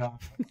by now.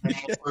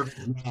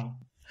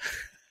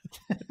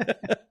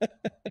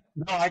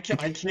 No, I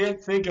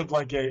can't think of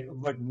like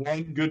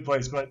one good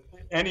place, but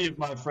any of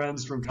my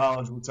friends from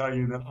college will tell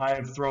you that I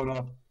have thrown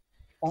up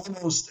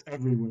almost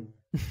everywhere.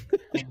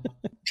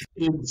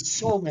 In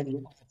so many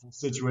awful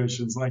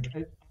situations. Like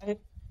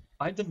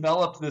I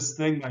developed this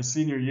thing my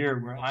senior year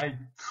where I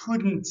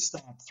couldn't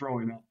stop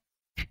throwing up.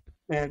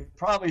 And it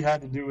probably had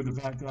to do with the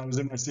fact that I was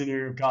in my senior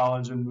year of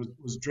college and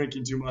was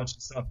drinking too much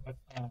and stuff. But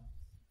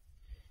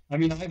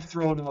I've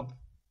thrown up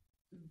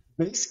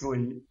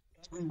basically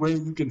everywhere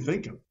you can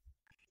think of.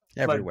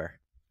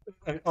 Everywhere.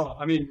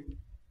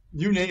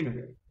 You name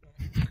it.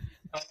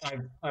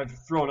 I've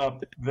thrown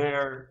up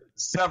there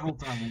several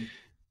times.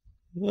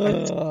 I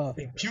had a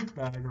puke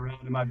bag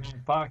around in my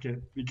back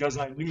pocket because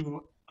I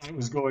knew I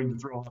was going to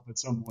throw up at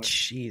some point.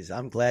 Jeez,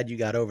 I'm glad you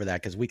got over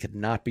that because we could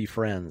not be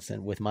friends,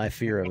 and with my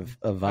fear of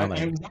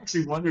vomiting. I was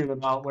actually wondering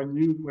about when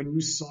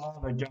you saw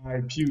the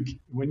guy puke,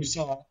 when you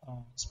saw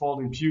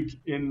Spalding puke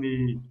when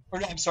you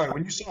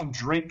saw him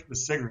drink the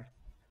cigarette,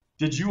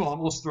 did you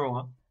almost throw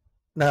up?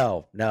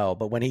 No,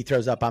 but when he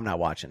throws up, I'm not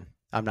watching.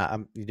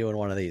 I'm doing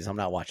one of these. I'm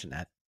not watching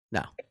that.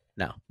 No,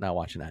 not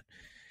watching that.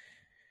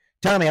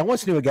 Tommy, I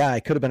once knew a guy,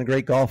 could have been a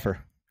great golfer,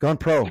 gone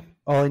pro.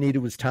 All he needed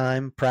was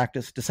time,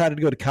 practice, decided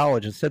to go to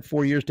college, and said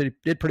 4 years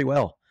did pretty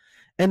well.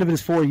 End of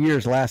his 4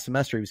 years last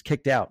semester, he was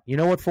kicked out. You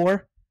know what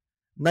for?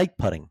 Night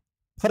putting.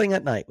 Putting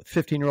at night with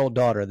 15-year-old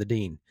daughter of the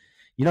dean.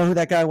 You know who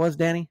that guy was,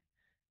 Danny?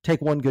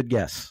 Take one good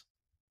guess.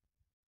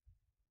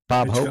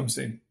 Bob Mitch Hope?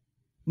 Cumstein.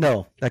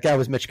 No, that guy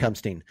was Mitch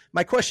Cumstein.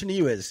 My question to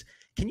you is,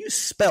 can you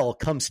spell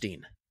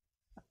Cumstein?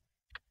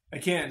 I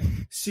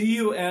can.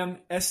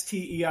 Cumstein.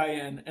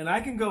 And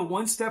I can go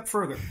one step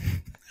further.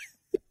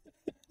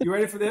 You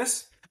ready for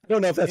this? I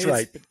don't know if that's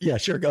right. But yeah,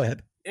 sure. Go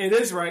ahead. It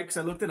is right because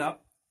I looked it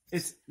up.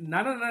 It's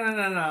na ta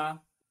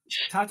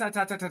ta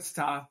ta ta ta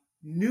ta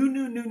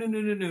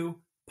new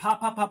pa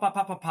pa pa pa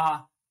pa pa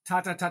pa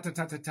ta ta ta ta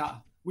ta ta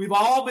ta. We've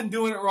all been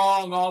doing it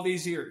wrong all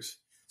these years.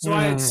 So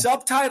I had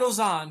subtitles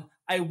on.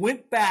 I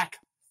went back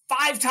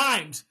 5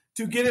 times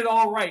to get it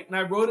all right, and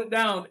I wrote it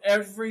down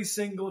every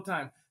single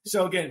time.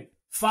 So again,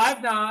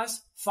 5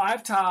 nas,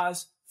 5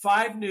 tas,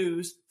 5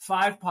 news,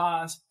 5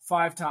 pas,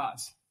 5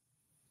 tas.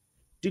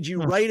 Did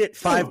you write it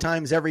 5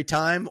 times every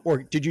time,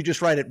 or did you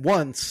just write it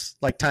once,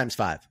 like times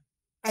 5?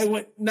 I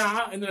went,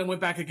 nah, and then I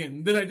went back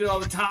again. Then I did all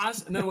the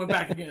tas, and then I went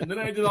back again. Then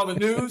I did all the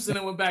news, and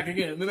I went back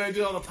again. Then I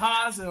did all the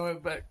pas, and I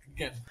went back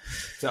again.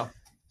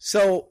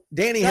 So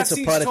Danny hits a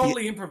putt. That's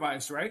totally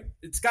improvised, right?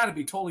 It's got to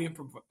be totally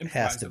improvised.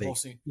 Has to the be. whole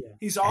scene. Yeah.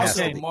 He's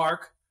also,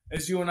 Mark,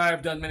 as you and I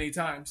have done many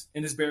times,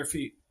 in his bare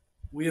feet.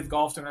 We have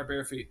golfed in our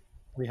bare feet.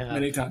 We have.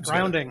 Many times.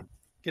 Grounding.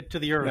 Get to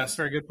the earth. Yes.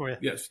 Very good for you.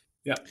 Yes.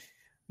 Yeah.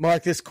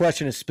 Mark, this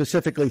question is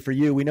specifically for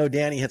you. We know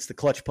Danny hits the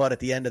clutch putt at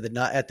the end of the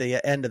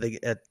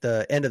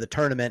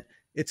tournament.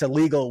 It's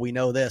illegal. We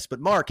know this, but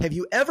Mark, have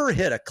you ever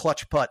hit a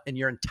clutch putt in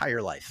your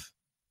entire life?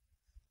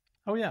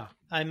 Oh yeah,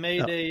 I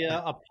made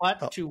a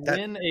putt to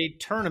win a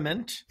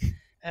tournament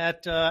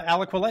at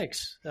Aliqua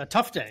Lakes. A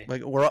tough day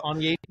on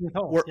the 18th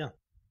hole.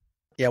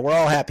 Yeah, we're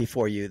all happy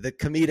for you. The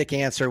comedic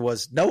answer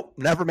was nope,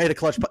 never made a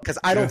clutch putt, because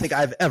I don't think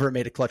I've ever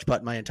made a clutch putt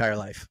in my entire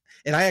life.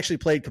 And I actually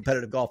played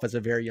competitive golf as a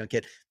very young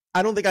kid.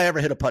 I don't think I ever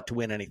hit a putt to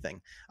win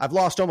anything. I've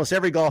lost almost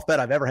every golf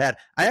bet I've ever had.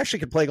 I actually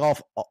could play golf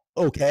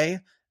okay,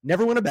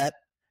 never win a bet,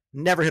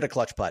 never hit a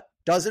clutch putt.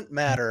 Doesn't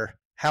matter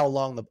how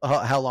long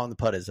the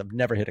putt is. I've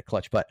never hit a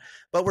clutch putt.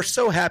 But we're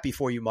so happy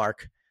for you,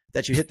 Mark,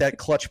 that you hit that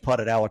clutch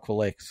putt at Aliqua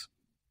Lakes.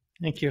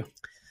 Thank you.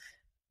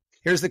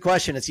 Here's the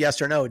question. It's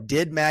yes or no.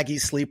 Did Maggie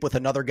sleep with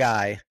another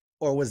guy,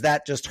 or was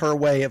that just her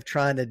way of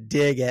trying to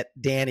dig at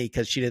Danny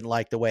because she didn't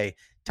like the way?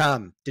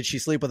 Tom, did she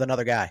sleep with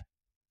another guy?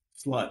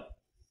 Slut.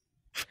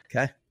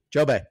 Okay.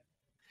 Joe Bay.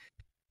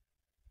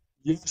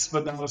 Yes,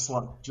 but not a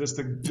slut. Just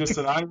an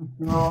Irish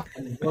girl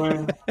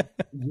enjoying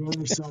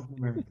herself in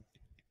America.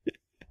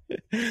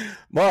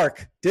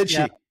 Mark, did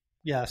she?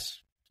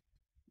 Yes.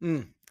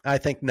 I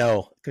think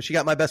no, because she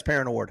got my best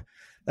parent award.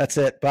 That's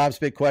it. Bob's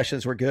big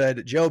questions were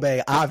good. Joe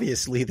Bay,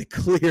 obviously the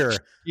clear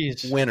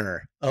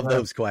winner of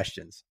those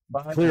questions.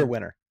 Clear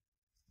winner.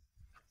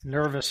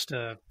 Nervous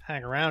to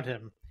hang around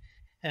him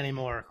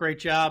anymore. Great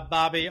job,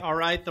 Bobby. All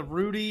right, the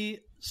Rudy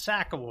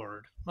Sack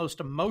Award.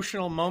 Most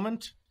emotional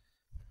moment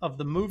of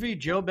the movie.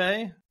 Joe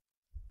Bay,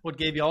 what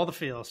gave you all the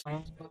feels?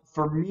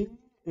 For me,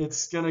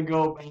 it's going to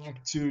go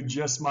back to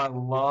just my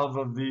love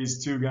of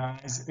these two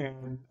guys.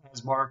 And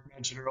as Mark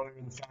mentioned earlier,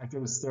 the fact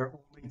that it's their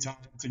only time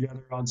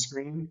together on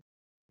screen.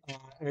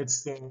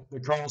 It's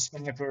the Carl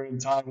Spackler and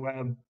Ty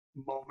Webb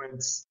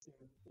moments.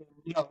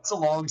 And, it's a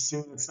long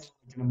scene. It's not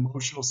like an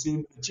emotional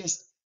scene, but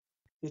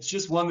it's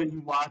just one that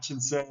you watch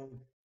and say,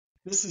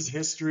 this is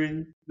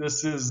history.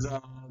 This is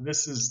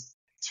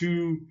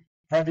two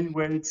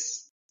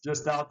heavyweights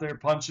just out there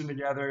punching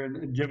together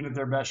and giving it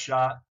their best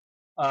shot.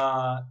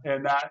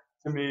 And that,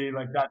 to me,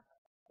 like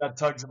that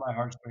tugs at my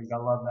heartstrings. I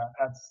love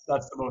that.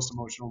 That's the most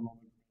emotional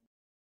moment.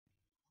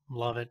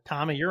 Love it.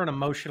 Tommy, you're an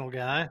emotional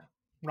guy.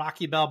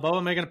 Rocky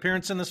Balboa make an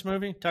appearance in this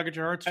movie? Tug at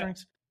your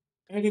heartstrings?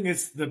 I think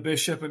it's the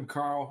Bishop and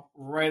Carl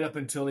right up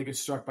until he gets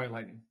struck by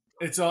lightning.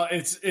 It's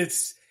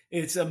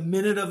a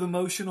minute of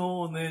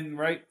emotional, and then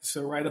right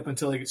up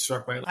until he gets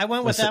struck by lightning. I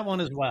went with that one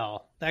as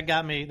well. That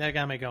got me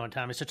going,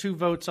 Tommy. So 2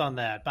 votes on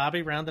that.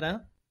 Bobby, round it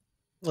out.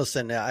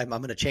 Listen, I'm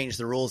going to change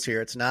the rules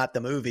here. It's not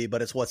the movie,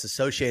 but it's what's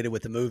associated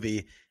with the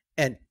movie.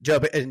 And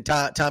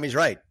Tommy's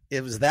right.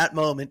 It was that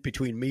moment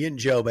between me and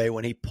Joe Bay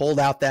when he pulled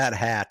out that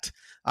hat.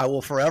 I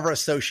will forever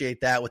associate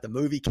that with the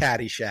movie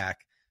Caddyshack.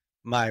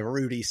 My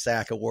Rudy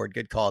Sack Award.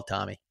 Good call,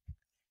 Tommy.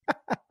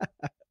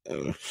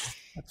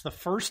 That's the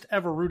first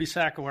ever Rudy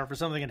Sack Award for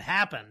something that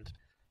happened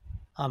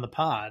on the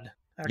pod.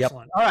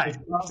 Excellent. Yep. All right.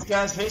 This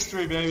guy's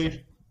history,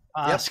 baby.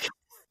 Yep.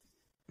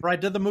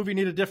 Right. Did the movie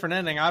need a different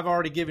ending? I've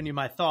already given you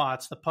my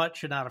thoughts. The putt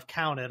should not have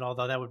counted,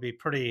 although that would be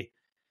pretty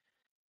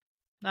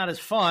not as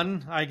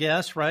fun, I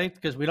guess, right?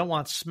 Because we don't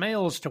want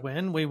Smales to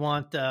win. We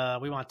want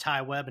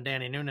Ty Webb and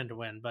Danny Noonan to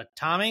win. But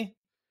Tommy,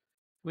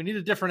 we need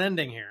a different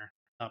ending here.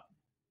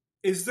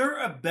 Is there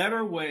a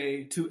better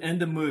way to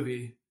end a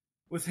movie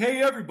with,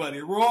 hey,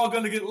 everybody, we're all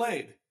going to get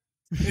laid?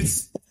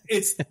 It's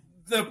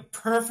the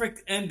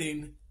perfect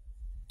ending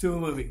to a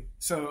movie.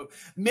 So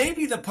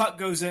maybe the putt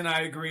goes in.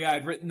 I agree.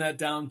 I'd written that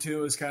down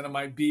too as kind of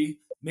my B.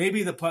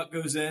 Maybe the putt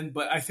goes in,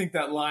 but I think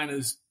that line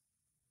is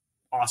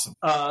awesome.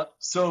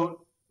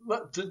 So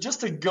just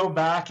to go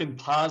back in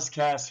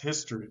podcast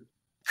history,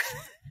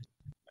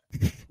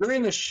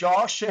 during the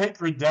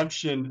Shawshank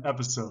Redemption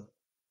episode,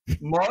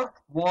 Mark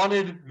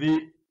wanted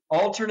the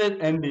alternate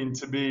ending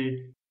to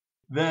be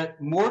that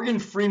Morgan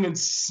Freeman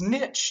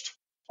snitched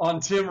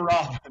on Tim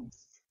Robbins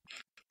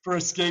for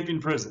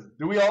escaping prison.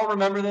 Do we all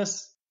remember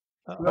this?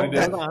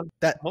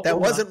 That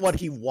wasn't what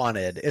he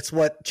wanted. It's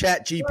what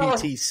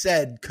ChatGPT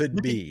said could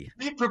be.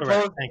 He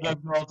proposed that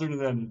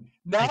alternate ending.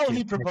 Now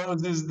he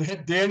proposes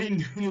that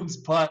Danny Noonan's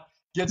putt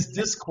gets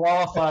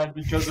disqualified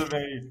because of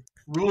a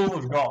rule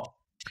of golf.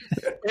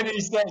 And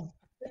he says,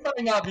 it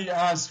might not be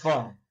as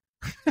fun.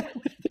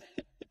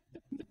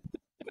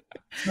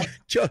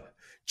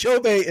 Joe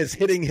Bay is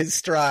hitting his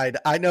stride.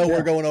 I know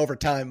we're going over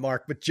time,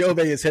 Mark, but Joe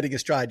Bay is hitting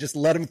his stride. Just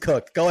let him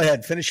cook. Go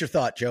ahead. Finish your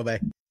thought, Joe Bay.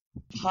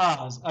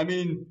 Pause. I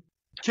mean,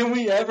 can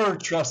we ever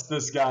trust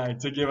this guy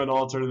to give an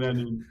alternate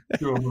ending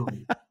to a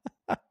movie?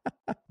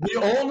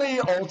 The only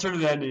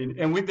alternate ending,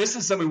 and this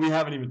is something we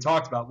haven't even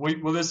talked about.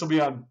 This will be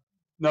on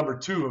number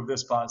 2 of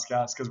this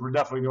podcast because we're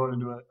definitely going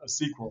into a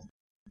sequel.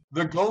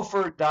 The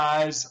gopher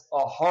dies a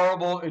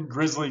horrible and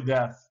grisly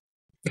death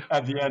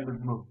at the end of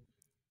the movie.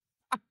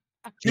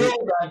 Kill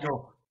that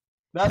gopher.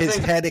 His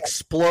head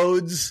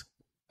explodes.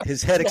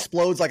 His head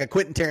explodes like a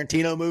Quentin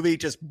Tarantino movie,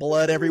 just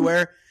blood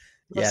everywhere.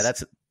 Yeah,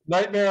 that's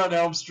Nightmare on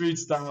Elm Street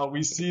style.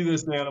 We see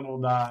this animal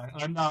die.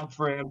 I'm not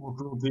for animal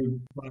cruelty,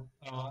 but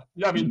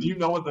do you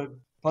know what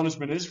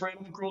punishment is for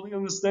animal cruelty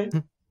in the state?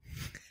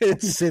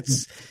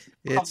 It's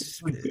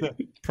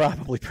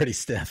probably pretty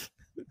stiff.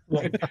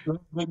 Yeah.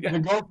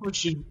 The gopher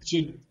should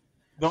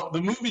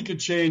the movie could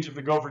change if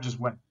the gopher just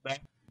went.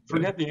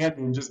 Forget the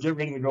ending, just get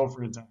rid of the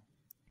gopher in time.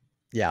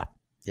 Yeah.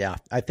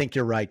 I think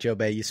you're right, Joe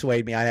Bay. You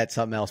swayed me. I had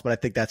something else, but I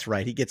think that's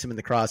right. He gets him in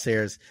the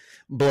crosshairs,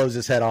 blows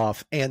his head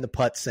off, and the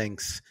putt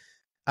sinks.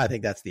 I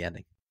think that's the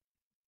ending.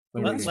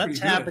 Let's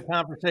have the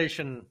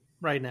conversation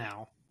right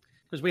now,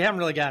 because we haven't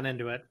really gotten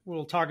into it.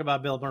 We'll talk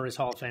about Bill Murray's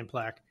Hall of Fame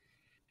plaque.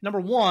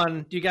 Number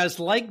one, do you guys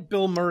like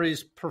Bill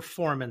Murray's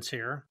performance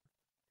here?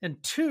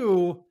 And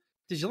two,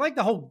 did you like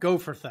the whole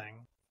gopher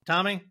thing?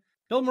 Tommy,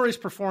 Bill Murray's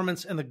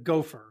performance and the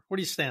gopher. Where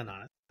do you stand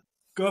on it?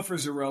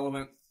 Gopher's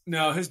irrelevant.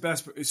 No, his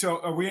best. So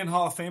are we in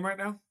Hall of Fame right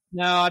now?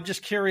 No, I'm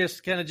just curious,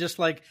 kind of just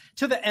like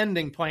to the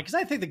ending point, because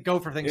I think the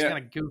gopher thing is kind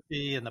of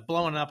goofy and the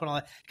blowing up and all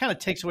that kind of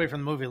takes away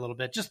from the movie a little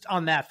bit. Just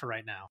on that for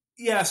right now.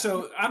 Yeah,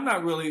 so I'm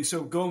not really.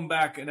 So going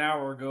back an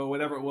hour ago,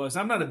 whatever it was,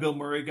 I'm not a Bill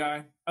Murray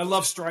guy. I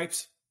love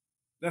Stripes.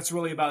 That's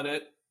really about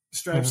it.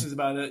 Stripes is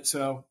about it.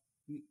 So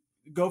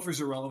Gopher's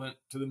irrelevant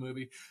to the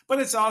movie. But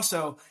it's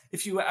also,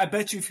 I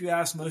bet you if you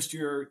ask most of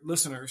your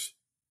listeners,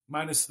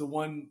 minus the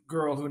one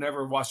girl who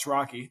never watched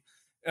Rocky,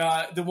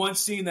 the one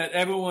scene that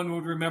everyone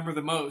would remember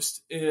the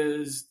most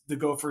is the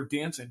gopher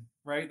dancing,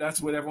 right? That's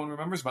what everyone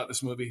remembers about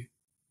this movie.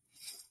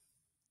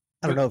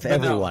 I don't know if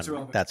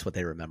everyone, that's what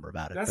they remember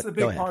about it. That's the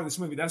big part of this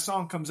movie. That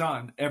song comes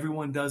on.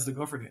 Everyone does the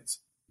gopher dance.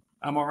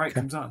 I'm All Right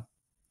comes on.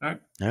 All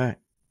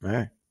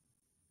right.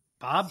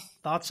 Bob,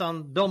 thoughts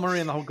on Bill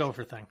Murray and the whole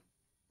gopher thing?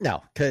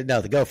 No,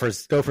 the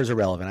gopher's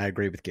irrelevant. I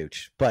agree with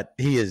Gooch, but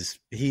he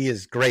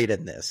is great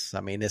in this.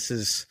 I mean, this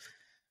is,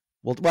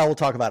 we'll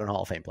talk about it in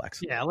Hall of Fame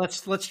plaques. Yeah,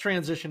 let's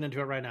transition into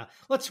it right now.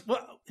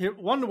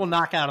 One we'll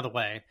knock out of the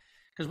way,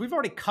 because we've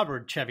already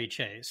covered Chevy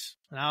Chase.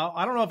 Now,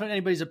 I don't know if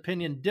anybody's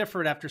opinion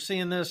differed after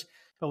seeing this,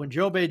 but when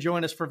Joe Bay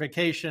joined us for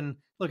vacation,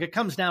 look, it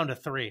comes down to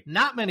three.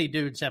 Not many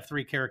dudes have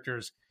three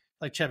characters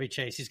like Chevy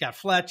Chase. He's got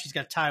Fletch, he's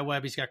got Ty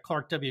Webb, he's got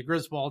Clark W.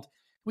 Griswold.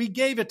 We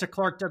gave it to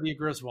Clark W.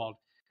 Griswold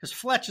because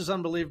Fletch is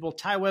unbelievable,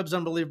 Ty Webb's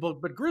unbelievable,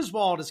 but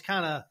Griswold is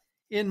kind of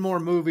in more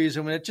movies,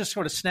 and when it just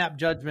sort of snap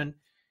judgment,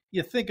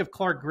 you think of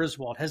Clark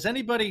Griswold. Has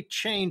anybody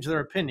changed their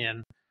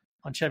opinion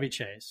on Chevy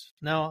Chase?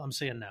 No, I'm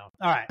seeing no.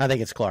 All right. I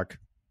think it's Clark.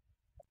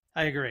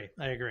 I agree.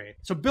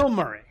 So Bill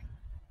Murray,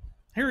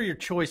 here are your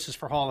choices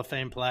for Hall of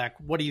Fame plaque.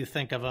 What do you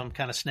think of him?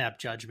 Kind of snap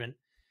judgment.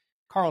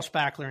 Carl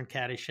Spackler in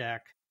Caddyshack.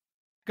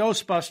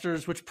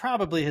 Ghostbusters, which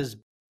probably his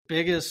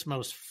biggest,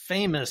 most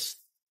famous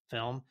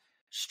film.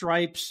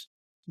 Stripes,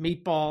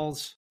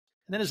 Meatballs.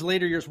 And then his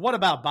later years, What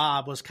About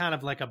Bob was kind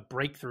of like a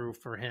breakthrough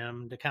for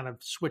him to kind of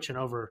switching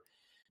over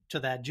to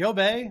that. Joe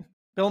Bay,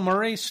 Bill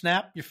Murray,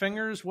 snap your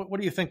fingers. What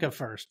do you think of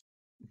first?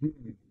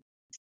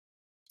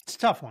 It's a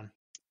tough one.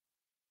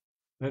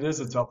 It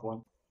is a tough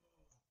one.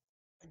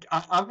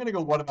 I'm going to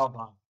go What About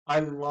Bob. I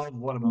love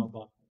What About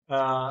Bob.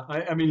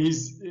 I mean,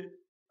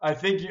 I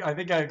think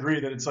I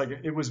agree that it's like,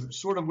 it was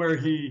sort of where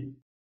he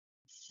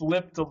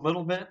flipped a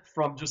little bit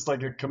from just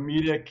like a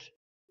comedic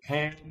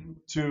hand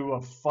to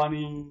a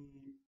funny,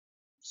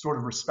 sort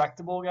of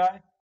respectable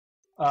guy.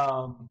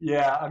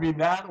 Yeah, I mean,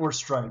 that or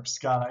Stripes.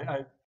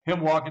 God,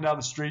 him walking down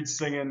the street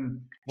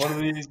singing, "One of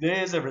these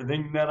days,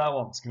 everything that I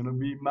want's gonna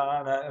be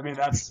mine." I mean,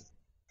 that's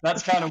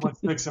kind of what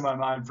sticks in my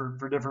mind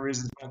for different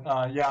reasons.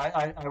 But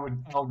yeah,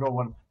 I'll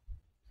go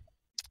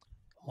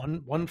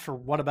one for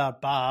What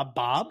About Bob?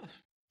 Bob?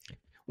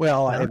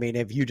 Well, I mean,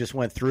 if you just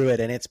went through it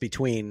and it's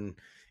between,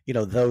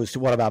 those,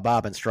 What About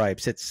Bob and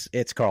Stripes,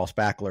 it's Carl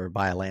Spackler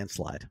by a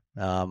landslide.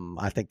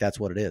 I think that's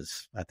what it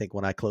is. I think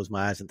when I close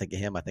my eyes and think of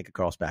him, I think of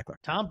Carl Spackler.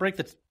 Tom,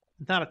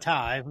 not a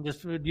tie.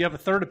 Do you have a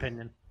third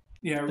opinion?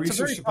 Yeah,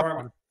 research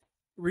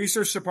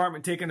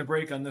department taking a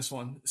break on this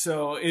one.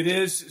 So it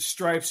is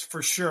Stripes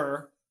for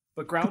sure,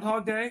 but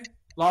Groundhog Day,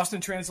 Lost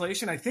in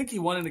Translation. I think he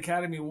won an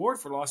Academy Award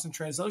for Lost in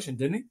Translation,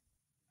 didn't he?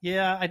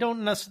 Yeah, I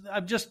don't necessarily.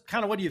 I'm just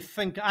kind of, what do you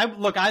think?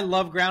 I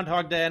love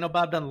Groundhog Day. I know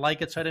Bob doesn't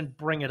like it, so I didn't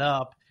bring it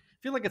up.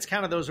 I feel like it's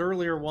kind of those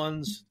earlier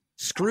ones.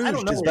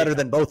 Scrooged is better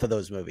than both of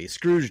those movies.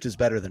 Scrooged is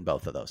better than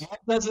both of those. Bob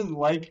doesn't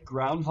like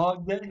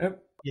Groundhog Day?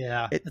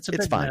 Yeah,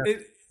 it's fine.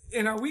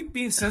 And are we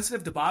being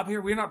sensitive to Bob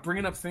here? We're not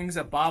bringing up things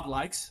that Bob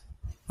likes.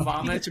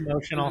 Vomit. It's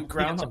emotional.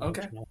 Groundhog.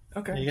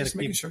 Okay. You just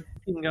making sure.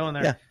 Keep going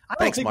there. Yeah.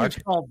 We've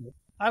solved it.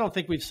 I don't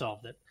think we've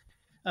solved it.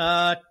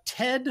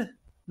 Ted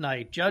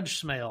Knight,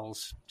 Judge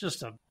Smails,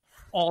 just a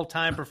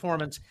all-time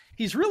performance.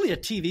 He's really a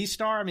TV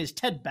star. I mean, he's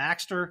Ted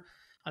Baxter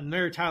on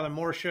Mary Tyler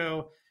Moore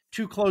Show,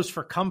 Too Close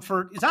for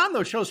Comfort. He's on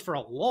those shows for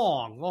a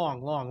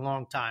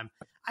long time.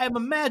 I am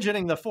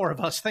imagining the four of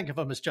us think of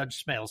him as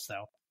Judge Smails,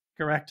 though.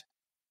 Correct?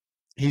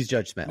 He's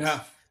Judge Smails. Yeah.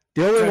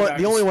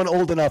 The only one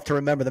old enough to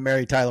remember the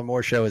Mary Tyler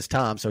Moore Show is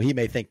Tom, so he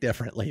may think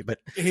differently. But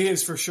he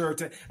is for sure.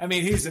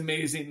 He's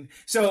amazing.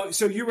 So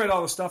you read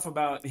all the stuff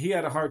about he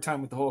had a hard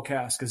time with the whole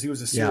cast because he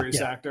was a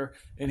serious actor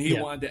and he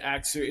wanted to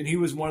act serious, and he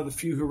was one of the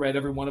few who read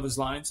every one of his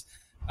lines.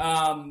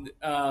 But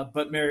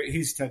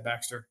he's Ted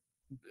Baxter,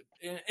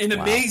 and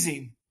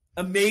amazing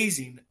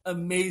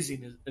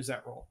is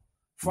that role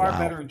Far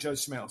better than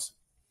Judge Smails.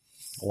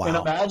 Wow. And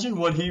imagine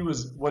what he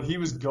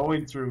was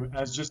going through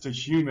as just a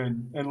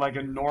human and like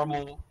a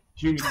normal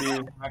human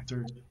being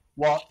actor,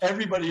 while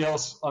everybody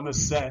else on the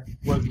set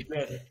was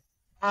dead,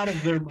 out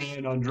of their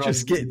mind on drugs,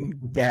 just getting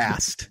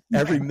gassed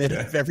every minute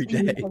of every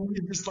day.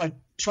 Just like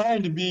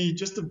trying to be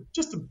just a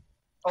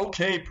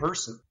okay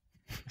person.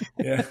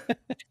 Yeah.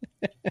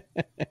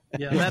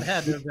 Yeah, that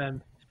had to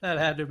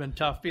have been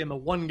tough, being the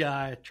one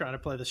guy trying to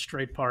play the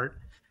straight part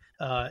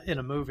in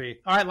a movie.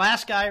 All right,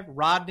 last guy,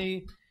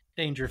 Rodney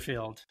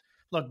Dangerfield.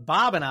 Look,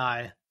 Bob and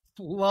I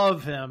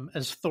love him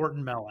as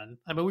Thornton Mellon.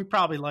 I mean, we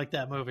probably like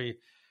that movie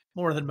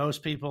more than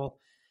most people.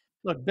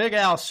 Look, Big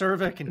Al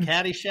Cervic and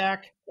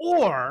Caddyshack,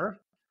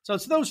 so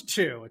it's those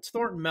two. It's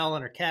Thornton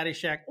Mellon or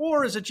Caddyshack,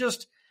 or is it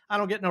just I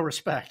don't get no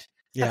respect?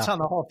 That's on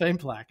the Hall of Fame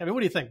plaque. I mean,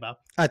 what do you think, Bob?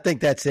 I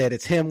think that's it.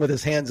 It's him with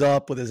his hands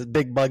up, with his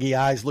big buggy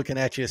eyes, looking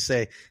at you,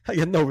 say, "You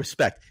have no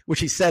respect," which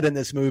he said in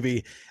this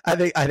movie. I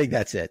think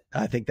that's it.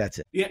 I think that's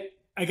it. Yeah,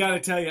 I got to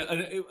tell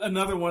you,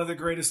 another one of the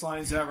greatest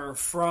lines ever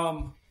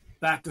from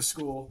Back to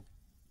School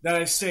that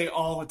I say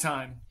all the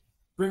time: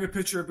 bring a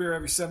pitcher of beer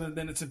every 7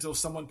 minutes until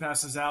someone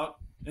passes out,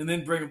 and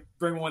then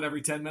bring one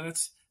every 10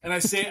 minutes. And I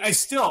say,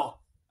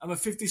 I'm a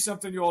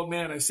 50-something-year-old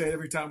man. I say it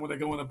every time when I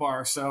go in a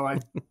bar. So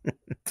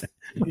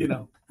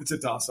it's a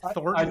toss.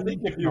 I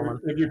think if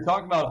you're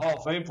talking about Hall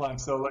of Fame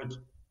plaques, though, like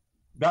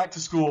Back to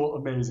School,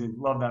 amazing,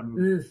 love that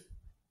movie.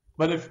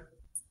 But if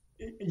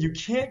you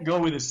can't go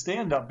with his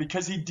stand-up,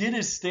 because he did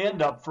his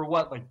stand-up for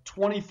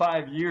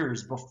 25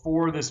 years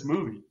before this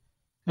movie,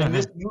 and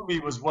this movie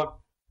was what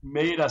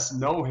made us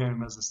know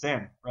him as a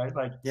stand-up,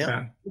 right? This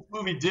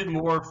movie did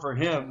more for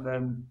him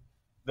than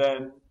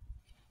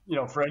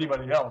for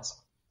anybody else.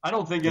 I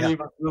don't think any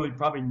of us really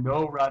probably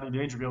know Rodney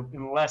Dangerfield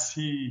unless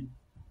he's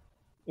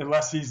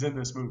in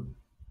this movie.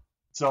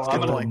 So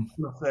I'm going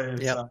to say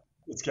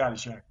it's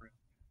Caddyshack. Right?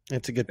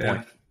 It's a good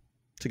point.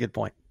 It's a good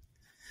point.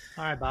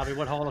 All right, Bobby,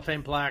 what Hall of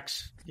Fame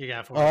plaques you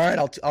got for us? All right,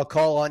 I'll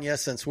call on you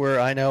since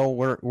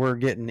we're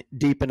getting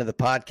deep into the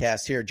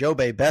podcast here. Joe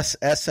Bay, best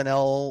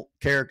SNL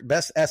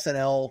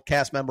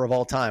cast member of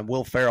all time: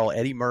 Will Ferrell,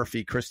 Eddie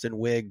Murphy, Kristen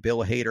Wiig, Bill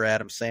Hader,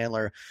 Adam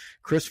Sandler,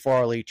 Chris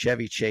Farley,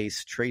 Chevy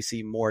Chase,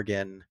 Tracy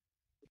Morgan.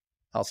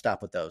 I'll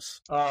stop with those.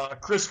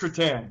 Chris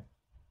Kattan,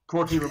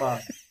 Corky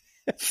Romano.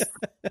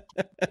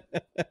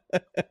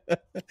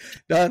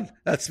 Done.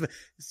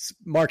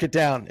 Mark it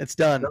down. It's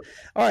done. Yep.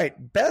 All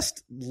right.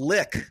 Best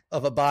lick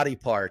of a body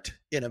part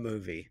in a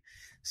movie.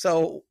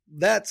 So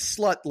that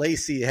slut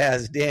Lacey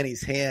has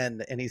Danny's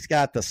hand, and he's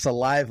got the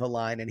saliva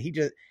line, and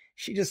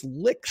she just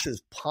licks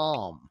his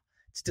palm.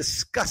 It's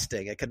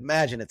disgusting. I could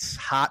imagine it's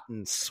hot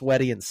and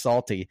sweaty and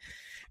salty.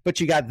 But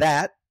you got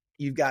that.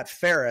 You've got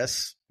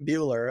Ferris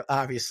Bueller,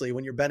 obviously,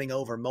 when you're bending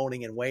over,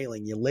 moaning and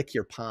wailing, you lick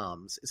your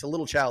palms. It's a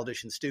little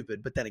childish and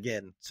stupid, but then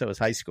again, so is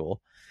high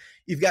school.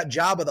 You've got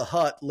Jabba the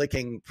Hutt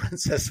licking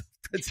Princess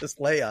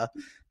Leia.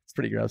 It's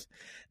pretty gross.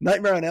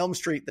 Nightmare on Elm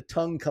Street, the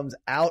tongue comes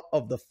out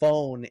of the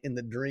phone in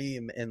the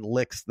dream and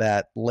licks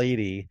that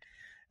lady.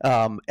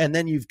 And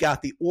then you've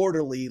got the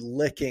orderly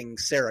licking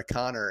Sarah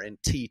Connor in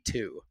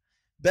T2.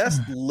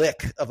 Best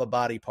lick of a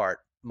body part,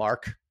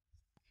 Mark.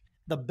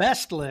 The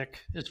best lick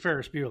is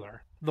Ferris Bueller.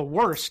 The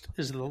worst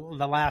is the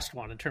last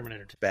one in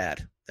Terminator 2.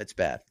 Bad. That's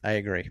bad. I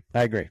agree.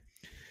 All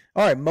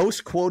right.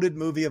 Most quoted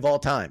movie of all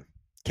time: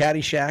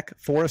 Caddyshack,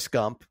 Forrest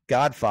Gump,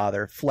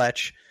 Godfather,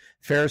 Fletch,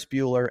 Ferris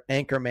Bueller,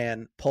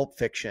 Anchorman, Pulp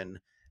Fiction.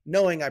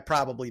 Knowing I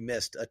probably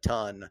missed a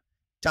ton.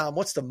 Tom,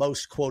 what's the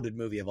most quoted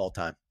movie of all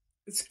time?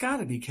 It's got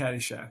to be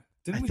Caddyshack.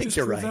 Didn't we think just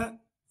you're prove right. that?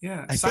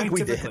 Yeah, I think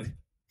we did.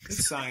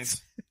 It's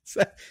science.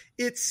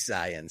 It's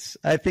science.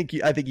 I think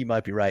you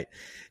might be right.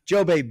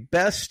 Joe Bay,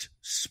 best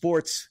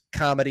sports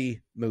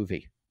comedy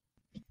movie.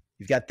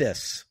 You've got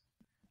this: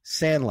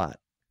 Sandlot,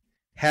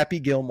 Happy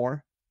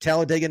Gilmore,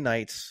 Talladega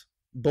Nights,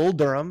 Bull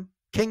Durham,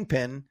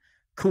 Kingpin,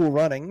 Cool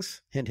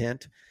Runnings, hint,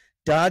 hint,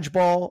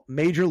 Dodgeball,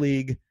 Major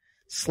League,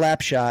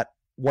 Slapshot,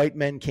 White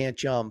Men Can't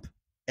Jump,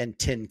 and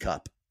Tin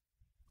Cup.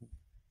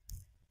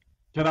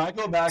 Can I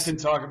go back and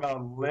talk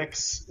about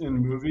licks in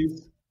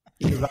movies?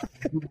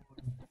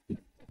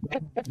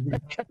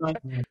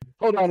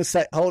 Hold on a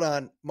sec. Hold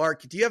on.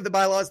 Mark, do you have the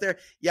bylaws there?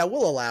 Yeah,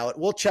 we'll allow it.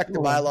 We'll check the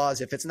bylaws.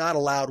 If it's not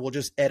allowed, we'll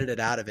just edit it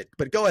out of it.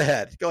 But go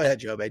ahead. Go ahead,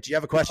 Joe Bay. Do you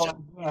have a question?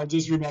 I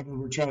just remember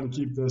we're trying to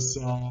keep this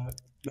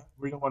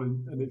we don't want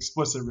an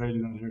explicit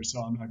rating on here,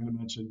 so I'm not going to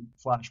mention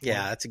Flashpoint.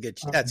 Yeah, that's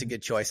a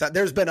good choice.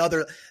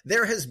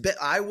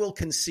 I will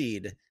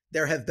concede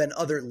there have been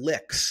other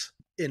licks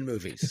in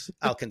movies.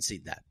 I'll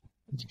concede that.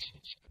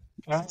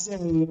 As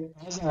an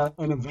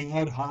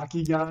avowed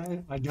hockey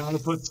guy, I got to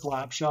put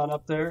Slapshot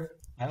up there.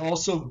 I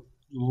also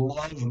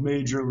love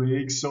Major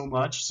League so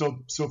much. So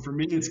for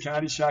me, it's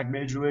Caddyshack,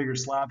 Major League, or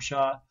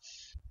Slapshot.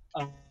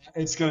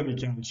 It's going to be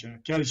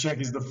Caddyshack.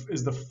 Caddyshack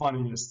is the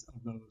funniest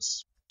of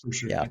those, for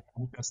sure. Yeah. I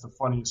think that's the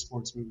funniest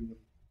sports movie ever.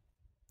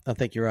 I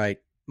think you're right.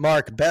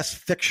 Mark, best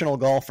fictional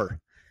golfer: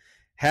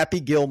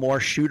 Happy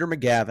Gilmore, Shooter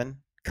McGavin,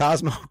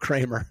 Cosmo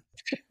Kramer,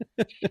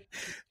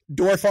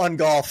 Dorf on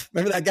Golf.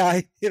 Remember that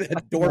guy? He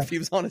had Dorf. He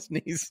was on his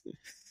knees.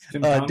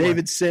 Tim Conway.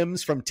 David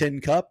Sims from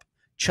Tin Cup,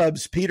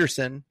 Chubbs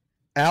Peterson,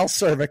 Al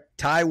Cervic,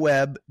 Ty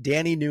Webb,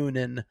 Danny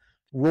Noonan,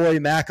 Roy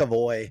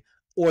McAvoy,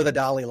 or the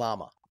Dalai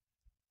Lama.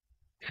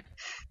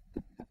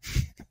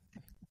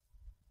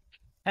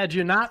 Had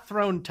you not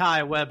thrown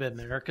Ty Webb in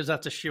there, because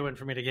that's a shoo-in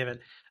for me to give it,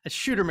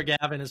 Shooter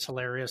McGavin is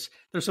hilarious.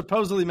 They're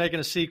supposedly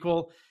making a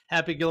sequel,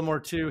 Happy Gilmore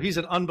 2. He's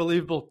an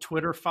unbelievable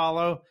Twitter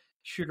follow,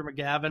 Shooter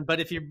McGavin. But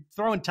if you're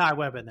throwing Ty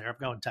Webb in there, I'm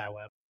going Ty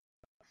Webb.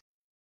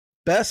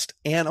 Best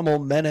animal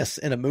menace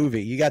in a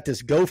movie. You got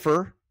this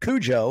gopher,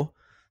 Cujo,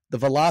 the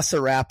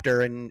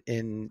velociraptor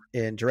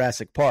in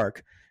Jurassic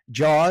Park,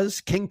 Jaws,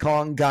 King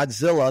Kong,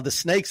 Godzilla, the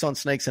snakes on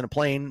Snakes in a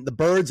Plane, the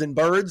birds in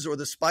Birds, or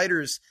the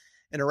spiders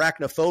in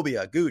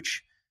Arachnophobia.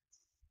 Gooch,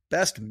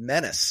 best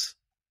menace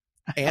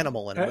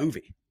animal in a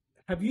movie.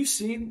 Have you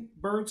seen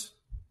Birds?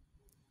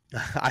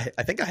 I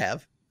think I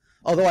have.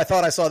 Although I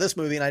thought I saw this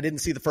movie and I didn't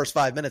see the first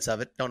 5 minutes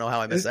of it. Don't know how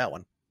I missed that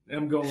one.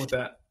 I'm going with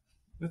that.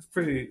 It's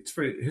pretty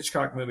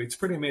Hitchcock movie. It's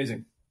pretty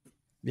amazing.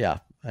 Yeah,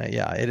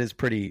 it is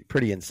pretty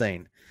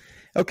insane.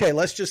 Okay,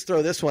 let's just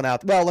throw this one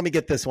out. Well, let me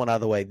get this one out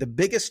of the way. The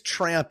biggest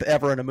tramp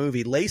ever in a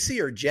movie,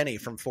 Lacey or Jenny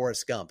from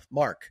Forrest Gump?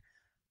 Mark,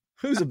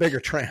 who's a bigger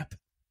tramp?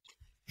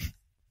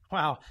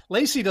 Wow,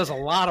 Lacey does a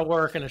lot of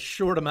work in a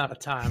short amount of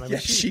time. I mean,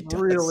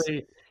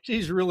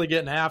 she's really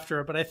getting after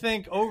it. But I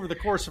think over the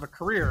course of a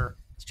career,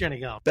 it's Jenny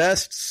Gump.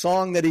 Best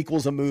song that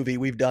equals a movie.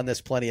 We've done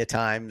this plenty of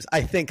times.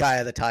 I think Eye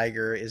of the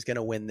Tiger is going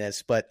to win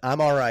this, but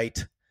I'm all right.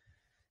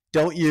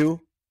 Don't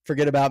you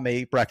forget about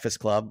me, Breakfast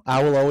Club.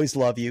 I will always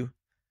love you.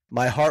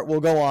 My heart will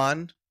go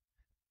on.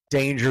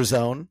 Danger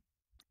Zone.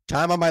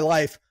 Time of my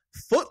life.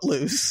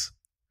 Footloose.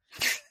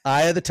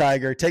 Eye of the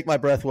Tiger, Take My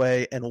Breath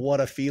Away, and What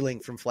a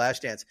Feeling from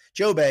Flashdance.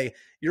 Joe Bay,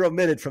 you're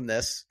omitted from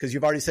this because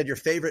you've already said your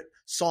favorite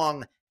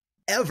song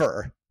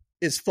ever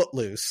is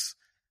Footloose.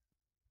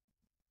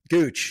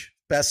 Gooch,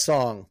 best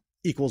song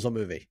equals a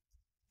movie.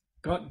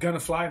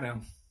 Gonna Fly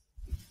Now.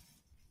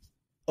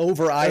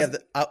 Over Eye of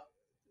the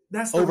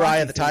Eye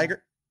of the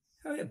Tiger.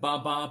 I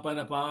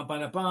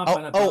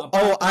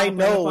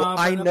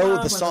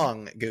know the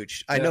song,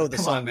 Gooch. I know the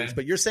song, Gooch,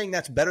 but you're saying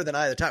that's better than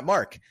Eye of the Tiger.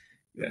 Mark,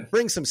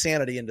 bring some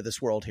sanity into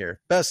this world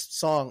here.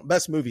 Best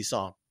movie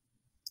song.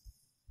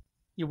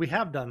 Yeah, we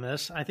have done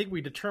this. I think we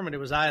determined it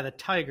was Eye of the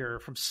Tiger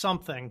from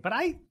something, but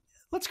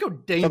let's go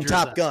Danger from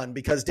Top Gun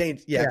because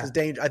Danger.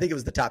 I think it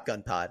was the Top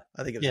Gun pod.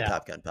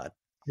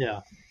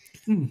 Yeah.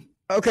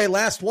 Okay,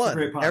 last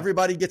one.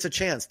 Everybody gets a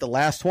chance. The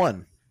last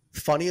one.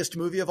 Funniest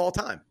movie of all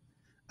time.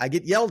 I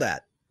get yelled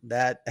at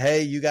that,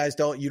 hey, you guys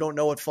don't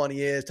know what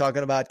funny is,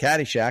 talking about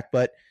Caddyshack,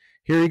 but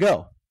here you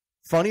go.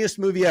 Funniest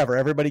movie ever.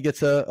 Everybody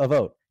gets a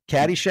vote.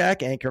 Caddyshack,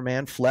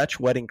 Anchorman, Fletch,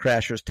 Wedding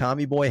Crashers,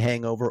 Tommy Boy,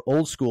 Hangover,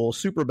 Old School,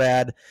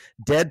 Superbad,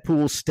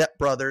 Deadpool, Step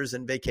Brothers,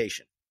 and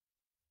Vacation.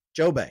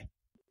 Joe Bay,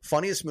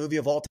 funniest movie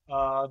of all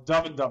time.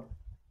 Dumb and Dumber.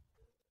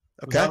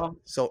 Okay,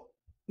 so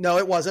no,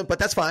 it wasn't, but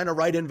that's fine. A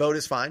write-in vote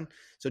is fine.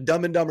 So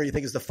Dumb and Dumber, you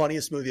think is the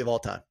funniest movie of all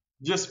time?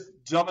 Just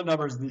Dumb and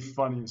Dumber is the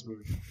funniest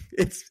movie.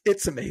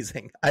 It's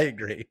amazing. I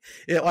agree.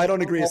 I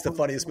don't agree it's the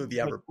funniest movie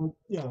ever.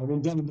 Yeah, I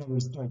mean, Dumb and Dumber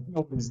is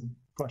nobody's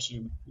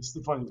questioning. It's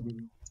the funniest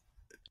movie.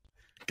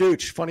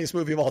 Gooch, funniest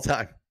movie of all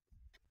time.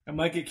 I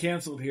might get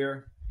canceled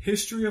here.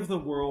 History of the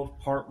World,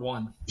 Part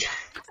 1.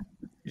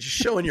 You're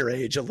showing your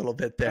age a little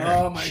bit there.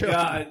 Oh, my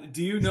God.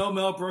 Do you know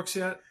Mel Brooks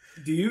yet?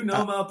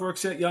 Mel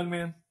Brooks yet, young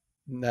man?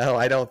 No,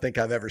 I don't think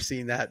I've ever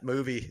seen that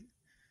movie.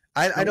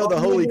 I know the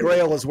Holy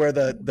Grail is where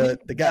the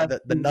guy,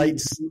 the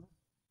knights.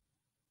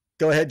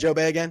 Go ahead, Joe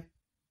Bay again.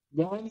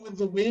 Gone with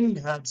the Wind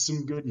had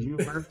some good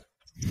humor.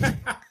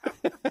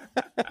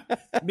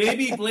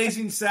 Maybe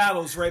Blazing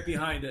Saddles right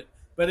behind it.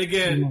 But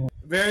again,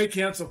 very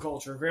cancel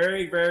culture.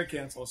 Very, very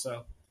cancel.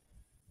 So,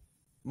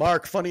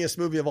 Mark, funniest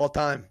movie of all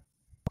time.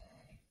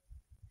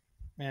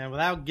 Man,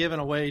 without giving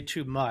away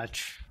too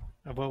much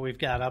of what we've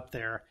got up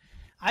there,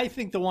 I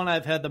think the one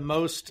I've had the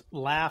most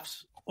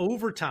laughs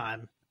over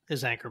time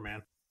is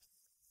Anchorman.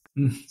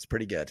 It's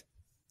pretty good.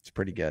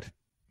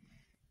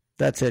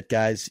 That's it,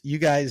 guys. You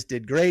guys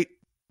did great,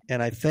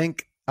 and I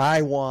think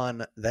I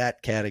won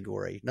that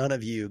category. None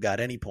of you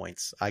got any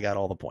points. I got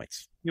all the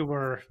points. You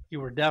were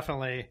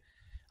definitely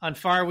on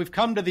fire. We've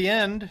come to the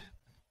end,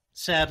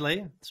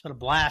 sadly. It's been a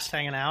blast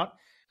hanging out.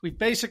 We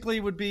basically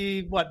would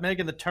be,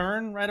 making the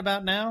turn right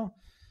about now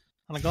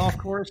on a golf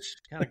course,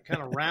 kind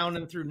of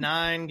rounding through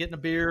 9, getting a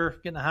beer,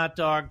 getting a hot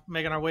dog,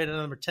 making our way to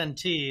number 10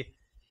 tee.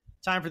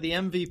 Time for the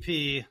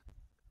MVP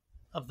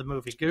of the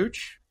movie.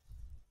 Gooch,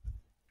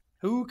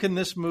 who can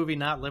this movie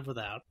not live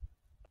without?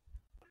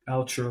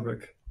 Al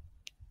Czervik.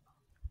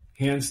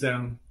 Hands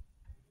down.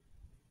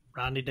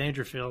 Rodney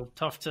Dangerfield.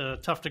 Tough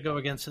to go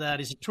against that.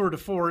 He's a tour de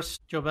force.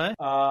 Joe Bay?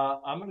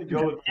 I'm going to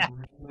go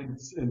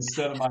with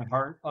instead of my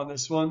heart on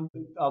this one.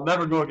 I'll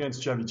never go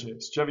against Chevy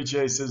Chase. Chevy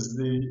Chase is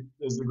the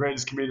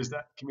greatest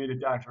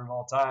comedic actor of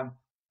all time.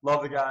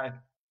 Love the guy.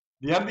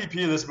 The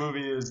MVP of this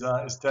movie is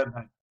Ted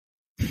Knight.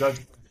 Judge.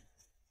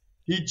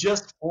 He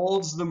just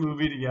holds the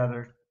movie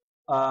together.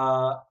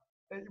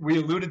 We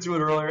alluded to it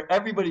earlier.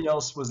 Everybody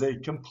else was a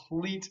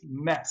complete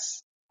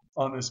mess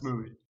on this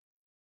movie.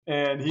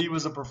 and he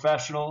was a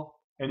professional,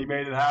 and he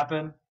made it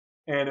happen.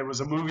 And it was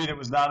a movie that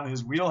was not in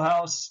his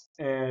wheelhouse,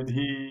 and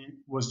he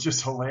was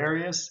just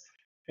hilarious.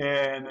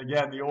 And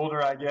again, the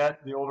older I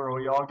get, the older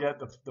we all get,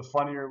 the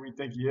funnier we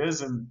think he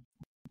is. And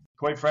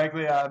quite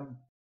frankly, I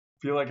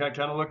feel like I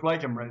kind of look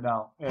like him right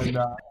now. And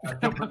I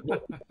feel pretty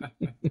good.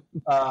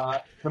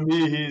 To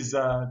me, he's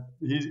the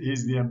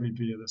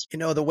MVP of this. You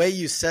know, the way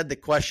you said the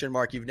question,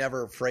 Mark, you've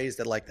never phrased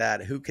it like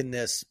that. Who can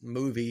this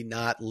movie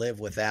not live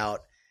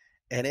without?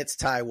 And it's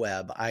Ty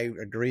Webb. I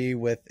agree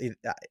with it.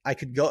 I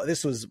could go.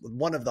 This was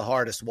one of the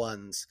hardest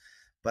ones,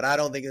 but I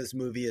don't think this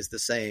movie is the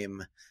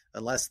same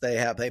unless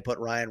they put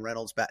Ryan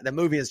Reynolds back. The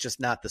movie is just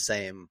not the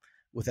same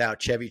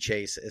without Chevy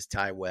Chase as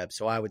Ty Webb.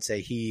 So I would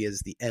say he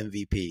is the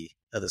MVP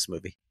of this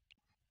movie.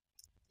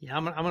 Yeah,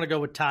 I'm going to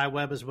go with Ty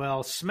Webb as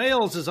well.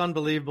 Smales is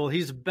unbelievable.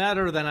 He's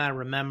better than I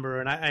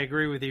remember, and I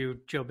agree with you,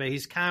 Joe Bay.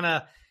 He's kind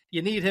of,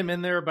 you need him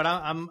in there, but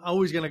I'm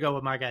always going to go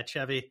with my guy,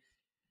 Chevy.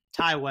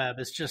 Ty Webb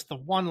is just the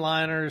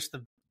one-liners,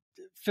 the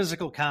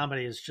physical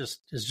comedy is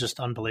just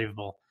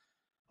unbelievable.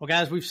 Well,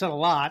 guys, we've said a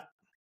lot.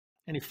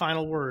 Any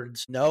final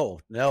words? No,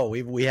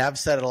 we have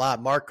said it a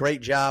lot. Mark,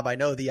 great job. I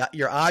know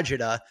your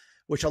agita,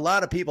 which a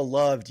lot of people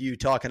loved you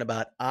talking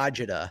about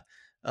agita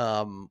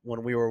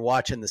when we were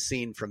watching the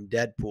scene from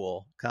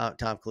Deadpool,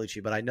 Tom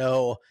Colucci. But I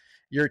know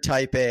you're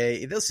type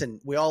A. Listen,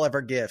 we all have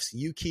our gifts.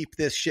 You keep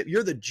this shit.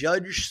 You're the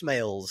Judge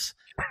Smales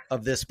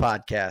of this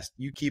podcast.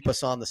 You keep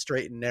us on the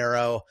straight and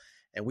narrow,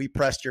 and we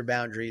pressed your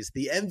boundaries.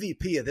 The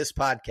MVP of this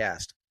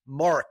podcast,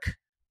 Mark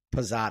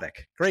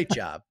Pozotic. Great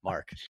job,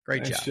 Mark.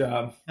 Great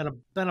job.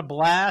 Been a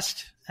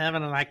blast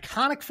having an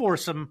iconic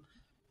foursome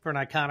for an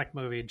iconic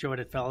movie. Enjoyed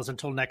it, fellas.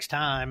 Until next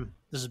time,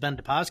 this has been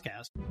the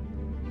Pozcast.